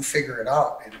up, you figure it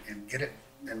out and get it,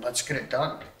 and let's get it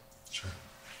done. Sure.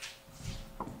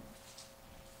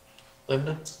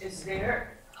 Linda? Is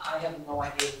there, I have no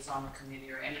idea who's on the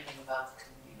committee or anything about the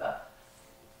committee, but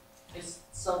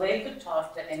so they could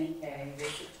talk to NEK, they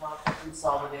could talk to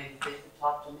Consolidated, they could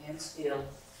talk to Mansfield,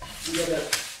 and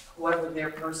get whoever their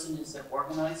person is that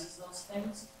organizes those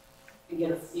things, and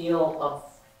get a feel of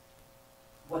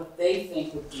what they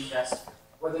think would be best,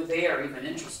 whether they are even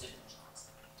interested in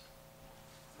Johnson.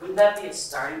 Wouldn't that be a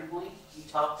starting point? You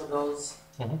talk to those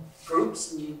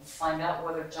groups and you find out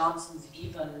whether Johnson's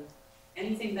even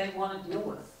anything they want to deal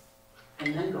with,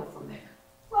 and then go from there.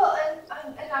 Well,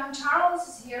 and Charles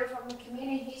is here from the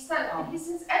committee. He's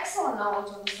has excellent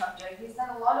knowledge on the subject. He's done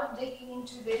a lot of digging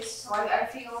into this, so I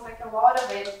feel like a lot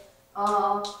of it,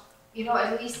 you know,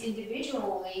 at least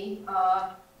individually,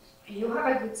 you have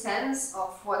a good sense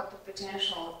of what the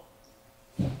potential,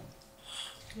 you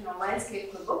know,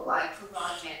 landscape could look like for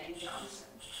broadband in Johnson.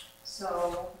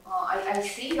 So I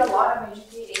think a lot of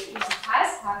educating, you know,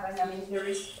 has happened. I mean, there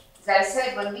is. As I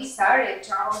said, when we started,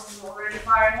 Charles was already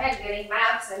far ahead, getting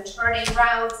maps and turning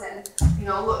routes and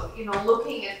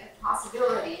looking at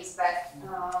possibilities. But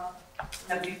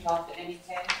have you talked to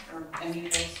NEK or any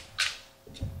of those?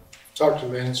 Talked to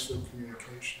Mansfield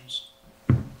Communications.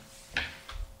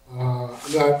 I'm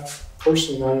not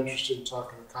personally not interested in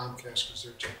talking to Comcast because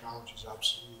their technology is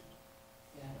obsolete.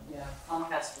 Yeah,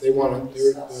 Comcast. They want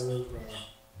their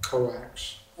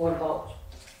coax. What about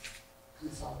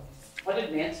Consolidated? What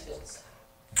did Mansfield say?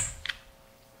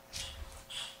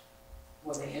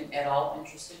 Were they at all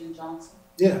interested in Johnson?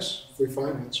 Yes, if we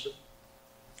finance it.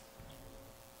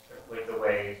 Like the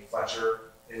way Fletcher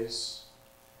is,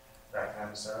 that kind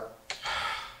of setup?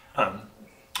 I'm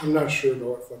not sure about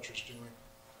what Fletcher's doing.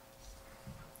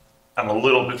 I'm a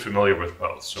little bit familiar with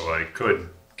both, so I could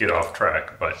get off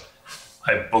track, but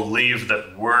I believe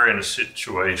that we're in a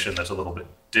situation that's a little bit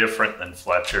different than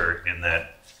Fletcher in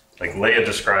that, like Leah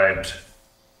described,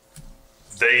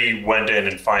 they went in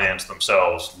and financed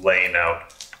themselves, laying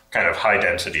out kind of high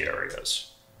density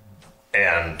areas.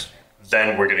 And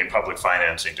then we're getting public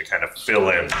financing to kind of fill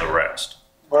in the rest.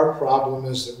 Our problem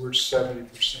is that we're 70%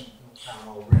 built out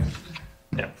already.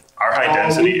 Yeah, our high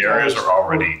density areas are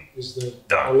already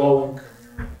done. Low income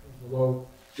area,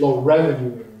 the low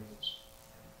revenue areas.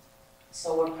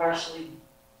 So we're partially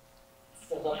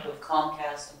filled up with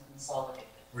Comcast and Consolidated.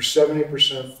 We're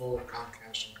 70% full of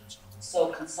Comcast and Consolidated. So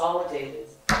Consolidated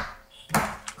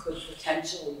could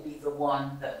potentially be the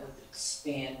one that would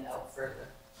expand out further.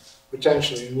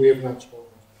 Potentially, and we have not spoken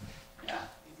to them. Yeah,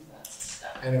 maybe that's a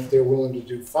step. And if they're willing to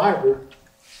do fiber,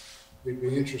 we'd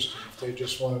be interested. If they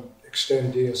just want to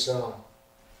extend DSL.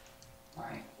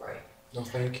 Right. No,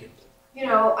 thank you. You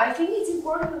know, I think it's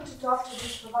important to talk to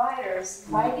these providers.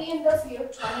 By the end of year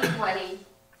 2020,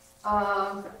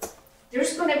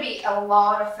 there's going to be a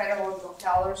lot of federal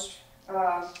dollars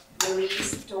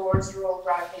released towards rural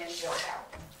broadband build-out.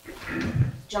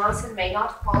 Johnson may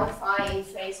not qualify in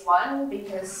phase 1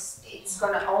 because it's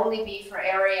going to only be for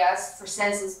areas, for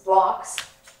census blocks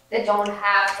that don't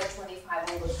have the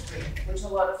 25/3, which a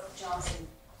lot of Johnson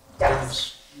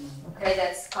does. Okay,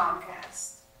 that's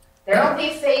Comcast. There will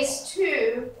be phase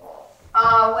 2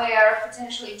 where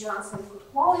potentially Johnson could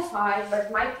qualify,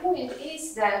 but my point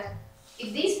is that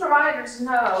if these providers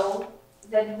know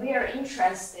that we are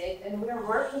interested and we're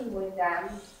working with them,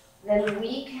 then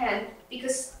we can,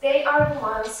 because they are the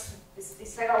ones,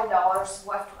 these federal dollars,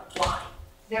 who have to apply.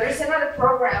 There is another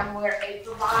program where a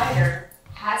provider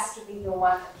has to be the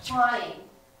one applying.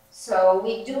 So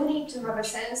we do need to have a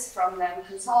sense from them,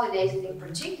 Consolidated in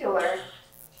particular,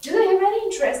 do they have any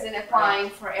interest in applying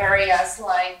for areas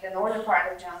like the northern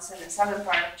part of Johnson and southern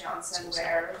part of Johnson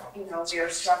where, you know, we are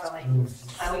struggling? We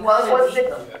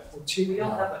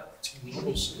don't have we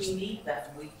need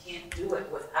that, we can't do it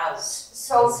without.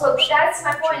 So that's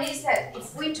my point, is that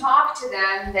if we talk to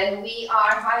them, then we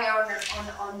are higher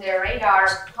on their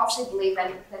radar possibly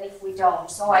than if we don't.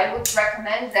 So I would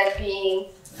recommend that being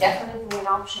definitely an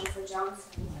option for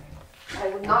Johnson. I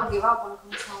would not give up on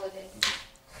Consolidated.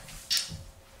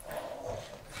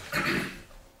 I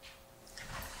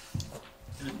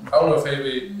don't know if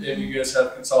any of you guys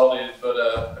have Consolidated, but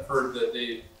I've heard that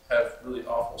they have really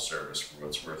awful service for what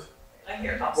it's worth. I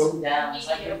hear ups Well, and downs,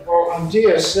 I hear On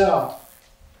DSL,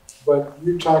 but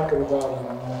you're talking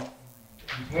about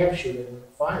in New Hampshire, they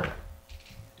went fiber.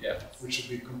 Yeah. Which would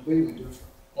be completely different.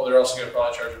 Well, they're also gonna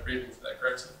probably charge a premium for that,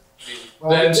 correct? I mean,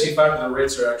 Well, the NC fiber, the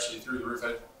rates are actually through the roof.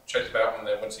 I checked it out when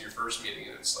I went to your first meeting,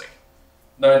 and it's like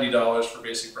 $90 for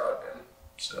basic broadband.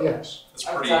 So Yes. that's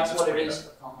pretty. That's what it pretty is high.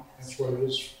 for Comcast. That's what it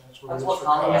is. That's what it is That's for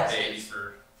what Comcast. Comcast 80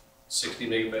 for 60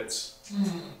 megabits.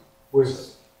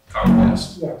 With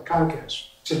Comcast. yeah, Comcast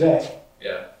today.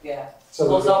 Yeah, Yeah, So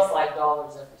goes they- up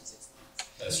 $5 every 6 months.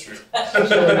 that's true.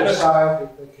 so they decide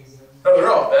that they can get. No, they're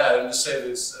all bad. I'm just saying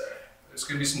there's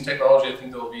going to be some technology I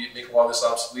think that'll make a lot of this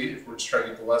obsolete if we're just trying to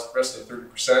get the rest of the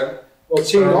 30%. Well,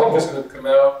 Starlink T-Mobile is going to come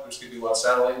out. There's going to be a lot of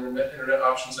satellite internet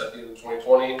options at the end of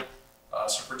 2020.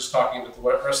 So if we're just talking about the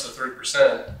rest of the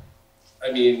 30%,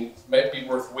 I mean, it might be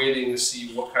worth waiting to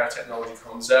see what kind of technology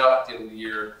comes out at the end of the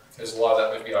year because a lot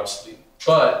of that might be obsolete.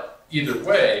 But either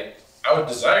way, I would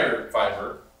desire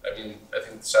fiber. I mean, I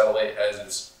think the satellite has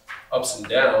its ups and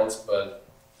downs, but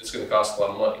it's going to cost a lot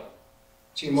of money.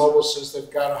 T-Mobile says they've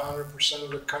got 100%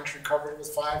 of the country covered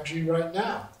with 5G right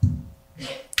now.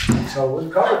 So we're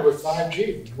covered with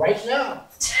 5G right now.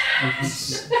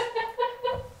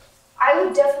 I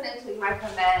would definitely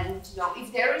recommend,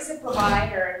 if there is a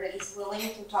provider that is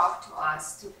willing to talk to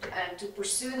us, to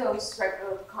pursue those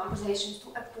regular conversations to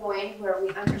a point where we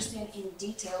understand in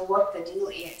detail what the deal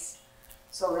is,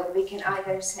 so that we can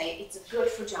either say it's good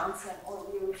for Johnson or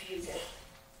we refuse it.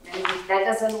 And if that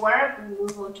doesn't work, we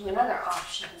move on to another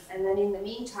option. And then in the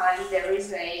meantime, there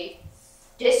is a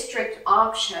district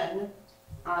option,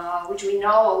 which we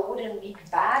know wouldn't be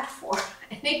bad for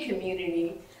any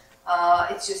community.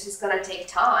 It's going to take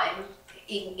time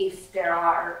if there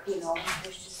are, there's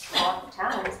just a lot of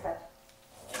towns, but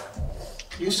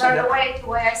those are the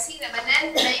way I see them.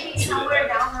 And then maybe somewhere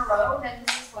down the road, and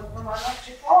this is what Vermont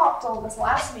Electric Co-op told us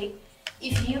last week,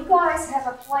 if you guys have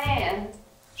a plan,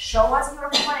 show us your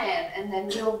plan, and then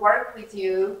we'll work with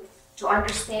you to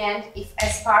understand if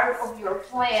as part of your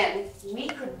plan, we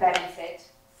could benefit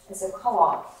as a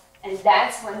co-op. And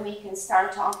that's when we can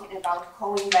start talking about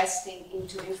co-investing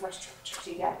into infrastructure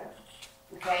together.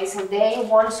 Okay, so they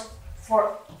want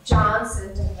for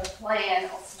Johnson to have a plan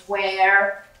of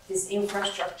where this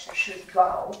infrastructure should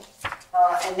go.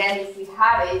 And then if we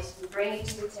have it, we bring it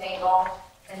to the table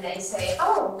and they say,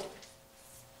 oh,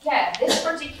 yeah, this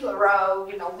particular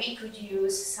road, we could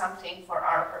use something for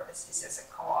our purposes as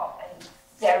a co-op, and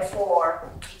therefore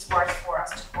it's worth for us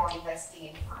to co-investing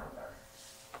in fiber.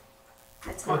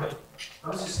 That's Go ahead. I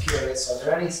was just curious, are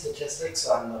there any statistics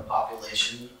on the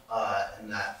population in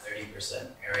that 30%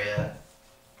 area?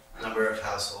 Number of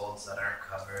households that aren't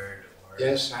covered, or?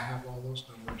 Yes, I have all those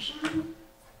numbers.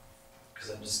 Because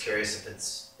I'm just curious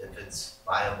if it's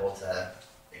viable to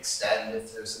extend,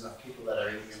 if there's enough people that are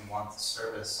even want the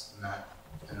service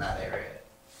in that area.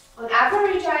 On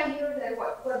average, I hear that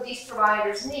what these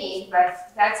providers need,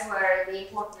 but that's where the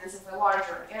importance of a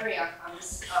larger area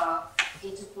comes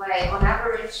into play. On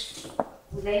average,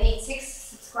 they need 6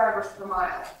 subscribers per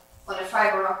mile on a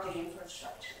fiber optic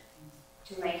infrastructure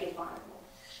to make it viable.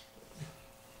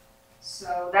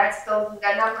 So that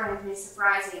number has been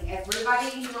surprising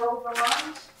everybody in rural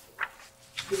Vermont,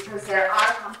 because there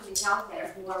are companies out there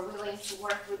who are willing to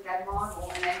work with that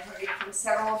model, and I've heard it from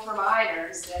several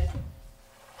providers that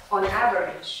on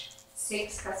average,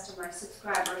 6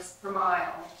 subscribers per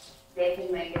mile, they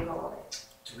can make it go away.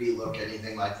 Do we look at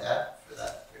anything like that for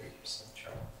that 30%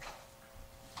 chart?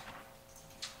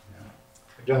 No.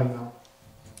 I don't know.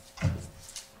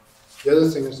 The other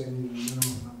thing is they need a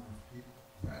minimum number of people.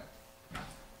 Right.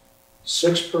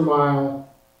 6 per mile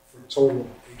for a total of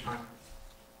 800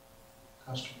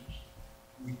 customers.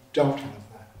 We don't have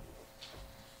that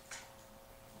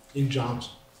in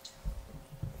Johnson.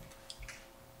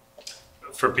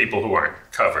 For people who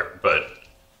aren't covered, but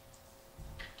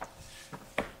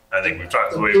I think we're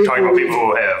talking about people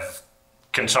who have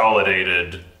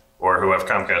consolidated or who have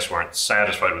Comcast who aren't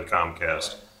satisfied with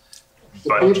Comcast.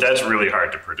 But that's really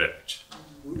hard to predict.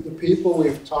 The people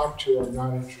we've talked to are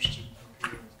not interested in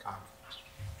competing with Comcast.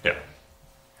 Yeah.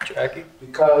 Jackie?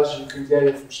 Because you can get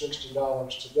it for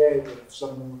 $60 today, but if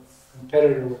some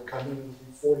competitor would come in, it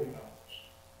would be $40.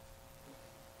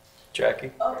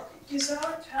 Jackie? Is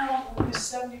our town only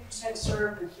 70%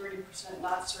 served and 30%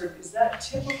 not served? Is that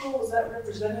typical? Is that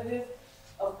representative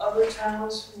of other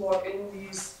towns who are in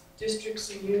these districts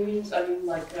and unions? I mean,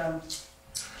 like, are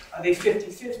they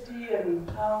 50-50? I mean,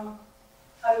 how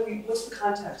do we, what's the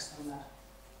context on that?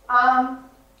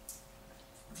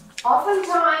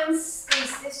 Oftentimes,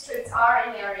 these districts are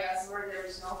in areas where there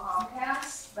is no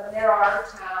Comcast, but there are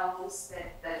towns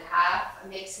that have a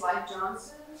mix like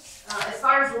Johnson. As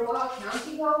far as Vermont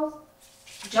County goes,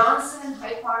 Johnson,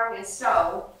 Hyde Park, and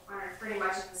Stowe are pretty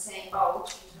much in the same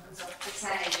boat in terms of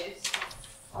percentages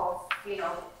of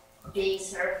being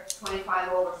served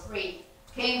 25/3.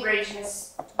 Cambridge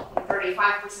has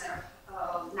 35%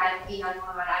 of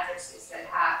E911 addresses that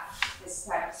have this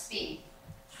type of speed.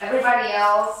 Everybody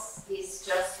else is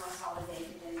just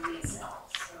consolidated in DSL.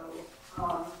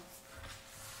 So,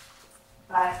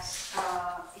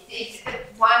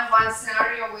 one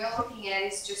scenario we're looking at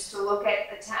is just to look at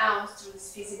the towns through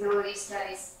these feasibility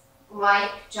studies,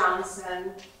 like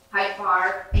Johnson, Hyde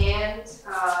Park, and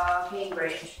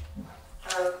Cambridge,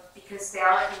 because they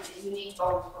are in a unique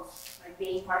boat of like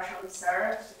being partially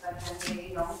served, but then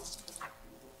they,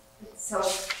 so.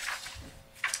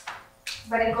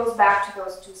 But it goes back to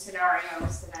those two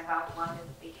scenarios that I've outlined at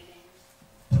the beginning.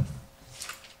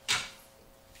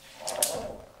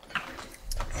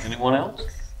 Anyone else?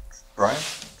 Brian?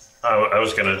 I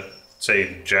was gonna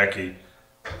say, Jackie,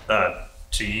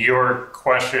 to your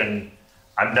question,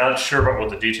 I'm not sure about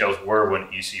what the details were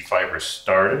when EC Fiber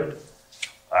started,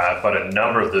 but a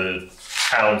number of the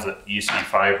towns that EC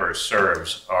Fiber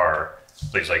serves are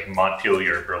places like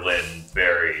Montpelier, Berlin,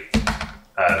 Barrie,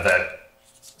 that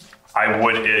I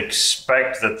would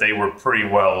expect that they were pretty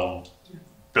well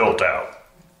built out.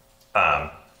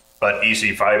 But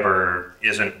EC Fiber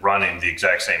isn't running the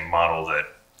exact same model that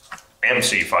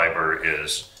MC Fiber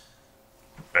is,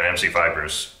 but MC Fiber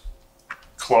is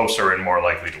closer and more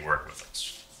likely to work with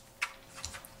us.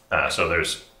 So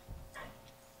there's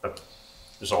a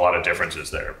lot of differences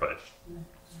there, but.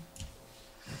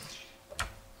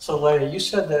 So Leah, you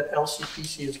said that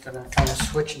LCPC is going to kind of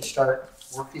switch and start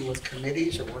working with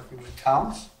committees or working with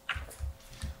towns?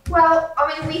 Well,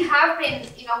 I mean, we have been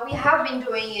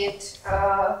doing it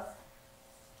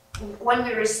when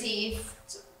we receive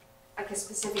like a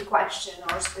specific question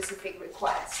or a specific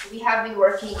request. We have been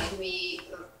working and we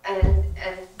have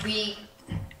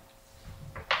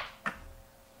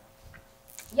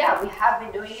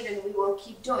been doing it and we will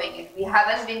keep doing it. We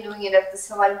haven't been doing it at the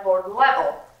select board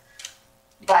level.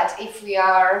 But if we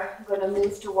are going to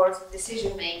move towards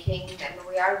decision making, then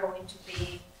we are going to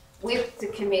be with the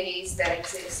committees that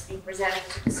exist, be presenting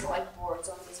to the select boards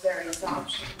on these various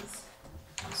options.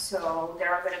 So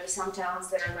there are going to be some towns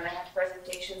that are going to have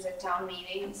presentations at town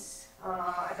meetings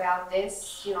about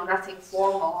this. Nothing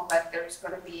formal, but there's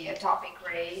going to be a topic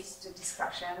raised, a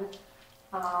discussion.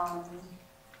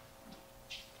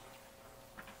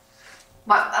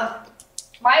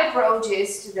 My approach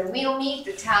is to we'll meet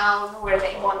the town where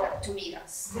they want to meet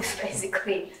us. That's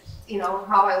basically,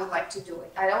 how I would like to do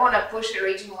it. I don't want to push a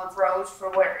regional approach for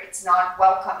where it's not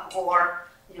welcome or,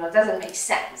 it doesn't make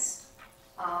sense.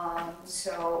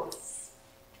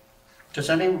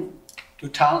 Do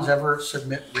towns ever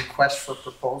submit requests for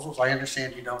proposals? I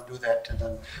understand you don't do that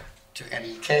to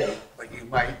NEK, but you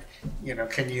might,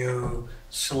 can you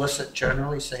solicit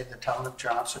generally, say the town of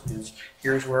Johnson is,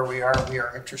 here's where we are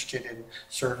interested in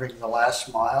serving the last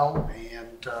mile,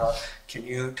 and can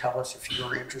you tell us if you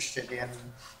are interested in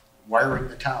wiring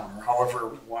the town, or however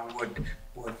one would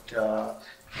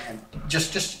and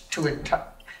just to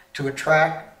attract,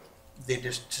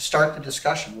 to start the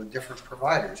discussion with different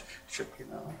providers,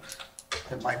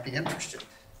 that might be interested.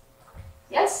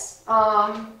 Yes.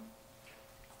 I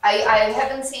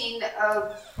haven't seen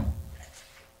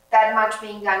that much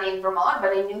being done in Vermont,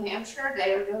 but in New Hampshire,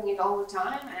 they're doing it all the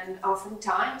time, and all the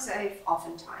time.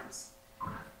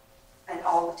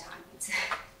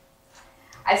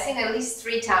 I've seen at least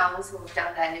 3 towns who have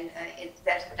done that in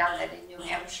New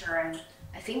Hampshire, and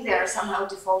I think they are somehow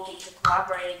defaulting to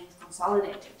collaborating with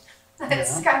Consolidated.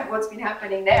 That's kind of what's been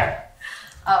happening there.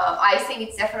 I think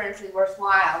it's definitely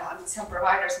worthwhile. I mean, some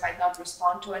providers might not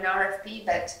respond to an RFP,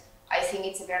 but I think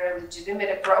it's a very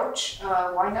legitimate approach.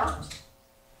 Why not?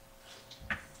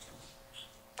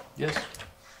 Yes.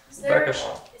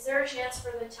 Is there a chance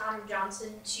for the town of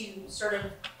Johnson to sort of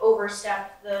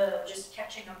overstep the just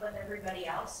catching up with everybody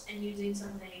else and using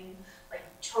something like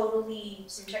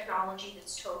some technology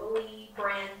that's totally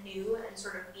brand new and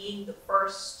sort of being the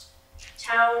first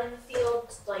town in the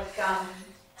field? Like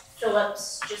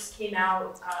Philips just came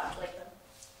out,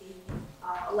 the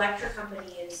electric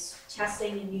company is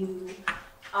testing a new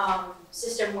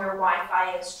system where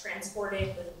Wi-Fi is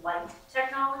transported with light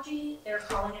technology. They're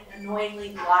calling it annoyingly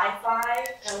Li-Fi,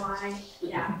 L-I,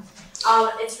 yeah.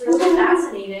 It's really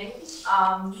fascinating.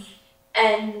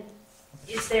 And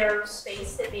is there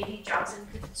space that maybe Johnson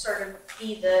could sort of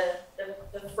be the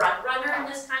front runner in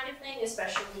this kind of thing,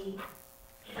 especially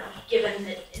given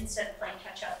that instead of playing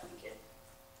catch up, we could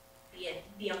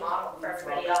be a model for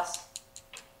everybody else.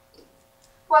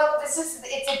 Well, it's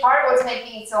a part of what's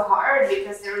making it so hard,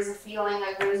 because there is a feeling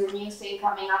like there is a new thing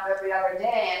coming up every other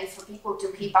day, and for people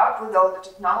to keep up with all the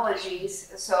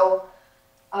technologies. So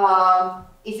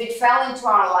if it fell into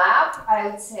our lap, I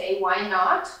would say why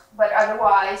not? But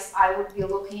otherwise, I would be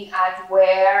looking at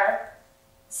where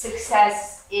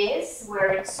success is,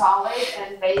 where it's solid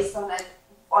and based on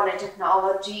a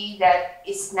technology that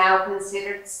is now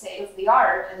considered state of the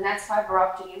art, and that's fiber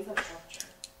optic infrastructure,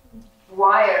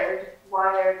 wired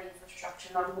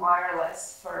infrastructure, not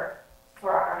wireless for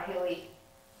our hilly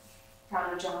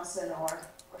town of Johnson or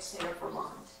state of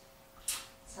Vermont.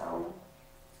 So,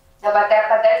 no, but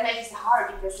that makes it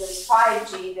hard, because there's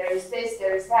 5G, there's this,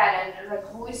 there's that, and like,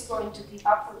 who is going to keep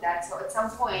up with that? So at some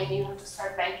point you have to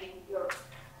start banking your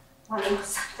money on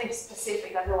something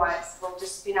specific, otherwise we'll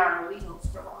just spin our wheels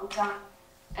for a long time.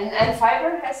 And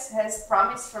fiber has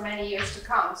promise for many years to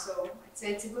come, so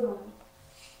it's a good one.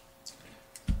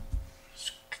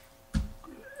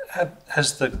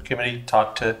 Has the committee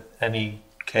talked to any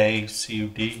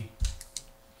KCUD?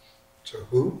 To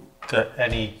who? To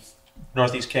any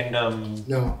Northeast Kingdom?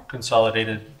 No.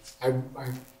 Consolidated?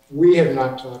 We have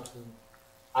not talked to them.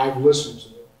 I've listened to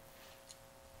them.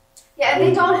 Yeah, and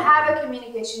they don't have a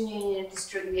communication union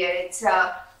district yet. It's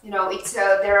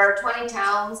there are 20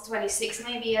 towns, 26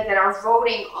 maybe, that are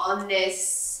voting on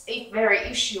this very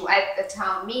issue at the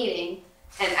town meeting,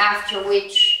 and after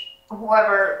which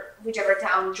whichever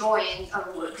town joins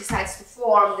decides to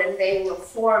form, then they will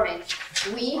form it.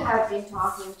 We have been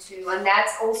talking to, and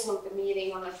that's also the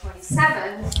meeting on the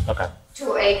 27th,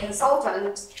 to a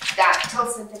consultant that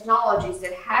Tilson Technologies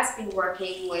that has been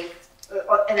working with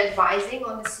and advising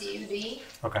on the CUD.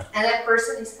 And that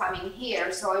person is coming here,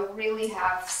 so I really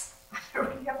have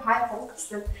high hopes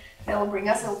that they'll bring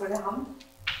us over the hump.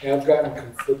 Yeah, I've gotten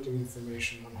conflicting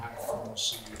information on how to form a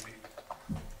CUD.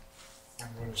 And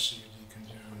what a CUD can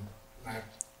do.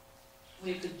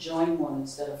 We could join one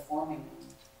instead of forming one,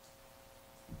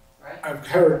 right? I've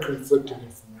heard conflicting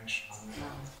information on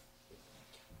that.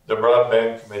 The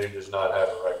broadband committee does not have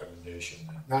a recommendation.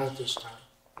 Not at this time.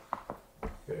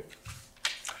 Okay.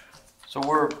 So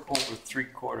we're over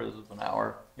 3/4 of an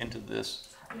hour into this.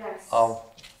 Yes.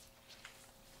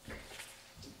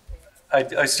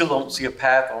 I still don't see a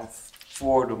path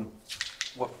forward to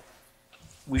what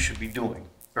we should be doing,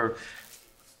 or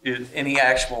any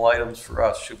actionable items for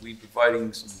us. Should we be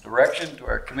providing some direction to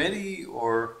our committee,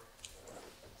 or?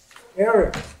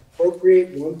 Eric,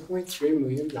 appropriate $1.3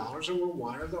 million and we'll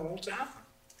wire the whole town.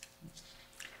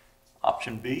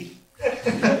 Option B?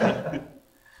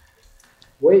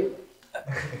 Wait.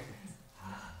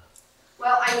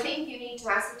 Well, I think you need to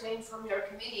ascertain from your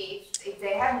committee if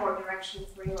they have more direction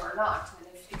for you or not, and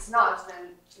if it's not,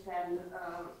 then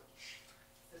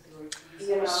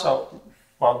you know. So,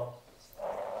 well,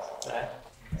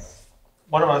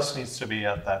 one of us needs to be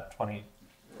at that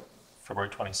February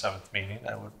 27th meeting.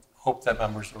 I would hope that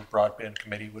members of the broadband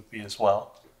committee would be as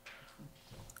well.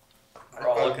 We're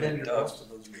all looking at most of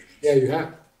those meetings. Yeah, you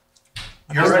have.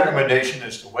 Your recommendation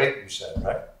is to wait, you said,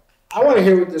 right? I want to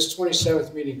hear what this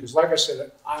 27th meeting, because like I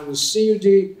said, on the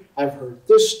CUD, I've heard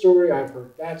this story, I've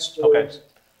heard that story,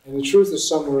 and the truth is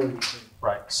somewhere in between.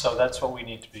 Right, so that's what we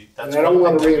need to be. And I don't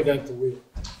want to reinvent the wheel.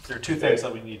 There are two things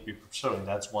that we need to be pursuing.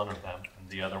 That's one of them, and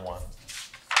the other one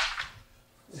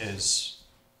is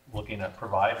looking at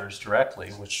providers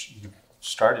directly, which you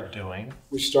started doing.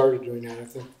 We started doing that. I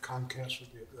think Comcast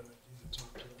would be a good idea to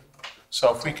talk to them.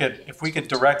 So if we could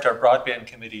direct our broadband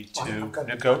committee to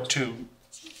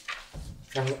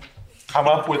come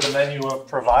up with a menu of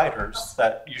providers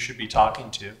that you should be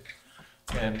talking to,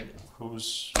 and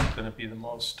who's going to be the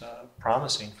most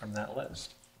promising from that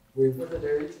list. Whether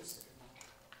they're interested or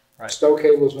not. Right. Stowe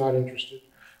Cable's not interested.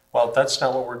 Well, that's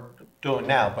not what we're doing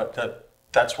now, but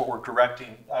that's what we're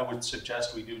directing. I would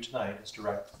suggest we do tonight is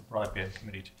direct the broadband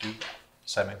committee to do that.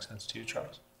 Does that make sense to you,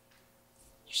 Charles?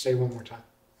 Say one more time.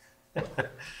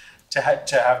 To have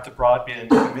the broadband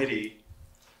committee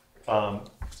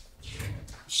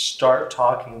start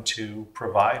talking to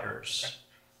providers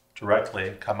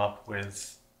directly, come up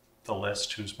with the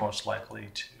list who's most likely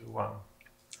to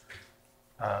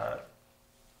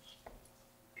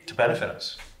benefit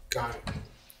us. Got it.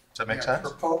 Does that make sense?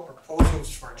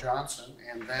 Proposals for Johnson,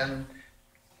 and then.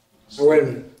 So wait a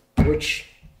minute. Which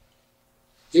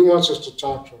he wants us to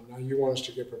talk to him. Now you want us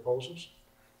to get proposals?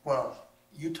 Well,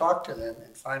 you talk to them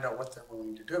and find out what they're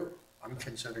willing to do. I'm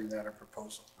considering that a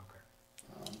proposal. Okay.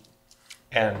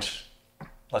 And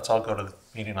let's all go to the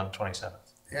meeting on the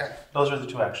 27th. Yeah. Those are the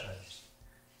two action items.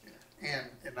 And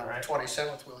on the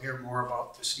 27th, we'll hear more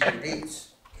about the CDs.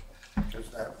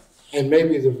 And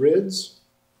maybe the RIDs,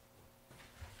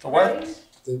 The what?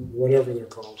 the whatever they're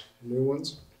called, new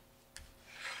ones.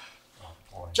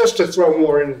 Just to throw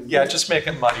more in. Yeah, just make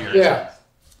it muddier. Yeah.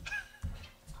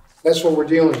 That's what we're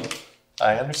dealing with.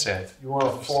 I understand. You want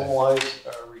to formalize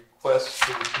a request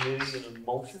to the committee in a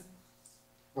motion?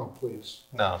 Oh, please.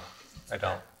 No, I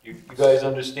don't. You guys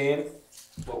understand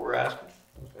what we're asking?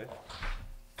 Okay.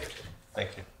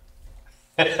 Thank you.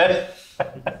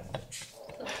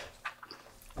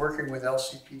 Working with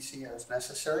LCPC as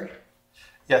necessary.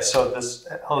 Yeah, so this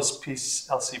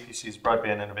LCPC's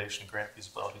Broadband Innovation Grant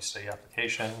Feasibility Study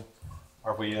application,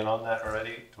 are we in on that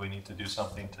already? Do we need to do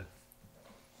something to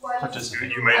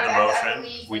participate? You made the motion.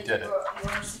 We did it.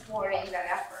 You're supporting that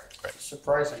effort. Great.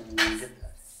 Surprising when you get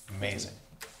that. Amazing.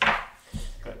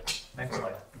 Good. Thanks,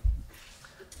 Mike.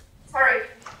 Sorry.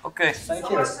 Okay, Thank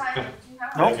you.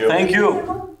 No, Thank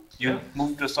you. You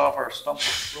moved us off our stump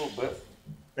a little bit.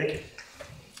 Thank you.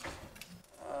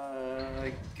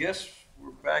 I guess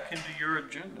we're back into your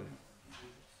agenda.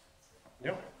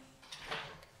 Yep.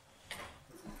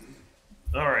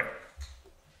 All right.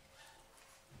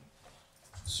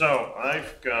 So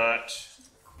I've got,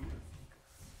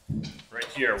 right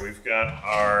here, we've got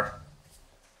our,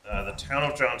 the Town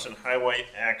of Johnson Highway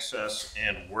Access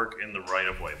and Work in the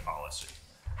Right-of-Way Policy.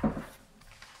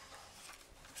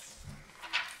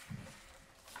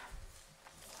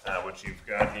 Which you've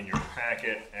got in your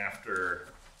packet after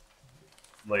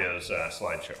Leah's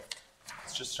slideshow.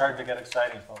 It's just starting to get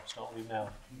exciting, folks. Don't leave now.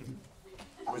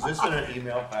 Was this in an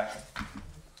email packet?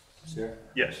 Sure.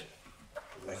 Yes.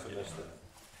 I missed it.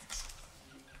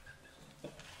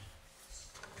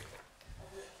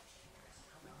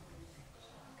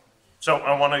 So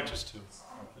I want to just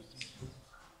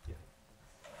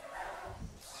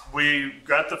we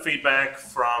got the feedback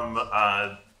from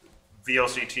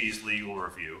VLCT's legal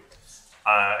review,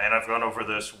 and I've gone over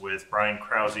this with Brian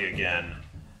Krause again,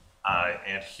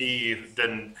 and he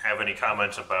didn't have any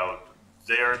comments about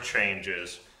their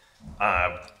changes,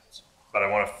 but I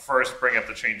want to first bring up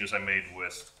the changes I made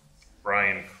with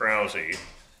Brian Krause,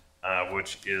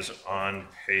 which is on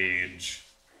page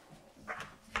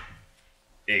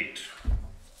 8,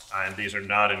 and these are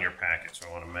not in your packet, so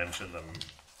I want to mention them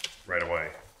right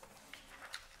away.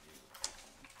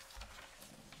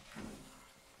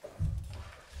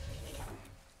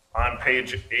 On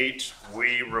page 8,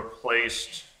 we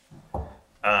replaced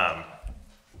last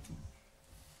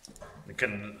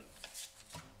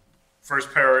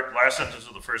sentence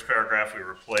of the first paragraph, we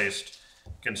replaced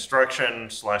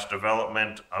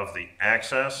construction/development of the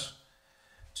access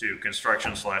to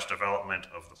construction/development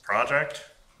of the project.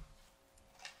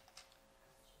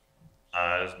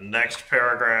 Next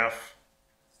paragraph,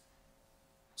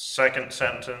 second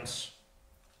sentence,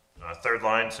 third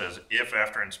line says, if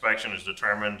after inspection is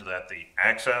determined that the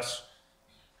access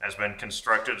has been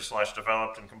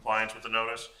constructed/developed in compliance with the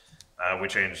notice, we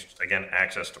changed, again,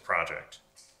 access to project.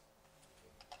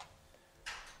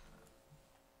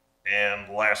 And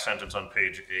last sentence on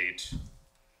page 8,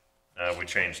 we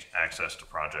changed access to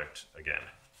project again.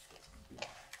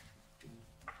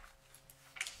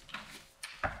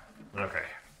 Okay,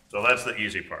 so that's the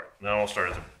easy part. Now we'll start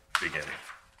at the beginning.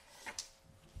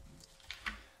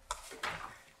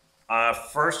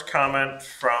 First comment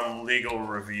from legal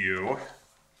review.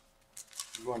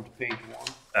 You going to page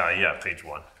 1? Yeah, page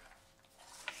 1.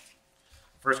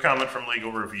 First comment from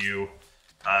legal review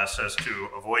says to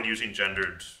avoid using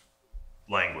gendered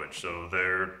language. So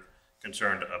they're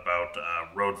concerned about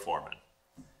road foremen.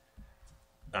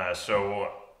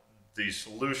 So the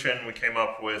solution we came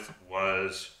up with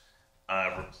was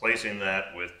replacing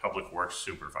that with public works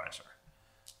supervisor.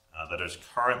 That is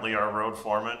currently our road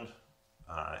foreman.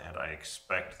 And I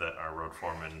expect that our road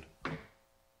foreman, I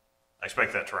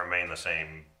expect that to remain the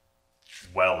same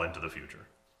well into the future.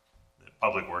 The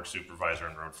public works supervisor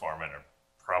and road foreman are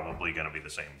probably going to be the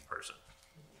same person.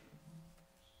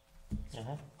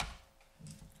 Mm-hmm.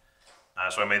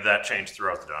 So I made that change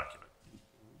throughout the document.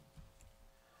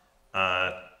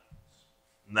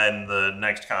 Then the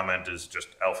next comment is just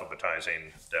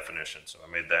alphabetizing definitions, so I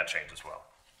made that change as well.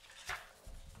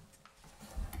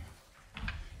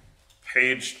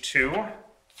 Page 2.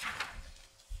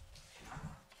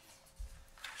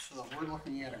 So we're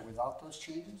looking at it without those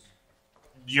changes?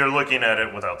 You're looking at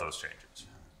it without those changes.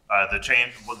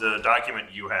 The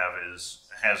document you have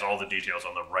has all the details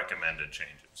on the recommended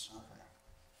changes.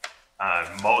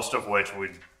 Okay. Most of which we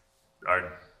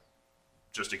are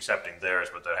just accepting theirs,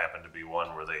 but that happened to be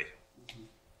one where they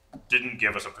didn't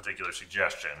give us a particular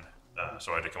suggestion,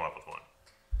 so I had to come up with one.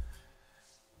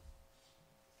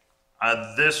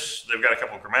 They've got a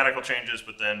couple of grammatical changes,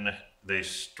 but then they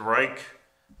strike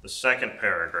the second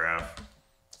paragraph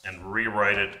and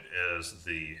rewrite it as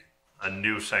a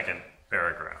new second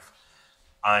paragraph.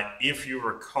 If you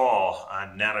recall,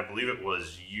 Nat, I believe it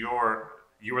was you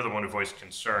were the one who voiced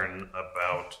concern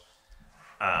about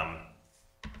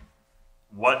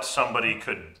what somebody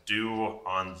could do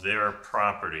on their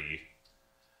property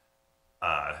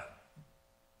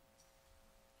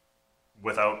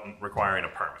without requiring a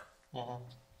permit. Mm-hmm.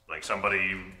 Like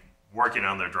somebody working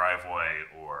on their driveway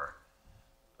or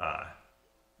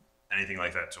anything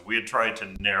like that. So we had tried to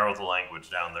narrow the language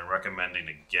down. They're recommending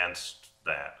against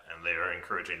that, and they are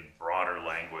encouraging broader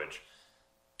language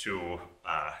to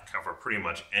cover pretty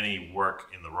much any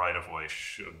work in the right-of-way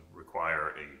should require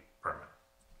a permit,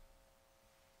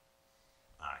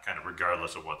 kind of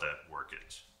regardless of what that work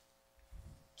is.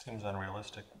 Seems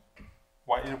unrealistic.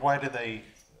 Why do they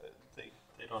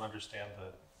don't understand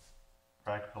the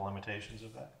practical limitations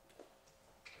of that?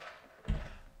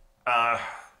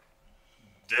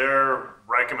 Their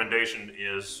recommendation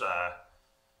is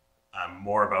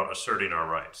more about asserting our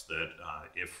rights, that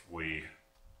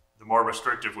the more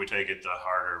restrictive we take it, the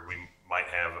harder we might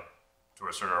have to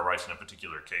assert our rights in a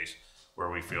particular case where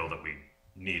we feel that we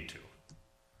need to.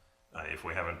 If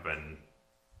we haven't been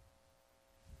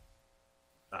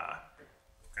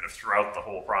kind of throughout the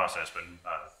whole process been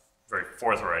very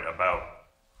forthright about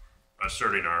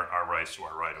asserting our rights to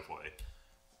our right-of-way,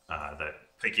 that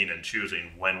picking and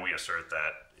choosing when we assert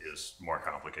that is more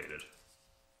complicated.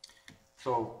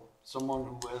 So someone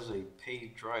who has a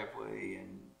paved driveway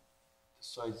and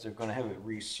decides they're gonna have it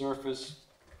resurfaced,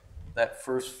 that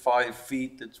first 5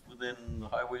 feet that's within the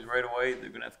highways right away, they're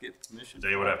gonna have to get permission?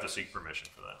 They would have to seek permission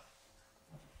for that.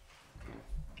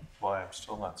 Well, I'm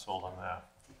still not sold on that.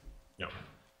 Yep.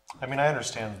 I mean, I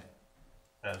understand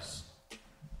as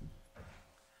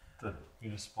the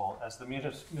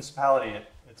municipality,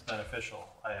 it's beneficial.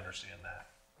 I understand that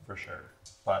for sure.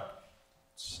 But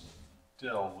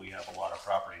still, we have a lot of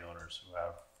property owners who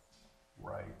have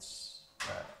rights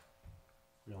that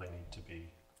really need to be,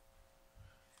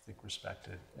 I think,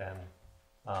 respected. And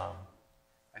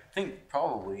I think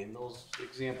probably in those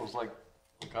examples like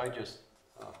I just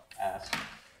asked,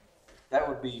 that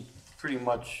would be pretty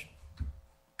much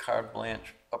carte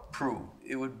blanche approved.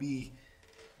 It would be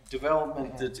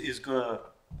development that is going to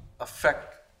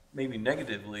affect maybe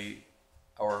negatively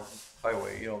our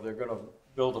highway. You know, they're going to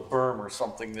build a berm or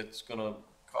something that's going to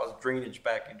cause drainage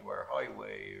back into our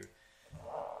highway.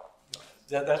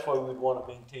 That's why we'd want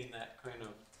to maintain that kind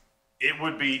of. It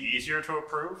would be easier to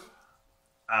approve,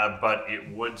 but it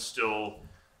would still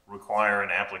require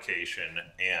an application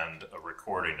and a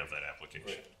recording of that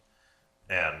application. Right.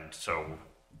 And so,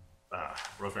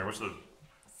 Rosemary, what's the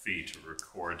fee to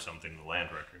record something in the land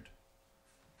record?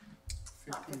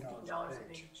 $15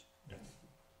 a page. Yeah.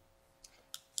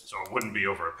 So it wouldn't be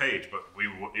over a page, but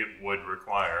it would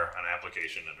require an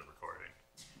application and a recording.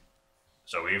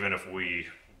 So even if we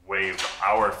waived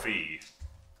our fee,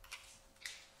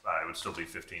 it would still be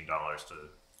 $15 to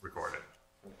record it.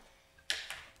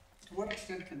 To what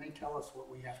extent can they tell us what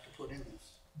we have to put in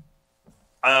this?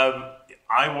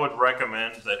 I would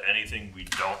recommend that anything we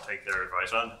don't take their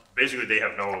advice on, basically they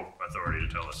have no authority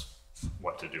to tell us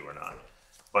what to do or not.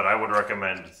 But I would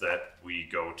recommend that we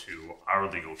go to our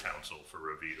legal counsel for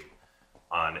review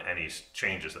on any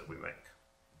changes that we make.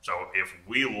 So if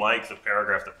we like the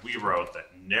paragraph that we wrote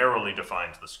that narrowly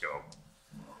defines the scope,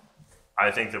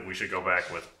 I think that we should go back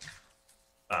with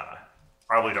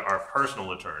probably to our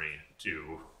personal attorney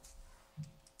to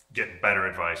get better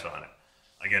advice on it.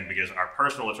 Again, because our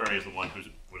personal attorney is the one who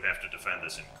would have to defend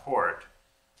this in court.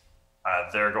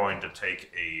 They're going to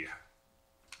take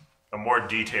a more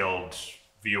detailed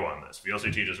view on this.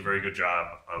 VLCT does a very good job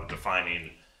of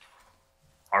defining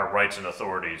our rights and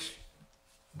authorities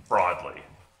broadly,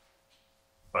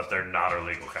 but they're not our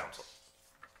legal counsel.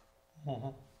 Mm-hmm.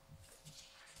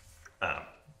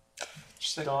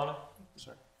 Say Donna.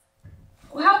 Sorry.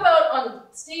 Well, how about on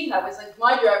state highways? Like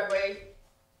my driveway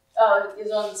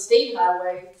is on the state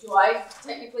highway. Do I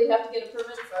technically have to get a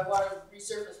permit if I want to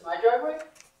resurface my driveway?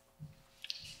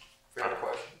 Fair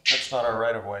question. That's not our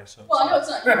right of way, so. Well, I know it's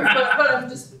not, but I'm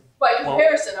just, by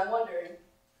comparison, I'm wondering.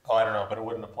 Oh, I don't know, but it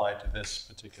wouldn't apply to this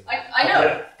particular. I know.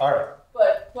 Okay. All right.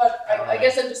 But I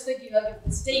guess I'm just thinking, like, if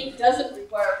the state doesn't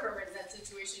require a permit in that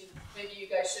situation, maybe you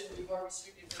guys shouldn't be more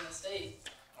restrictive than the state.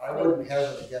 I wouldn't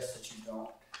hazard a guess that you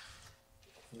don't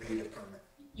need a permit.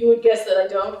 You would guess that I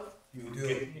don't? You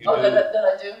do. That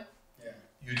I do? Yeah.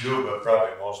 You do, but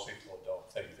probably most people don't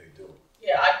think they do.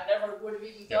 Yeah, I never would have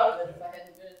even thought of it if I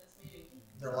hadn't been at this meeting.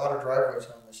 There are a lot of driveways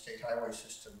on the state highway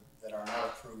system that are not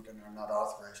approved and are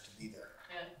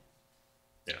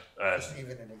that's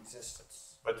even in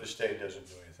existence. But the state doesn't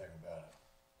do anything about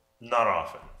it. Not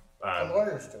often. The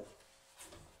lawyers do.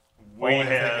 We Only if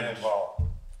they get had, involved.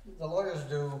 The lawyers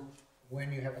do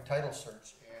when you have a title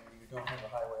search and you don't have a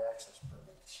highway access permit.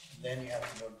 Then you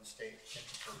have to go to the state to get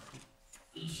the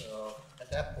permit. So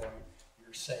at that point,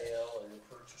 your sale or your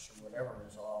purchase or whatever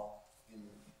is all in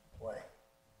play.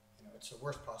 You know, it's the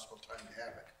worst possible time to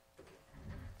have it.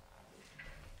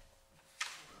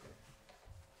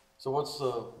 So what's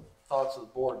the thoughts of the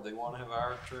board? They want to have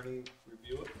our attorney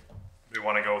review it? we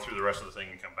want to go through the rest of the thing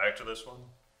and come back to this one?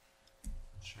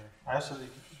 Sure. I also think,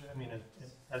 I mean,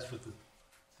 as with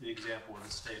the example of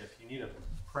the state, if you need a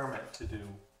permit to do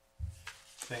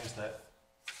things that,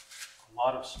 a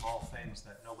lot of small things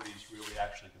that nobody's really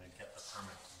actually going to get the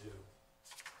permit to do,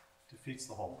 defeats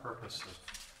the whole purpose of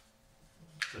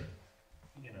the,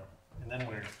 you know, and then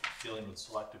we're dealing with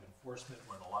selective enforcement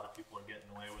when a lot of people are getting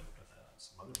away with it, but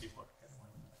some other people are getting away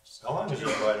with it. So How long has the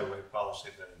right-of-way policy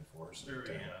been enforced?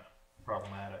 very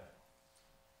problematic.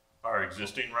 Our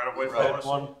existing right-of-way Right. policy?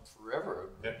 One forever.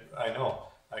 I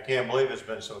know. I can't believe it's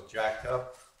been so jacked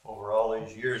up over all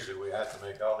these years that we have to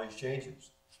make all these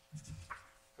changes.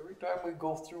 Every time we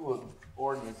go through an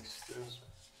ordinance, there's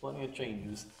plenty of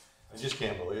changes. I just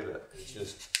can't believe it.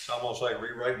 It's almost like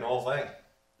rewriting the whole thing.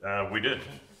 We did.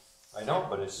 I know,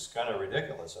 but it's kind of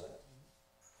ridiculous, isn't it?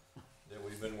 That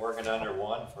we've been working under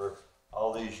one for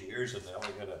all these years and now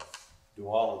we're gonna do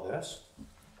all of this?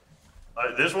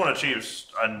 This one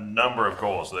achieves a number of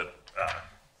goals that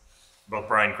both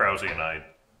Brian Krause and I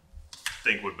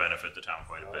think would benefit the town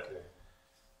quite a bit.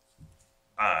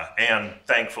 And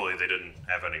thankfully, they didn't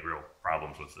have any real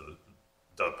problems with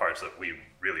the parts that we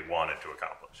really wanted to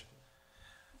accomplish.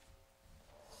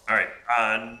 All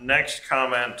right, next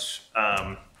comment.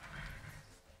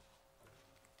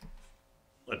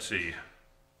 Let's see.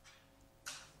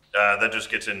 That just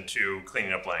gets into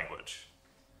cleaning up language.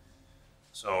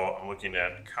 So I'm looking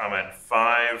at comment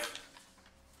 5.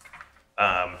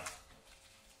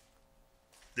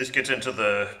 This gets into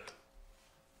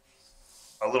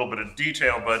a little bit of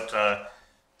detail, but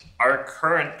our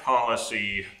current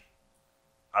policy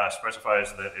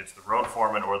specifies that it's the road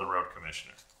foreman or the road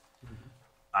commissioner.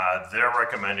 They're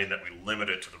recommending that we limit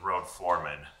it to the road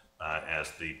foreman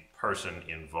as the person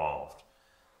involved.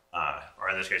 Or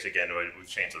in this case, again, we've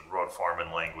changed the road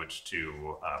foreman language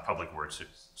to public works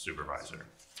supervisor.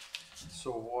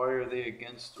 So why are they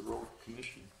against the road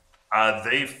commission?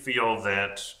 They feel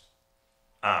that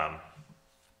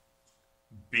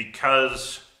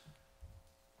because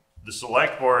the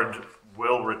select board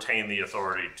will retain the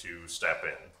authority to step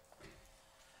in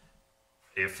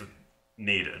if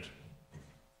needed,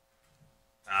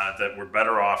 that we're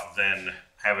better off than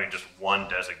having just one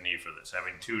designee for this.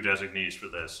 Having two designees for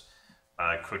this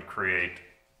could create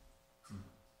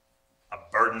a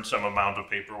burdensome amount of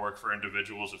paperwork for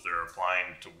individuals if they're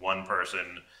applying to one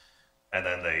person and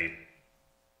then they,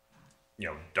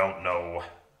 don't know,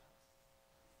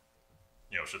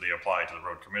 should they apply to the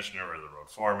road commissioner or the road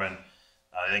foreman?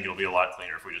 I think it'll be a lot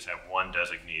cleaner if we just have one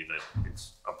designee that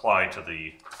it's applied to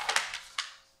the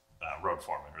road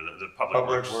foreman or the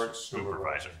public works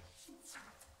supervisor.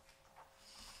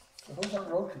 So who's our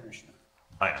road commissioner?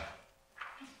 I am.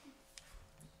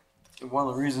 One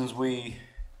of the reasons we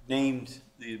named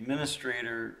the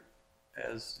administrator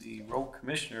as the road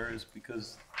commissioner is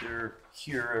because they're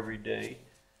here every day.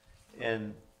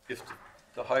 And if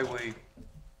the highway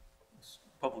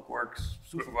public works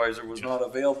supervisor was not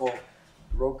available,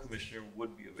 the road commissioner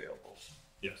would be available.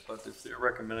 Yes. But if they're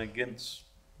recommending against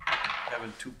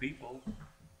having two people.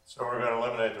 So we're gonna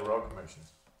eliminate the road commission.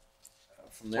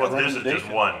 Well, this is just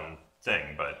one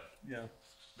thing, but yeah,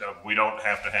 we don't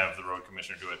have to have the road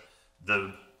commissioner do it.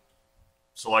 The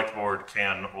select board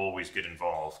can always get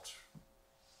involved,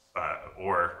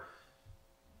 or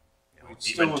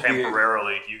even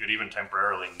temporarily, you could even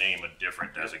temporarily name a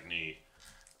different designee.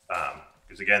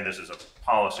 Because again, this is a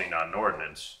policy, not an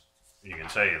ordinance. You can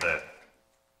say that,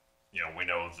 we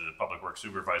know the public works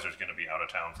supervisor is going to be out of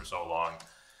town for so long.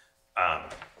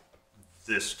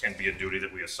 This can be a duty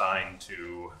that we assign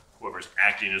to whoever's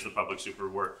acting as the public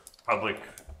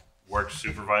works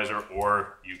supervisor,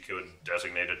 or you could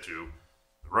designate it to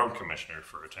the road commissioner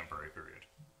for a temporary period.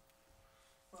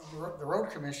 Well, the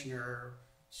road commissioner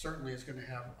certainly is going to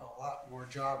have a lot more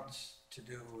jobs to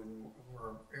do in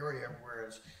our area,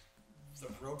 whereas the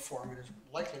road foreman is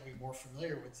likely to be more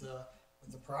familiar with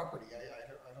the property.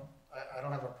 I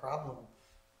don't have a problem,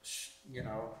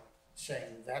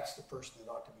 saying that's the person that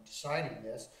ought to be deciding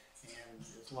this, and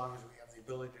as long as we have the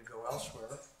ability to go elsewhere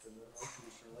to the road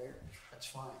commissioner later, that's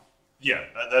fine. Yeah,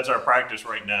 that's our practice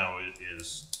right now.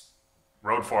 Is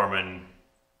road foreman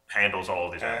handles all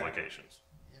of these applications.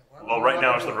 Well, right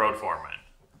now it's the road foreman.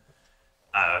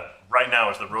 Right now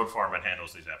it's the road foreman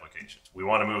handles these applications. We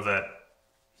want to move that.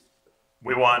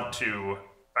 We want to,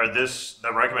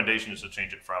 the recommendation is to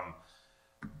change it from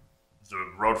the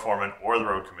road foreman or the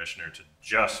road commissioner to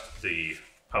just the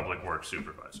public works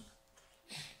supervisor.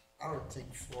 I would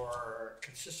think for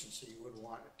consistency, you would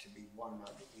want it to be one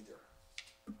of either.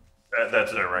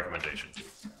 That's their recommendation too.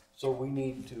 So we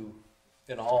need to,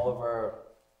 in all of our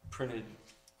printed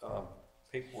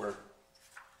paperwork,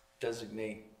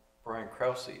 designate Brian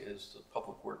Krause as the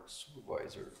public works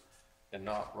supervisor and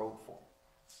not road foreman.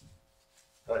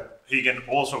 Right. He can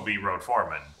also be road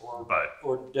foreman,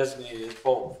 or designated as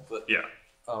both. But yeah,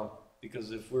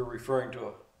 because if we're referring to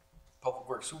a public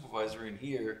works supervisor in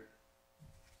here,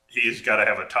 he's got to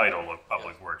have a title of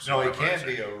public works No, he supervisor.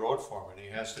 can't be a road foreman. He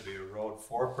has to be a road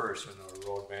foreperson or a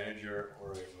road manager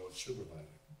or a road supervisor.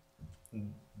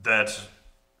 That's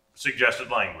suggested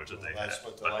language that they That's have,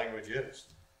 what the language is.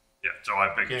 Yeah, so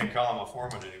I picked. You can't call him a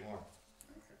foreman anymore.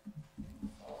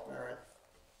 All right.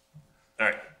 All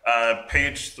right,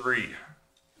 page 3.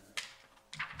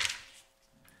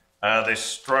 They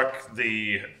struck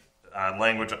the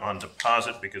language on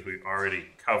deposit because we already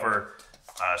cover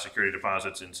security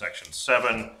deposits in section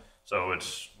 7, so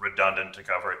it's redundant to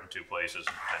cover it in 2 places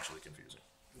and potentially confusing.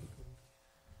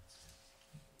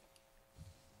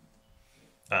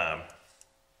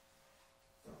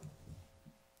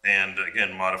 And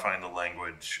again, modifying the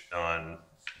language on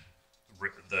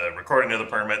the recording of the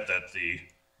permit, that the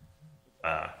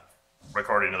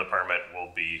recording of the permit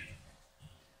will be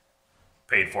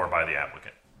paid for by the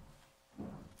applicant.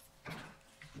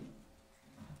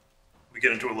 We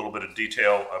get into a little bit of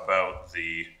detail about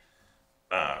the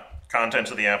contents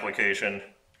of the application.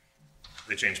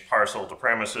 They changed parcel to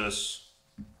premises.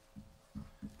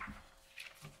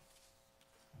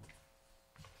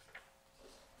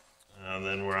 And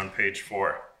then we're on page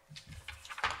 4.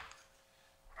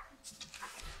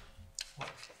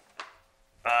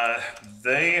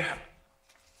 They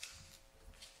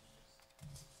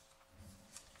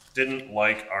didn't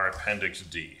like our Appendix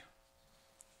D,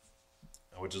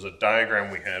 which is a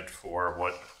diagram we had for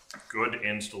what good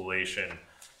installation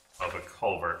of a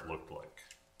culvert looked like.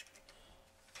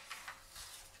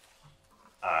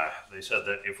 They said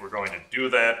that if we're going to do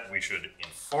that, we should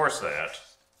enforce that,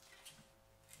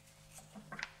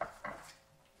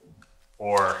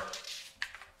 or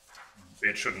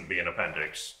it shouldn't be an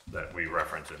appendix that we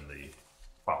reference in the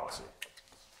policy.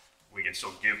 We can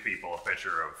still give people a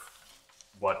picture of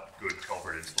what good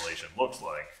culvert installation looks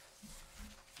like.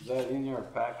 is that in your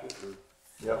packet? Or?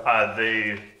 Yep.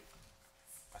 I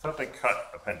thought they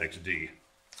cut Appendix D.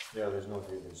 Yeah, there's no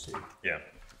D to C. Yeah.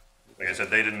 Like I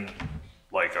said, they didn't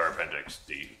like our Appendix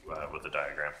D with the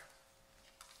diagram.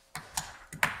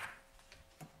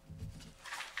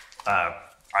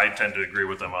 I tend to agree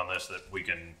with them on this, that we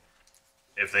can,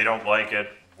 if they don't like it,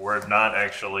 we're not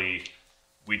actually,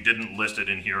 we didn't list it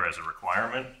in here as a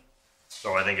requirement.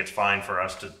 So I think it's fine for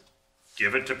us to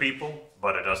give it to people,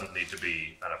 but it doesn't need to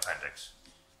be an appendix,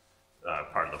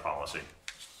 part of the policy.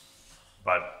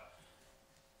 But,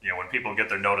 you know, when people get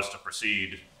their notice to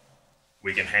proceed,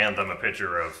 we can hand them a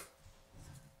picture of,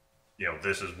 you know,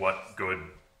 this is what good,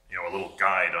 you know, a little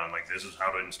guide on, like, this is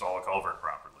how to install a culvert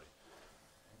properly.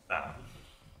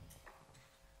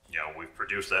 You know, we've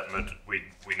produced that, we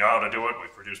know how to do it,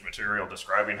 we've produced material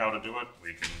describing how to do it,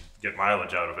 we can get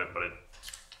mileage out of it, but it's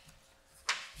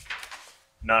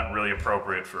not really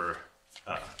appropriate for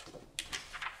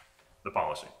the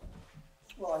policy.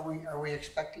 Well, are we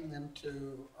expecting them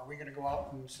to, are we gonna go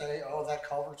out and say, oh, that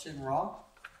culvert's in wrong?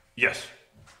 Yes.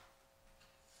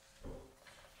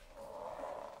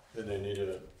 Then they needed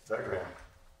a diagram.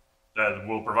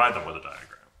 We'll provide them with a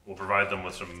diagram. We'll provide them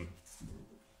with some.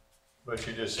 But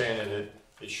you're just saying that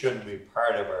it shouldn't be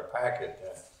part of our packet,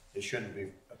 that it shouldn't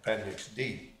be Appendix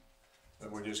D.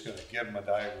 But we're just gonna give them a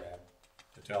diagram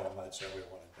to tell them that's how we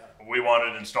want it done. We want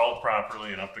it installed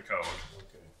properly and up to code.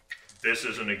 Okay. This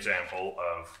is an example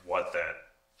of what that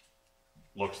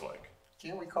looks like.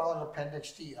 Can't we call it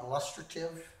Appendix D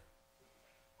illustrative?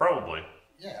 Probably.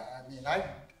 Yeah, I mean,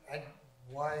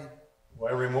 why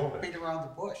remove it? beat around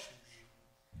the bush?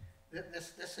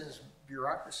 This is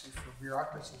bureaucracy for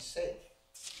bureaucracy's sake.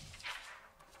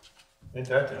 Ain't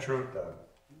that the truth, Doug?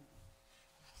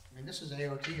 I mean, this is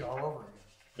AOT all over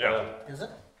again. Yeah. Is it?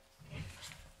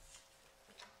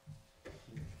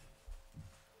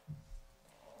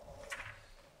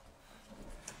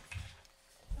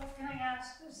 So can I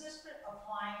ask, is this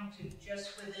applying to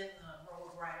just within the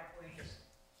road right of ways?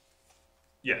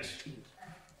 Yes. And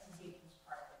Deacon's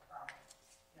part of the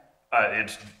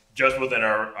It's just within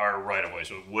our right of way,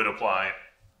 so it would apply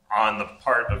on the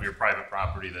part of your private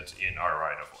property that's in our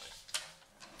right of way.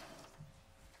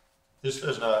 This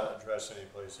does not address any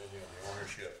place any of the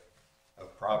ownership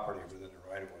of property within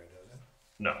the right of way, does it?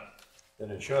 No.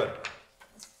 Then it should,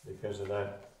 because of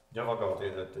that difficulty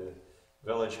that the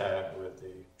village had with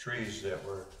the trees that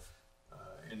were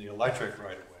in the electric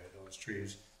right of way. Those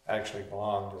trees actually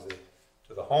belonged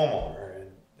to the homeowner,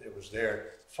 and it was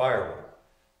their firewood.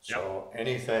 So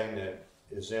anything that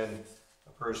is in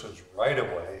a person's right of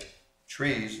way,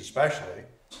 trees especially,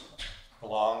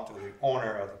 belong to the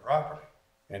owner of the property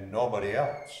and nobody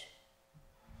else.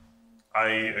 I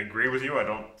agree with you. I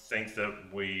don't think that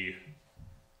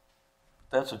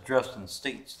That's addressed in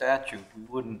state statute. We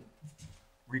wouldn't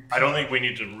repeat. I don't think we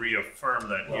need to reaffirm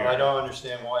that here. Well, I don't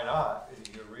understand why not.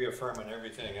 You're reaffirming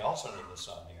everything else under the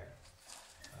sun here.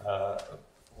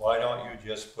 Why don't you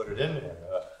just put it in there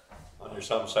under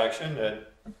some section that,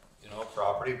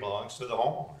 property belongs to the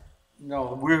homeowner?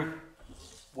 No,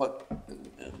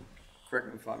 correct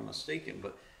me if I'm mistaken,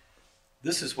 but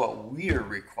this is what we're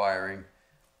requiring.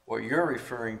 What you're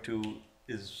referring to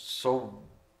is so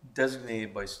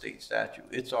designated by state statute.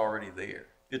 It's already there.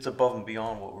 It's above and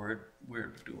beyond what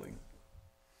we're doing.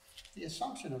 The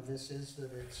assumption of this is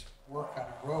that it's work on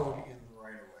a road in the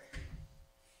right of way.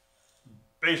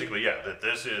 Basically, yeah, that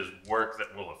this is work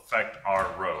that will affect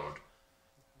our road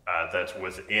that's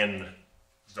within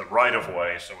the right of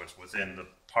way, so it's within the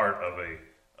part of a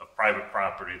private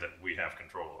property that we have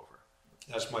control over.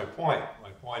 That's my point. My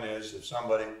point is if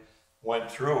somebody went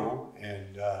through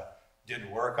and did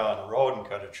work on the road and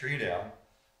cut a tree down,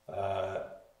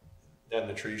 then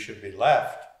the tree should be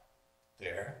left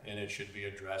there and it should be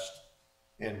addressed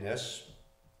in this.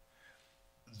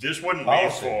 This wouldn't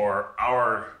policy. be for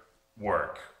our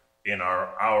work in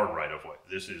our right of way.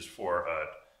 This is for a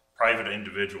private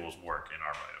individual's work in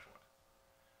our right of way.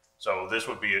 So this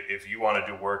would be, if you want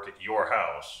to do work at your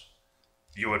house,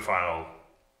 you would file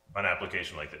an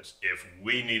application like this. If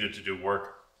we needed to do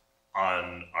work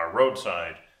on our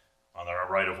roadside, on our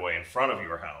right of way in front of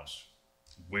your house,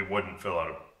 we wouldn't fill out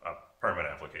a permit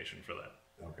application for that.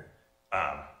 Okay.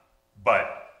 But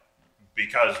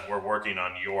because we're working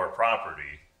on your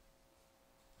property,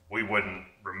 we wouldn't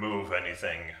remove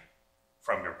anything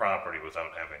from your property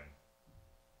without having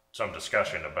some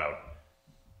discussion about,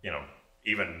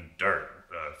 even dirt,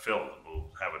 fill. We'll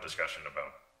have a discussion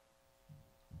about,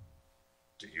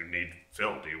 do you need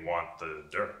fill? Do you want the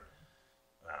dirt?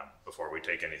 Before we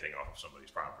take anything off of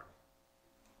somebody's property.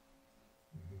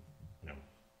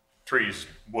 Trees,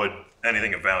 wood,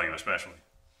 anything of value especially.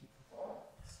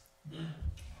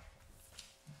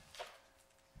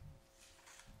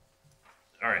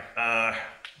 All right.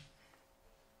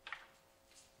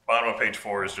 Bottom of page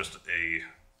 4 is just a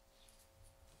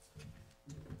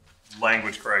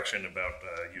language correction about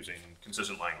using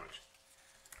consistent language.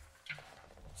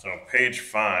 So page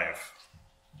 5.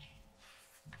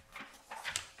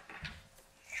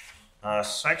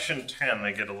 Section 10,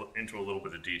 they get into a little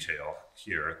bit of detail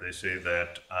here. They say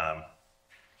that,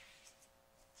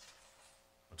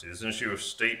 there's an issue of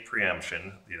state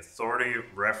preemption. The authority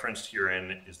referenced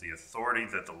herein is the authority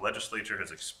that the legislature has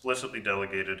explicitly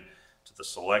delegated to the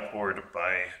select board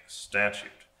by statute.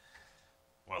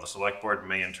 While the select board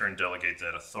may in turn delegate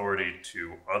that authority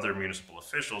to other municipal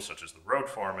officials, such as the road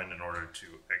foreman, in order to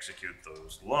execute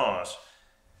those laws,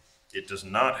 it does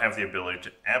not have the ability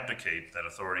to abdicate that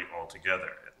authority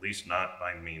altogether, at least not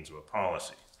by means of a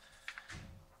policy.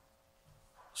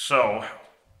 So,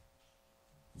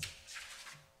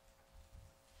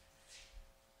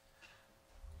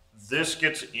 this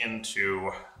gets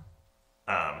into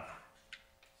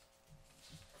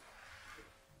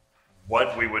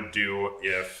what we would do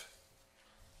if,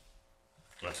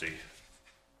 let's see,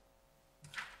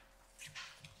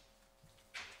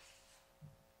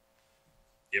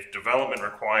 if development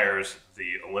requires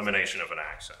the elimination of an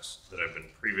access that had been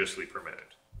previously permitted.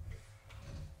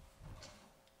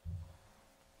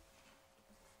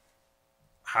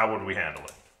 How would we handle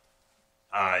it?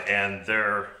 And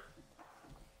their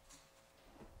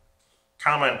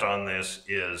comment on this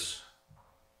is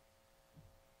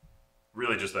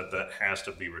really just that that has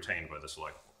to be retained by the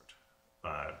select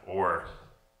board,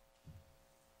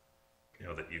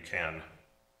 or that you can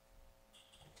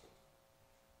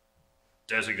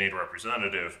designate a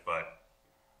representative, but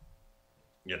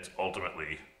it's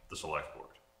ultimately the select board.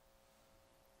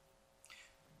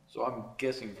 So I'm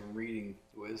guessing from reading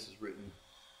the way this is written,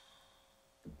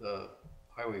 the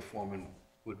highway foreman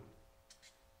would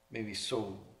maybe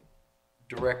so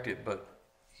direct it, but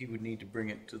he would need to bring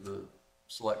it to the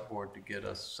select board to get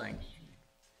us sanctioned.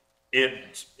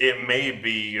 It may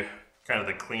be kind of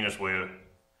the cleanest way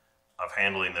of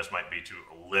handling this might be to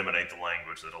eliminate the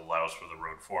language that allows for the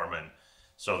road foreman,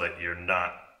 so that you're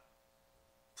not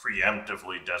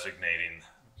preemptively designating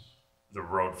the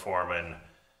road foreman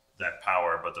that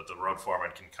power, but that the road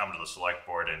foreman can come to the select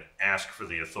board and ask for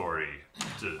the authority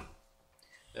to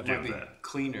That do might be that.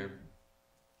 cleaner.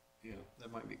 Yeah,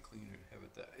 that might be cleaner to have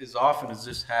it that. As often as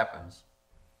this happens,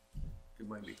 it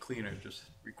might be cleaner to just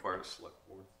require a select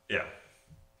board. Yeah.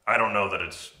 I don't know that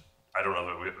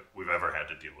we've ever had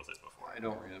to deal with it before. I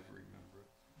don't ever remember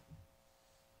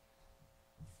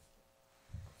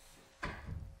it.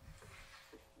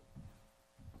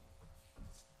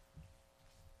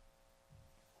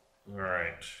 All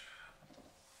right.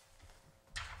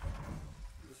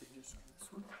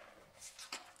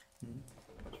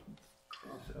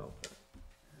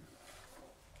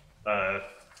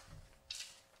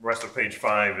 Rest of page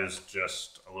 5 is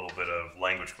just a little bit of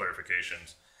language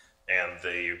clarifications, and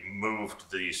they moved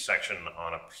the section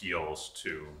on appeals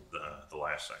to the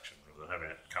last section, having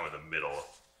it come in the middle.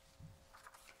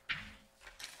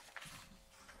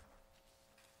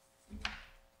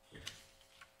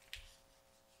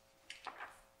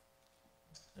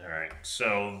 All right,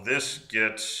 so this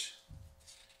gets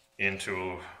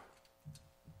into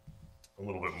a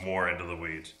little bit more into the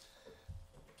weeds.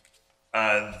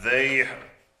 They,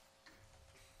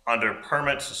 under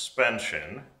permit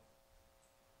suspension,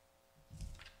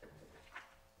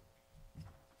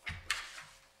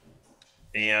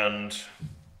 and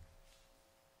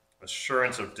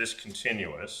assurance of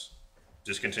discontinuation,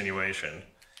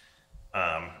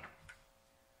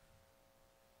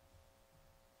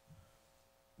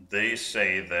 they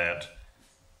say that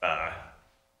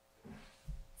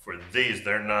for these,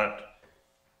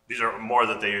 these are more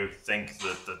that they think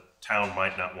that the town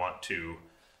might not want to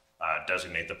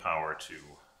designate the power to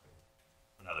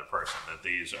another person, that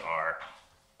these are,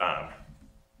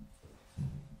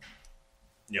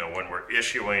 when we're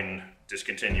issuing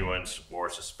discontinuance or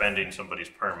suspending somebody's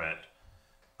permit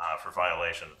for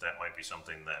violation, that might be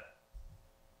something that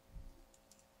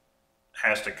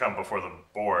has to come before the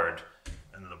board,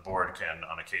 and then the board can,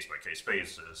 on a case-by-case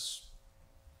basis,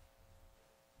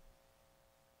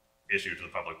 issue to the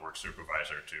public works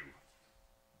supervisor to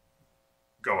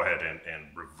go ahead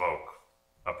and revoke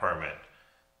a permit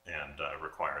and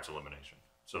require its elimination.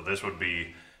 So this would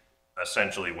be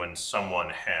essentially when someone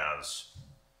has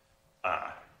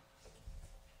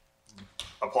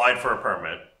applied for a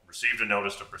permit, received a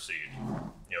notice to proceed.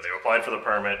 They applied for the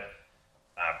permit.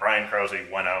 Brian Krause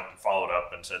went out and followed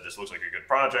up and said, this looks like a good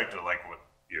project. I like what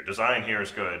your design here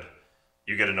is good.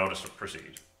 You get a notice to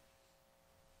proceed.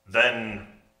 Then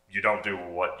you don't do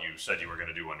what you said you were going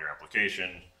to do on your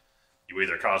application. You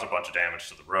either cause a bunch of damage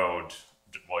to the road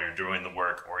while you're doing the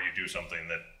work, or you do something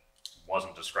that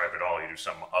wasn't described at all. You do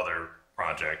some other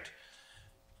project.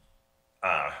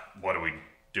 What do we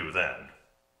do then?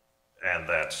 And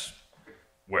that's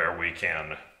where we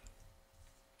can,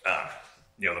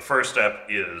 the first step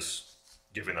is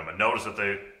giving them a notice that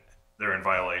they're in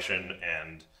violation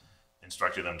and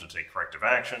instructing them to take corrective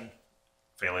action.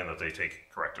 Failing that they take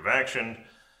corrective action,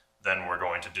 then we're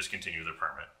going to discontinue their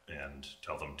permit and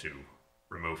tell them to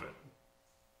remove it.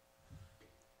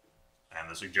 And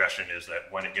the suggestion is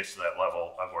that when it gets to that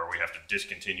level of where we have to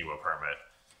discontinue a permit,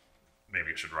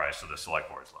 maybe it should rise to the select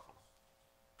board's level.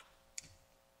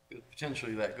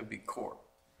 Potentially that could be court.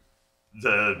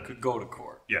 Could go to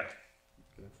court. Yeah.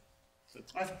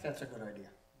 I think that's a good idea.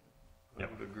 I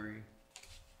would agree.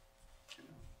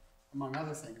 Among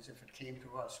other things, if it came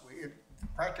to us, it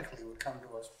practically would come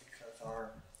to us because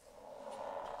our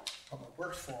public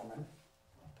works foreman,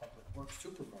 public works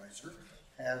supervisor,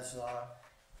 has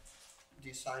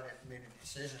made a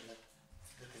decision that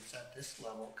it's at this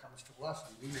level, comes to us,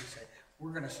 and we may say,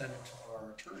 we're gonna send it to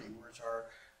our attorney, whereas our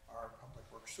public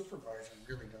works supervisor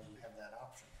really doesn't have that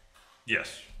option.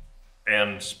 Yes.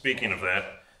 And speaking of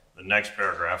that, the next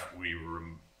paragraph, we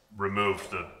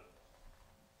removed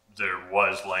there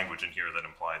was language in here that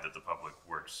implied that the public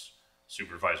works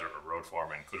supervisor or road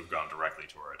foreman could have gone directly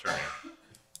to our attorney,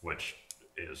 which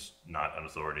is not an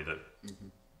authority that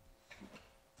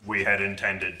we had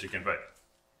intended to convey.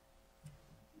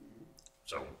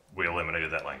 So we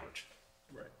eliminated that language.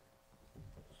 Right.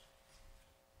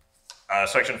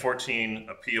 Section 14,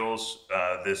 appeals.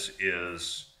 This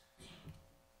is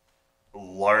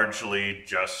largely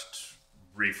just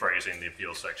rephrasing the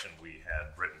appeals section we had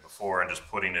written before and just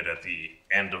putting it at the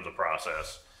end of the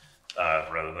process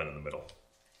rather than in the middle.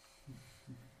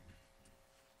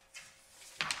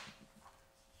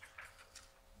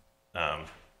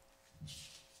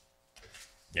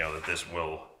 That this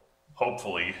will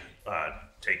hopefully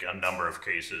take a number of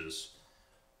cases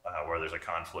where there's a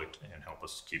conflict and help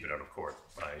us keep it out of court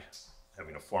by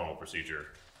having a formal procedure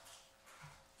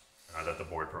that the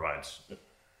board provides and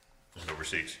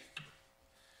oversees.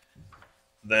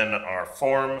 Then our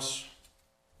forms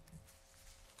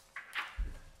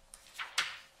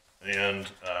and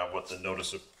what the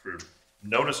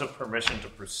notice of permission to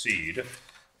proceed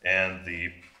and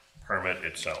the permit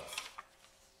itself.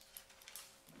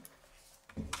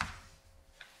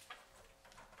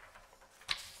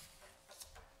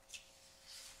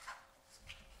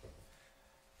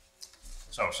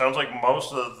 So it sounds like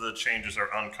most of the changes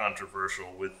are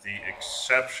uncontroversial with the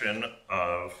exception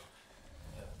of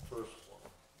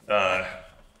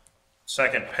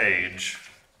second page,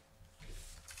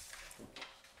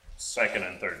 second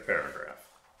and third paragraph.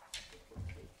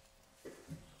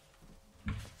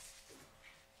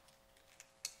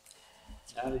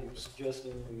 Now, are you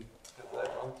suggesting we have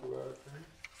that run through our attorney?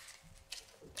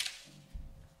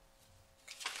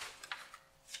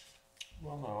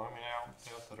 Well, no, I mean, I don't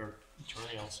doubt that our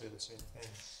attorney will say the same thing.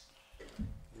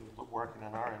 We're working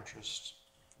in our interest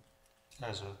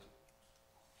as a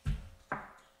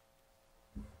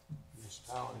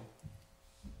municipality.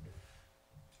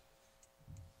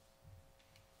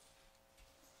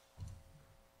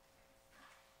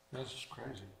 That's just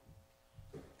crazy.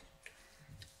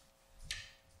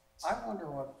 I wonder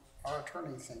what our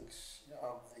attorney thinks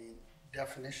of the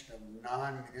definition of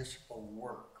non-municipal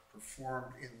work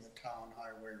performed in the town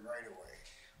highway right-of-way.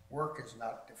 Work is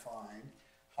not defined.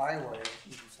 Highway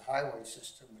is the highway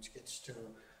system, which gets to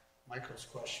Michael's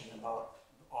question about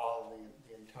all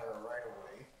the entire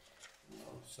right-of-way. You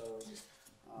know, so,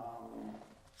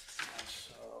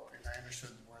 and I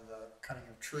understood where the cutting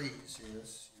of trees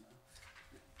is. You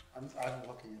know, I'm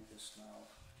looking at this now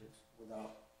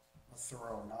without a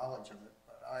thorough knowledge of it,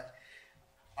 but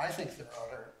I think there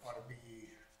ought to be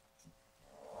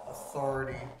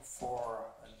authority for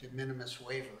a de minimis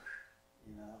waiver,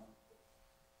 you know,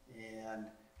 and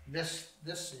this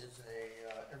is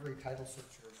every title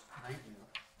searcher's nightmare,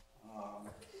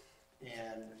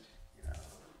 and you know,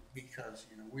 because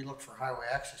you know we look for highway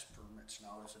access permits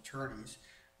now as attorneys,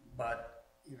 but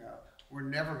you know we're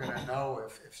never going to know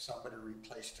if somebody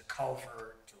replaced a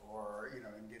culvert or you know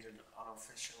and did it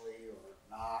unofficially or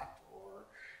not, or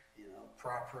you know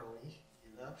properly,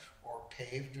 you know, or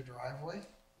paved a driveway.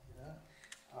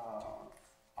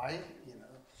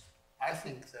 I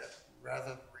think that rather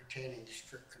than retaining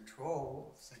strict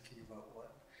control, thinking about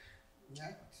what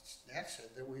Nat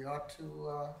said, that we ought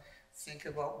to think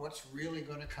about what's really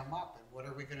going to come up and what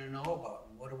are we going to know about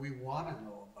and what do we want to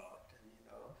know about. And you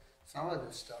know, some of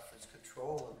this stuff is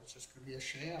control and it's just going to be a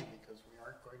sham because we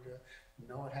aren't going to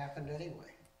know it happened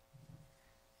anyway.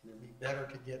 And it'd be better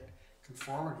to get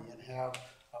conformity and have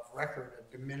of record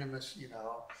a de minimis, you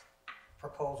know,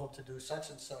 proposal to do such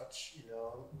and such, you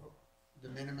know, de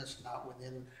minimis, not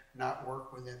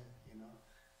work within, you know,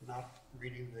 not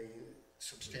reading the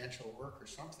substantial work or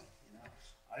something, you know.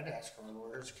 I'd ask our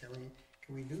lawyers, can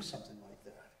we do something like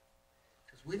that?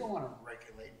 Because we don't want to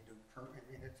regulate and do permit.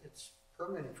 I mean, it's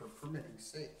permitting for permitting's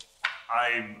sake.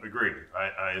 I agree.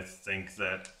 I think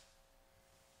that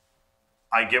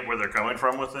I get where they're coming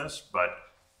from with this,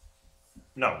 but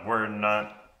no, we're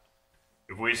not.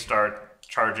 If we start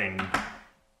charging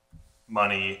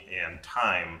money and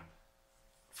time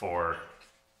for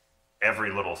every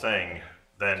little thing,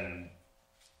 then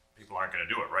people aren't going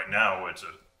to do it. Right now, it's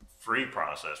a free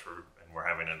process, and we're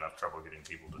having enough trouble getting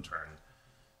people to turn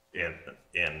in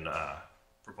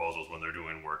proposals when they're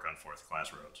doing work on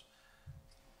fourth-class roads.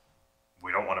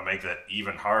 We don't want to make that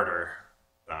even harder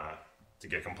to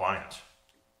get compliance.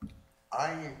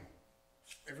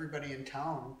 Everybody in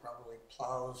town probably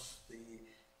plows the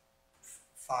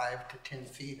 5 to 10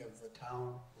 feet of the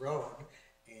town road,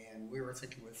 and we were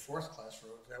thinking with fourth-class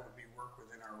roads, that would be work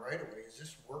within our right-of-way. Is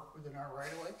this work within our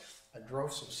right-of-way? I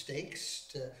drove some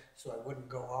stakes so I wouldn't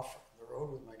go off the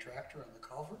road with my tractor on the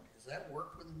culvert. Is that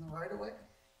work within the right-of-way?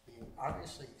 I mean,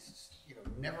 obviously, you know,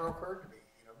 never occurred to me,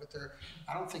 you know, but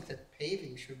I don't think that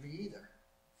paving should be either.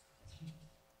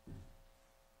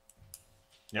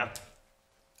 Yeah,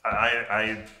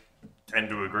 I tend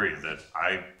to agree that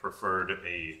I preferred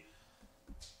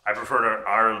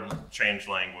our change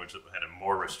language that had a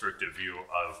more restrictive view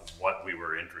of what we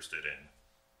were interested in.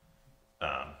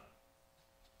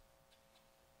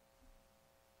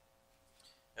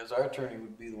 As our attorney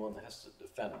would be the one that has to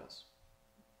defend us.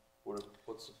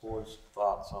 What's the board's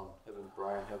thoughts on having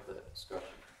Brian have that discussion?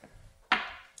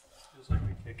 Feels like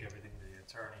we kick everything to the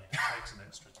attorney. It takes an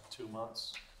extra 2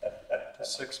 months,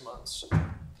 6 months.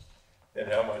 And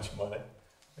how much money?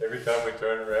 Every time we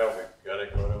turn around, we gotta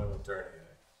go to an attorney.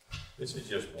 This is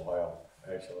just wild,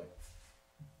 actually.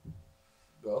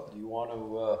 Well, do you want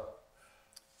to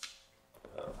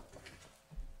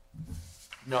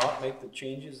not make the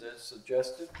changes as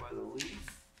suggested by the league?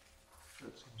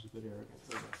 That seems a bit arrogant.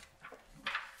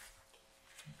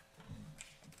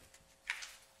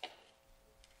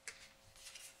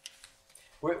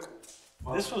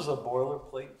 This was a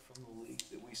boilerplate from the league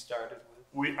that we started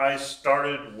with? I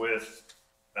started with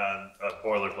a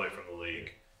boilerplate from the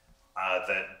league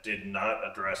that did not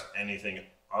address anything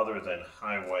other than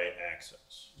highway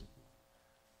access.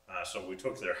 So we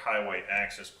took their highway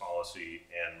access policy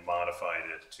and modified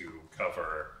it to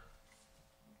cover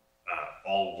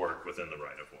all work within the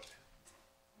right of way.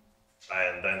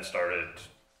 And then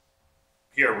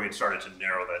we'd started to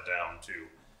narrow that down to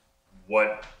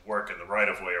what work in the right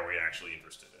of way are we actually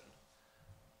interested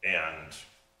in. And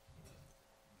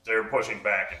they're pushing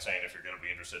back and saying if you're going to be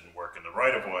interested in work in the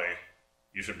right of way,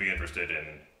 you should be interested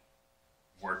in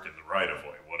work in the right of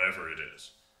way, whatever it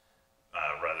is,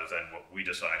 rather than what we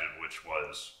decided, which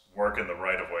was work in the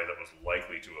right of way that was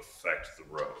likely to affect the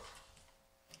road.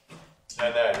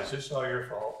 And that, is this all your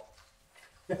fault?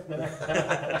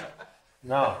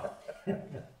 No.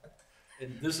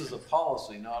 And this is a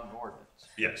policy, not an ordinance.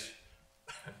 Yes.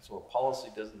 So a policy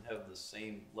doesn't have the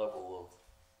same level of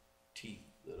teeth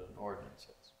that an ordinance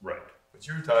has. Right. But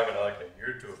you were talking like a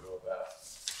year or two ago about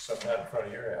something out in front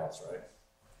of your house, right?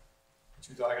 But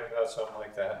you talking about something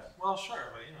like that? Well,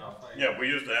 sure, but you know, if I, Yeah, we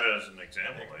use that as an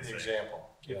example, I think. Example.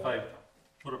 if I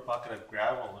put a bucket of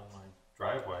gravel in my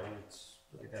driveway,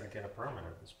 I gotta get a permit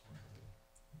at this point.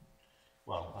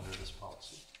 Well, under this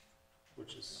policy,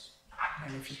 which is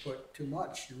And if you put too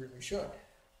much, you really should.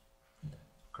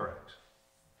 correct.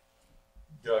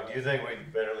 Doug, do you think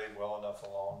we'd better leave well enough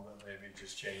alone, but maybe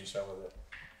just change some of the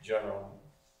general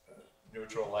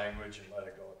neutral language and let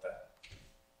it go at that?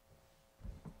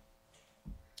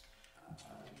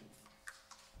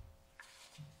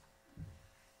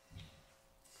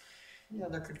 Yeah,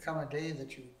 there could come a day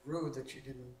that you grew that you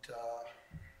didn't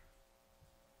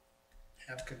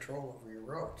have control over your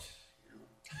roads, you know,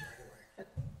 right away.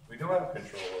 We do have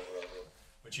control over it,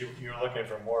 but you're looking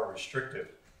for more restrictive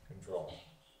control.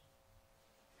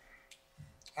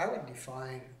 I would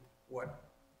define what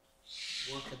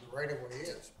work in the right of way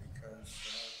is,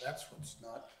 because that's what's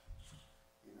not,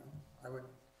 you know, I would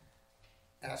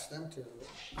ask them to,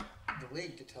 the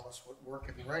league, to tell us what work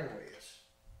in the right of way is.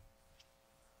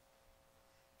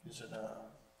 Is it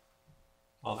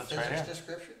Well, a that's right physics here.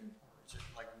 description, or is it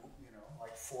like, you know,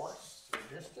 like force or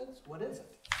distance? What is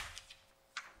it?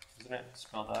 Isn't it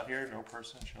spelled out here? No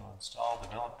person shall install,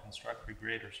 develop, construct,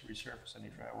 regrade, or resurface any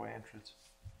driveway entrance.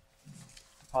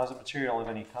 Deposit material of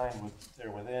any kind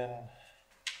within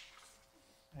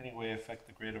any way affect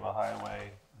the grade of a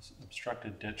highway,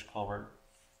 obstructed ditch, culvert,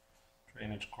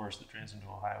 drainage course that drains into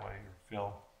a highway, or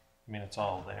fill. I mean, it's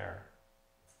all there.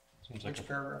 Seems like Which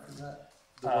paragraph is that?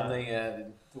 The one they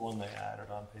added. The one they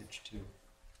added on page 2.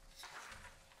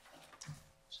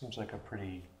 Seems like a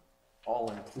pretty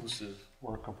all-inclusive,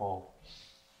 workable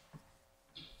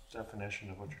definition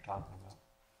of what you're talking about.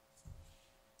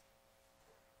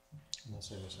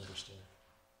 Unless I misunderstood.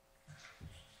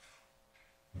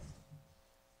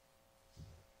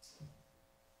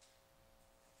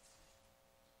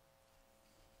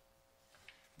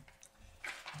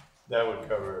 That would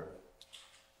cover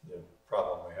the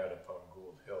problem we had up on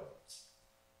Gould Hill.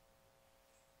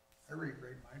 I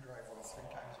regrade my driveway 3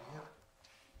 times a year.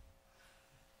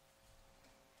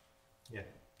 Yeah.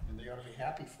 And they ought to be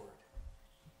happy for it.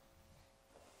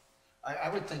 I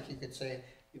would think you could say,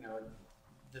 you know,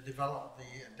 the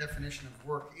definition of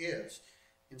work is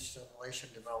installation,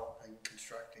 developing,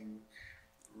 constructing,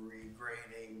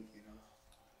 regrading, you know,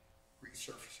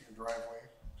 resurfacing a driveway.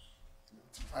 You know,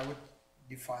 I would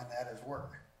define that as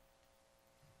work.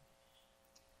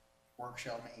 Work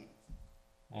shall mean.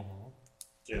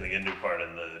 So I think a new part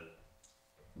in the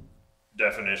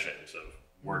definitions of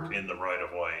work in the right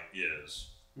of way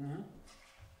is.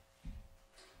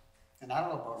 And I don't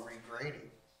know about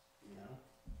regrading, you know.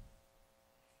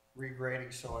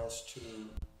 Regrading so as to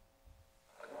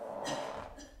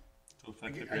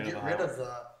affect the I grade get of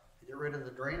the rid highway. of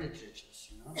the drainage ditches,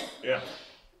 you know. Yeah.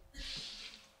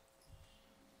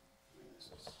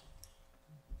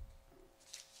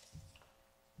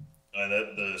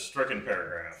 The stricken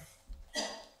paragraph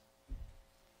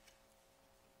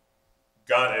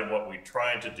got at what we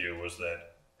tried to do was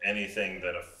that anything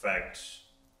that affects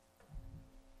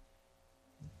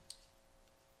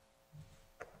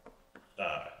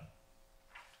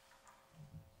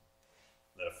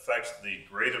affects the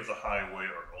grade of the highway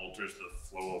or alters the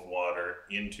flow of water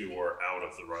into or out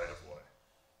of the right of way,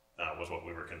 was what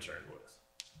we were concerned with.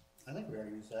 I think we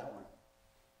already used that one.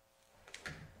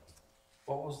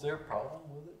 What was their problem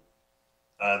with it?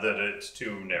 That it's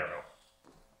too narrow.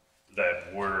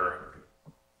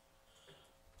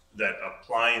 That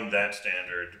applying that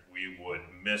standard, we would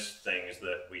miss things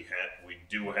that we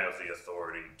do have the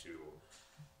authority to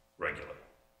regulate.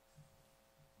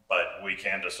 But we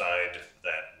can decide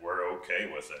that we're okay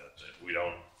with it, that we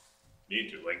don't need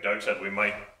to. Like Doug said, we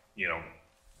might,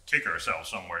 kick ourselves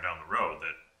somewhere down the road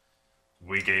that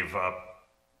we gave up,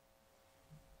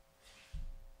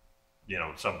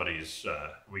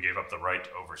 we gave up the right to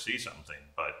oversee something,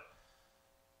 but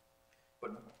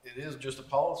it is just a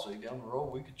policy. Down the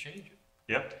road, we could change it.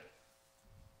 Yep.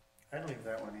 I'd leave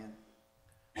that one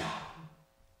in.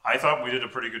 I thought we did a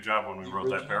pretty good job when we wrote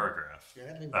that paragraph.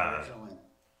 Yeah, I'd leave the original in.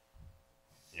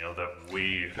 That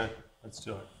we... Okay, let's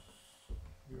do it.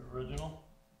 Your original?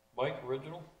 Mike,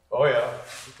 original? Oh, yeah.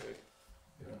 Okay.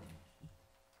 Yeah.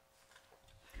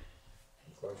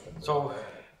 So,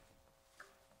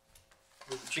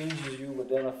 with the changes you've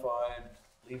identified,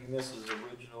 leaving this as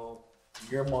original, in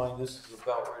your mind, this is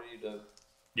about ready to...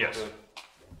 Yes.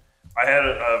 I had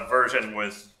a version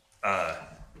with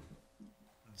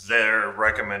their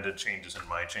recommended changes and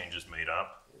my changes made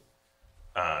up.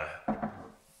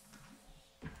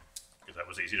 Because that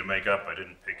was easy to make up. I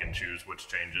didn't pick and choose which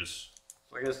changes.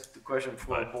 So I guess the question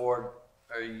for the board,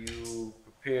 are you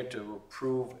prepared to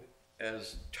approve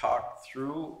as talked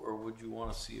through, or would you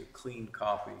want to see a clean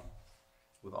copy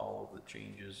with all of the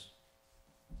changes?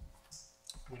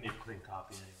 We need a clean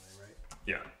copy anyway, right?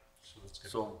 Yeah. So let's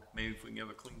get So maybe if we can have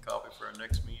a clean copy for our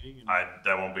next meeting? And...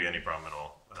 That won't be any problem at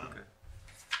all. Okay.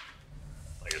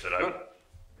 Like I said,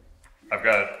 I've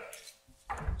got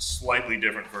a slightly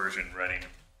different version ready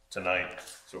tonight,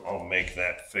 so I'll make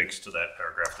that fix to that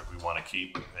paragraph that we want to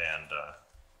keep, and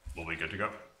we'll be good to go.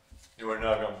 You are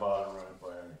not going to bother running by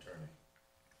an attorney?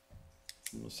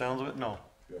 From the sounds of it, no.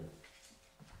 Good.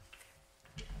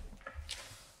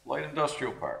 Light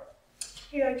industrial park.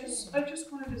 Hey, I just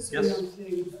wanted to say Yes. one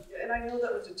thing, and I know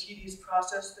that was a tedious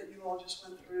process that you all just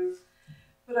went through,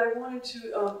 but I wanted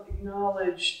to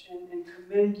acknowledge and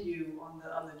commend you on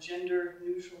the gender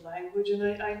neutral language,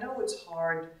 and I know it's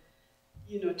hard,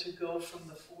 to go from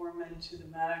the foreman to the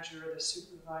manager or the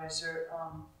supervisor,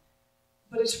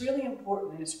 but it's really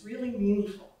important and it's really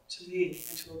meaningful to me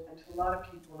and to a lot of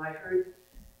people. And I heard,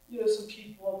 some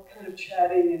people kind of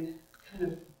chatting and kind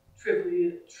of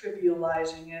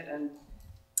trivializing it and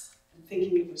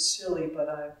thinking it was silly, but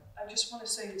I just want to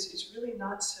say it's really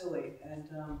not silly, and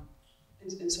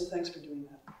so thanks for doing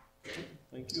that.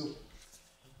 Thank you.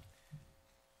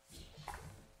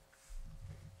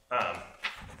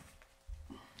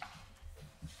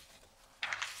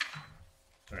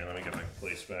 Sorry, let me get my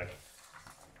place back.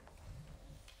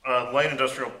 Light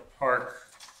industrial park,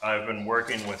 I've been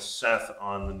working with Seth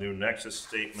on the new Nexus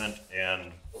statement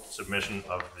and submission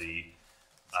of the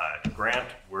grant.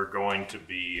 We're going to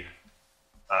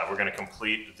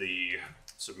complete the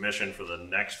submission for the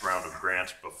next round of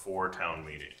grants before town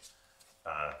meeting.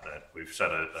 That we've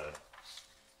set a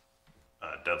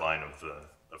deadline of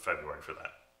February for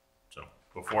that. So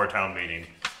before town meeting,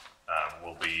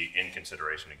 we'll be in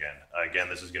consideration again. Again,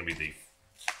 this is going to be the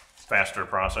faster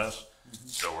process,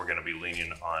 so we're going to be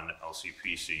leaning on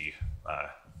LCPC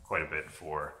quite a bit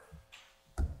for.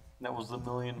 That was the $1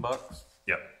 million?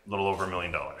 Yep, a little over $1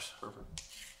 million. Perfect.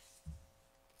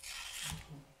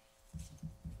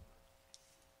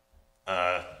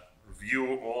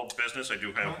 Review old business. I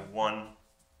do have one.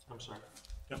 I'm sorry.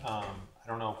 Yep. I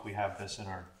don't know if we have this in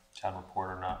our town report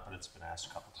or not, but it's been asked a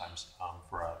couple times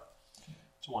for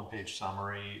it's a one-page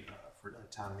summary for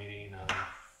a town meeting of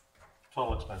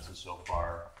total expenses so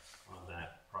far on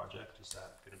that project. Is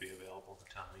that going to be available at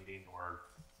the town meeting, or?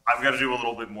 I've got to do a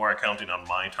little bit more accounting on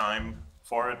my time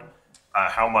for it.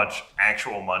 How much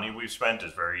actual money we've spent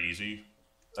is very easy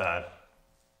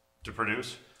to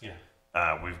produce.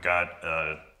 Yeah. We've got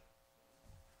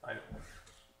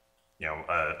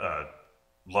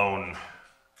loan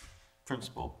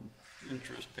Principal,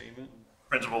 interest payment.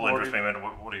 Principal, interest payment.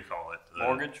 What do you call it?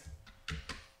 Mortgage.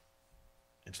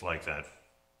 It's like that.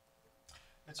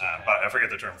 It's okay. But I forget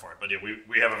the term for it. But yeah,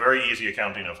 we have a very easy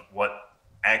accounting of what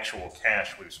actual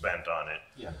cash we've spent on it.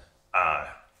 Yeah.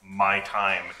 My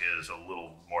time is a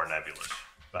little more nebulous.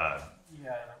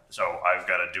 Yeah. So I've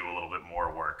got to do a little bit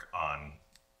more work on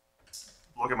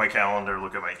look at my calendar,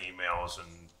 look at my emails, and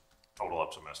total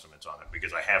up some estimates on it,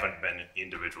 because I haven't been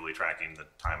individually tracking the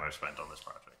time I've spent on this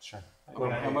project. Sure.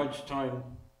 How much time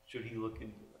should he look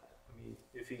into that? I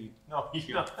if he No,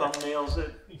 thumbnails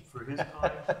it for his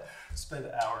time. Spend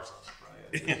hours on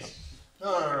it, Brian.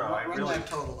 No. I Run really, that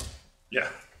total. Yeah.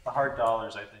 the hard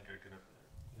dollars, I think, are gonna,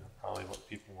 probably what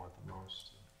people want the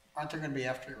most. Aren't there gonna be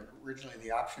after originally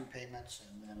the option payments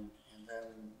and then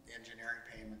the engineering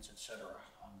payments, et cetera,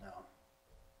 on down?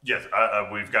 Yes,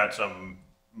 we've got some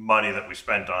money that we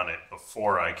spent on it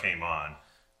before I came on,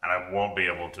 and I won't be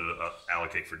able to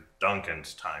allocate for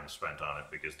Duncan's time spent on it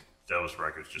because those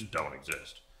records just don't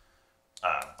exist.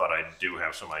 But I do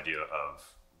have some idea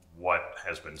of what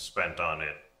has been spent on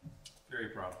it Very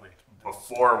broadly.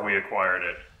 before we acquired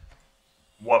it,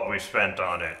 what we spent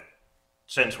on it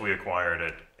since we acquired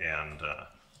it, and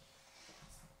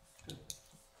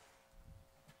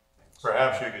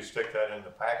Perhaps you could stick that in the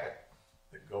packet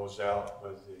that goes out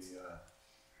with the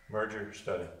merger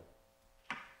study.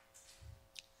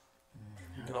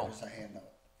 As a handout.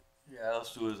 yeah,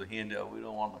 let's do it as a handout. We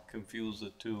don't want to confuse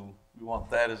the two. We want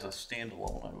that as a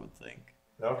standalone, I would think.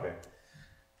 Okay.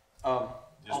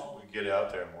 Just we get it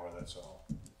out there more, that's all.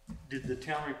 Did the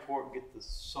town report get the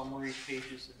summary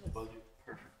pages in the budget?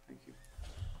 Perfect, thank you.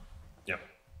 yep.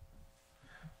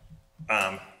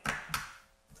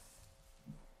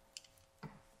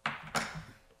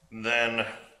 Then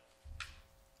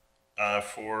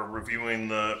for reviewing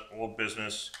the old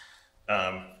business,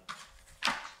 the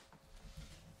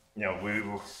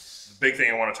big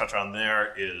thing I want to touch on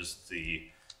there is the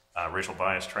racial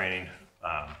bias training.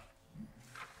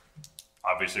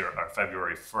 Obviously, our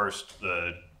February 1st,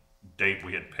 the date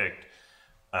we had picked,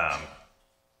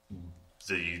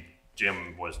 the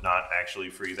gym was not actually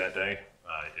free that day.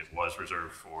 It was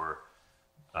reserved for,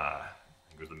 I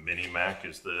think it was the Mini-Mac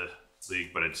is the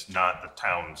league, but it's not the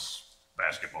town's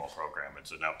basketball program.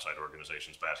 It's an outside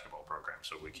organization's basketball program,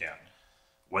 so we can't,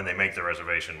 when they make the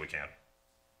reservation, we can't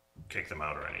kick them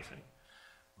out or anything.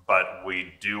 But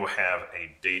we do have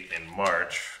a date in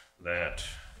March that,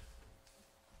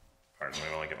 pardon me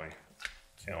while I get my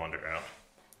calendar out.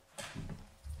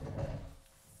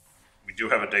 We do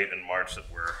have a date in March that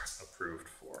we're approved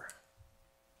for.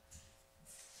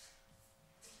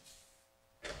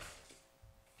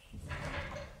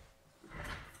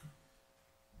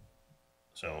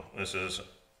 So this has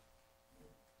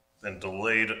been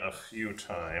delayed a few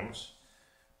times.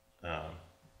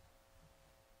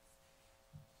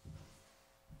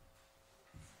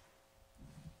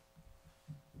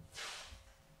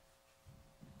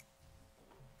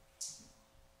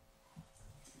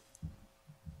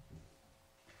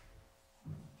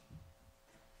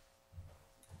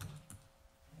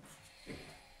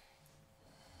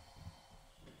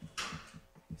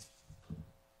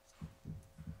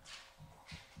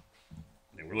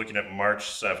 We're looking at March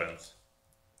 7th.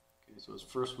 Okay, so it's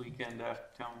first weekend after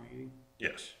town meeting?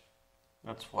 Yes.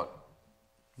 That's what,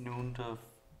 noon to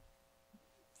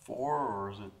 4, or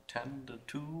is it 10 to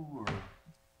 2, or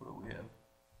what do we have?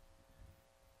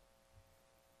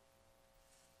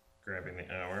 Grabbing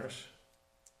the hours.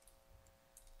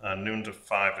 Noon to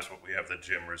 5 is what we have the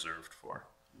gym reserved for.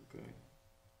 Okay.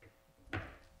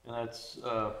 And that's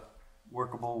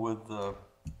workable with the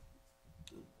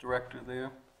director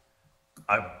there?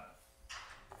 I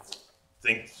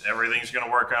think everything's going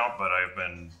to work out, but I've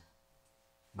been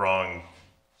wrong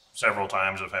several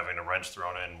times of having a wrench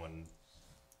thrown in when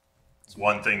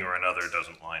one thing or another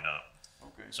doesn't line up.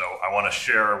 Okay. So I want to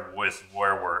share with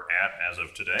where we're at as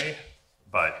of today,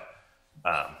 but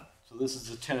so this is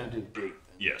a tentative date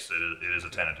then? Yes, it is a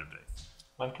tentative date.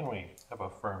 When can we have a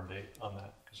firm date on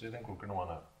that? Because I think we're going to want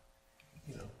to,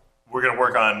 We're going to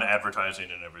work on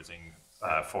advertising and everything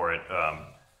for it.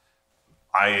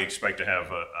 I expect to have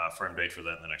a firm date for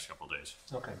that in the next couple of days.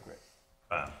 Okay, great.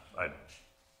 I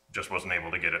just wasn't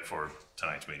able to get it for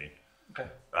tonight's meeting. Okay.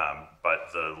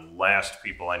 But the last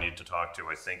people I need to talk to,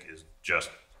 I think, is just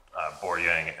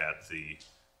Boryang at the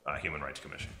Human Rights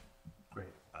Commission. Great.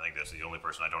 I think that's the only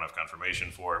person I don't have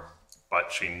confirmation for,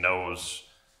 but she knows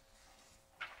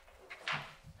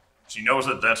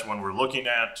that that's when we're looking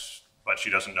at, but she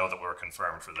doesn't know that we're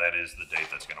confirmed for that is the date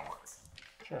that's going to work.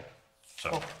 Sure.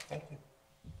 So. Cool. Thank you.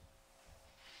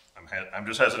 I'm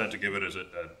just hesitant to give it as a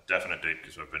definite date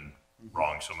because I've been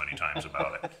wrong so many times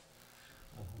about it.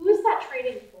 Who is that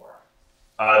training for?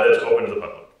 That's open to the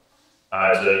public.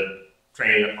 It's a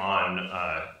training on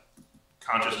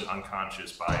conscious and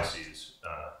unconscious biases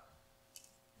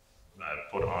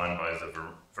put on by the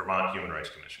Vermont Human Rights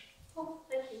Commission. Oh,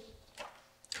 thank you.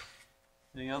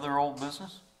 Any other old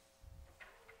business?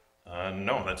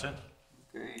 No, that's it.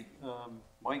 Okay,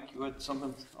 Mike, you had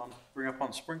something on, bring up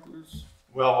on sprinklers?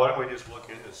 Well, why don't we just look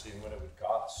into seeing what it would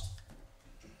cost?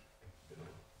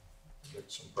 Get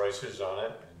some prices on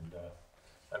it, and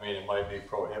I mean, it might be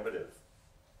prohibitive.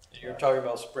 You're talking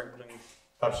about sprinkling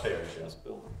Upstairs, yeah. this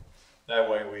building. That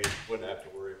way we wouldn't have to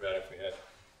worry about if we had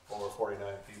over 49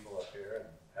 people up here and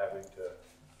having to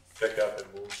pick up and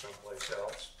move someplace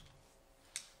else.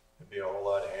 It'd be a whole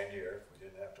lot handier if we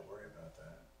didn't have to worry about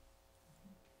that.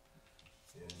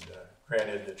 And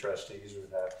granted, the trustees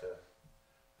would have to,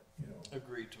 you know,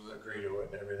 Agree to it. agree to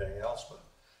it and everything else, but,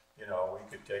 you know, we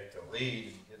could take the lead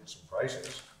in getting some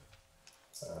prices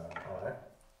on it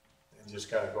and just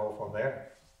kind of go from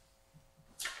there.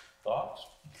 Thoughts?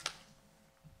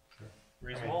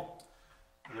 Reasonable?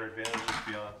 Are there advantages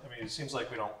beyond, I mean, it seems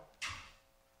like we don't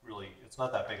really, it's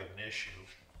not that big of an issue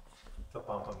to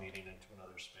bump a meeting into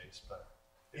another space, but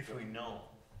if we know.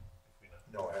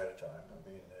 Know ahead of time. I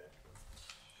mean,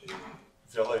 the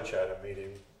village had a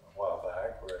meeting a while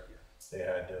back where they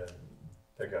had to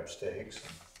pick up stakes.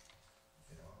 And,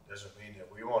 you know, it doesn't mean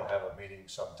that we won't have a meeting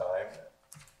sometime that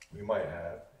we might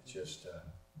have. It's just,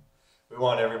 we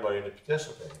want everybody to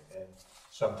participate. And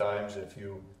sometimes if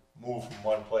you move from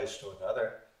one place to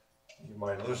another, you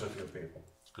might lose a few people.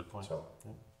 That's a good point. So,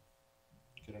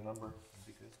 Get a number, that'd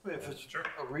be good. If it's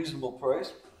a reasonable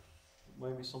price, it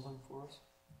might be something for us.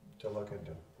 To look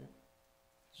into.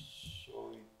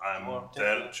 So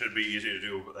that should be easy to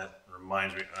do, but that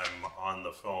reminds me, I'm on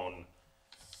the phone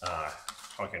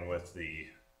talking with the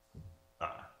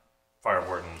fire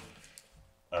warden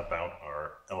about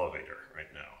our elevator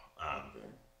right now.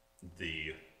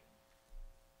 The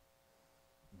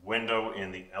window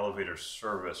in the elevator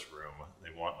service room,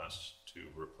 they want us to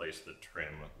replace the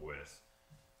trim with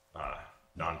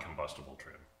non-combustible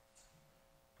trim.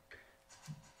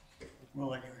 We'll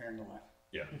let you handle that.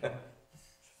 Yeah.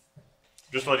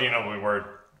 Just letting you know,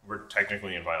 we're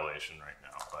technically in violation right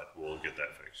now, but we'll get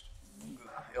that fixed.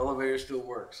 The elevator still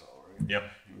works, all right? Yep.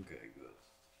 Okay, good.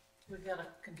 We got a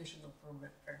conditional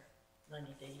permit for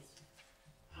 90 days.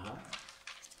 Huh?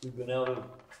 We've been out of.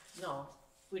 No,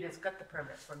 we just got the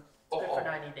permit for, Oh, good for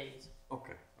 90 days.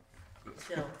 Okay. Good.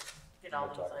 Still get all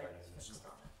We'll those talk about items fixed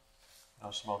on it.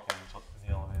 No smoking in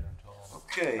the elevator until.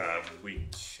 Okay. We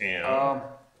can.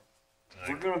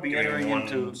 We're going to be give me entering one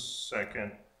into.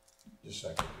 second. Just a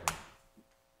second.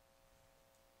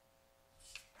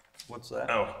 What's that?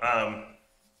 Oh,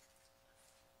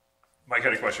 Mike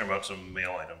had a question about some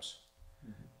mail items.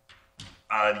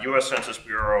 U.S. Census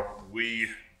Bureau, we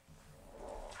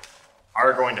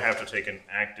are going to have to take an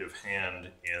active hand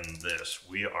in this.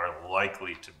 We are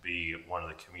likely to be one of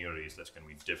the communities that's going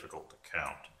to be difficult to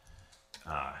count.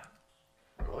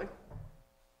 Really?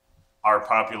 Our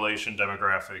population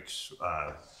demographics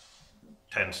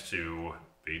tends to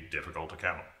be difficult to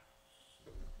count.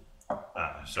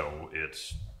 So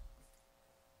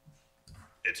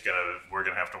we're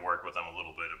gonna have to work with them a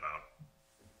little bit about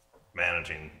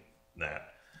managing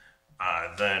that.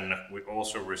 Then we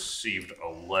also received a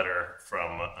letter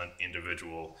from an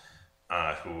individual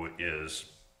who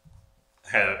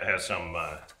has some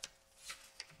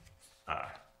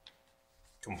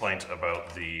complaints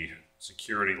about the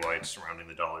security lights surrounding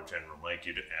the Dollar General. Mike,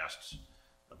 you'd asked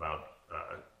about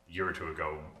a year or two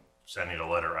ago, sending a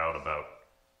letter out about,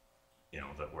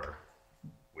 that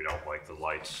we don't like the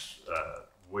lights.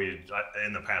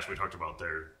 In the past, we talked about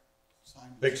their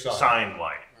Big sign. sign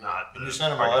light, not And the. you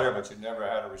sent them a letter, but you never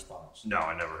had a response. No,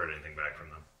 I never heard anything back from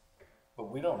them.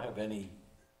 But we don't have any.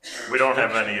 We don't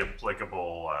have any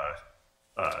applicable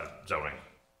zoning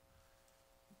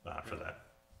for that.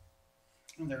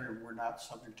 And we're not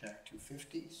subject to Act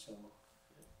 250, so.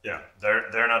 Yeah,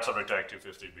 they're not subject to Act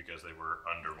 250 because they were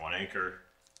under 1 acre,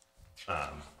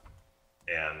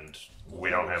 and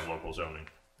we don't have local zoning.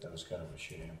 That was kind of a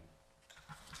shame.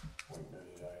 0.99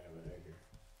 of an acre.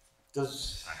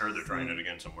 I heard they're trying it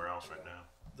again somewhere else right now.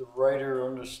 The writer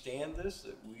understand this,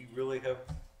 that we really have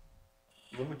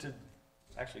limited,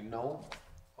 actually no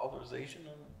authorization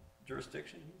on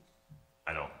jurisdiction?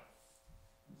 I don't.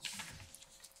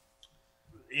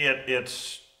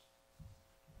 It's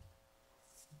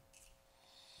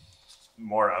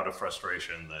more out of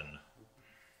frustration than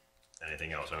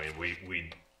anything else. I mean,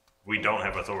 we don't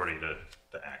have authority to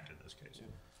act in this case.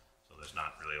 So there's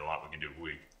not really a lot we can do.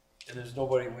 And there's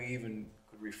nobody we even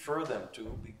could refer them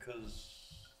to because.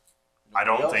 I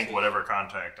don't think whatever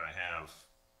contact I have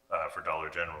for Dollar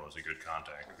General is a good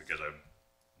contact because I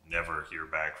never hear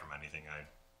back from anything.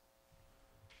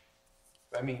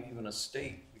 I mean, even a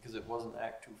state, because it wasn't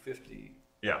Act 250.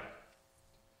 Yeah.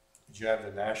 Did you have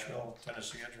the Nashville,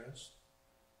 Tennessee address?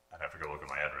 I'd have to go look at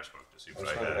my address book to see what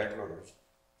That's I where the had. headquarters,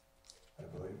 I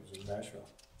believe, was in Nashville.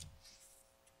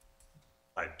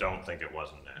 I don't think it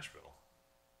was in Nashville,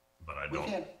 but I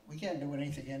don't. We can't do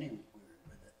anything anywhere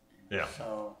with it. Yeah.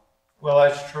 So. Well,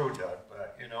 that's true, Doug,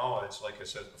 but you know, it's like I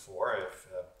said before, if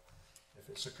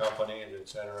it's a company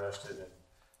that's interested in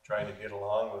trying to get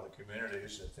along with the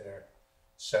communities that they're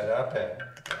set up in,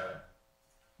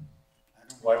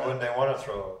 why wouldn't they want to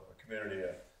throw a community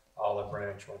a olive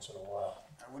branch once in a while?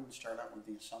 I wouldn't start out with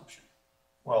the assumption.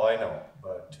 Well, I know,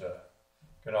 but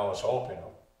can always hope, you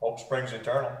know. Hope springs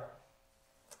eternal.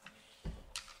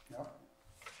 Yep.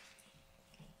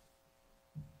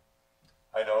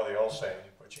 I know the old saying,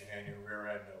 you put your hand in your rear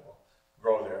end, it will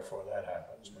grow there before that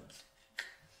happens, but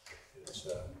it's,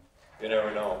 you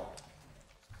never know.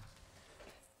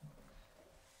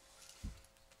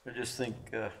 I just think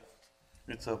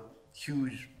it's a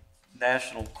huge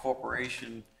national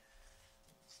corporation.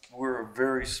 We're a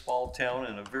very small town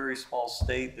in a very small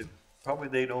state that probably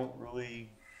they don't really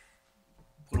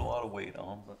put a lot of weight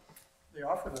on, but. They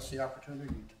offered us the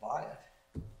opportunity to buy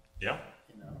it. Yeah.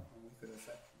 You know, and we could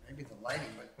affect maybe the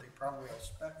lighting, but they probably have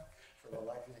spec for the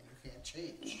lighting that you can't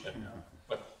change, you know.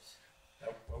 But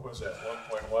what was that,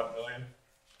 1.1 million?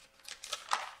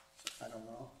 I don't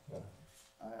know.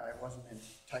 I wasn't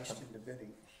enticed into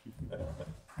bidding.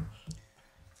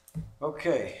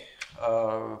 Okay,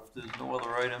 if there's no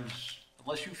other items,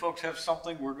 unless you folks have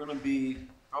something, we're gonna be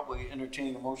probably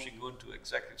entertaining a motion to go into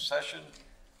executive session.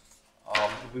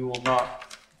 We will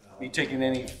not be taking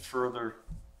any further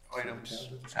items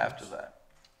after that.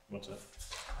 What's that?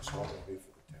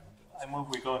 I move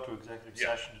we go into executive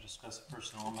session to discuss a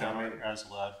personnel matter as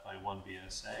allowed by 1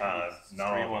 VSA. No,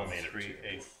 I made it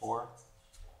 313A4.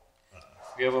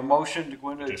 We have a motion to go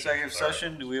into executive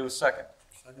session. Do we have a second?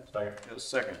 Second. We have a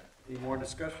second. Any more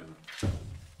discussion?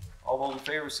 All those in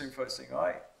favor, signify by saying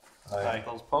aye. Aye.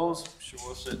 Those opposed,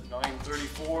 show us at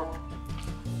 9:34.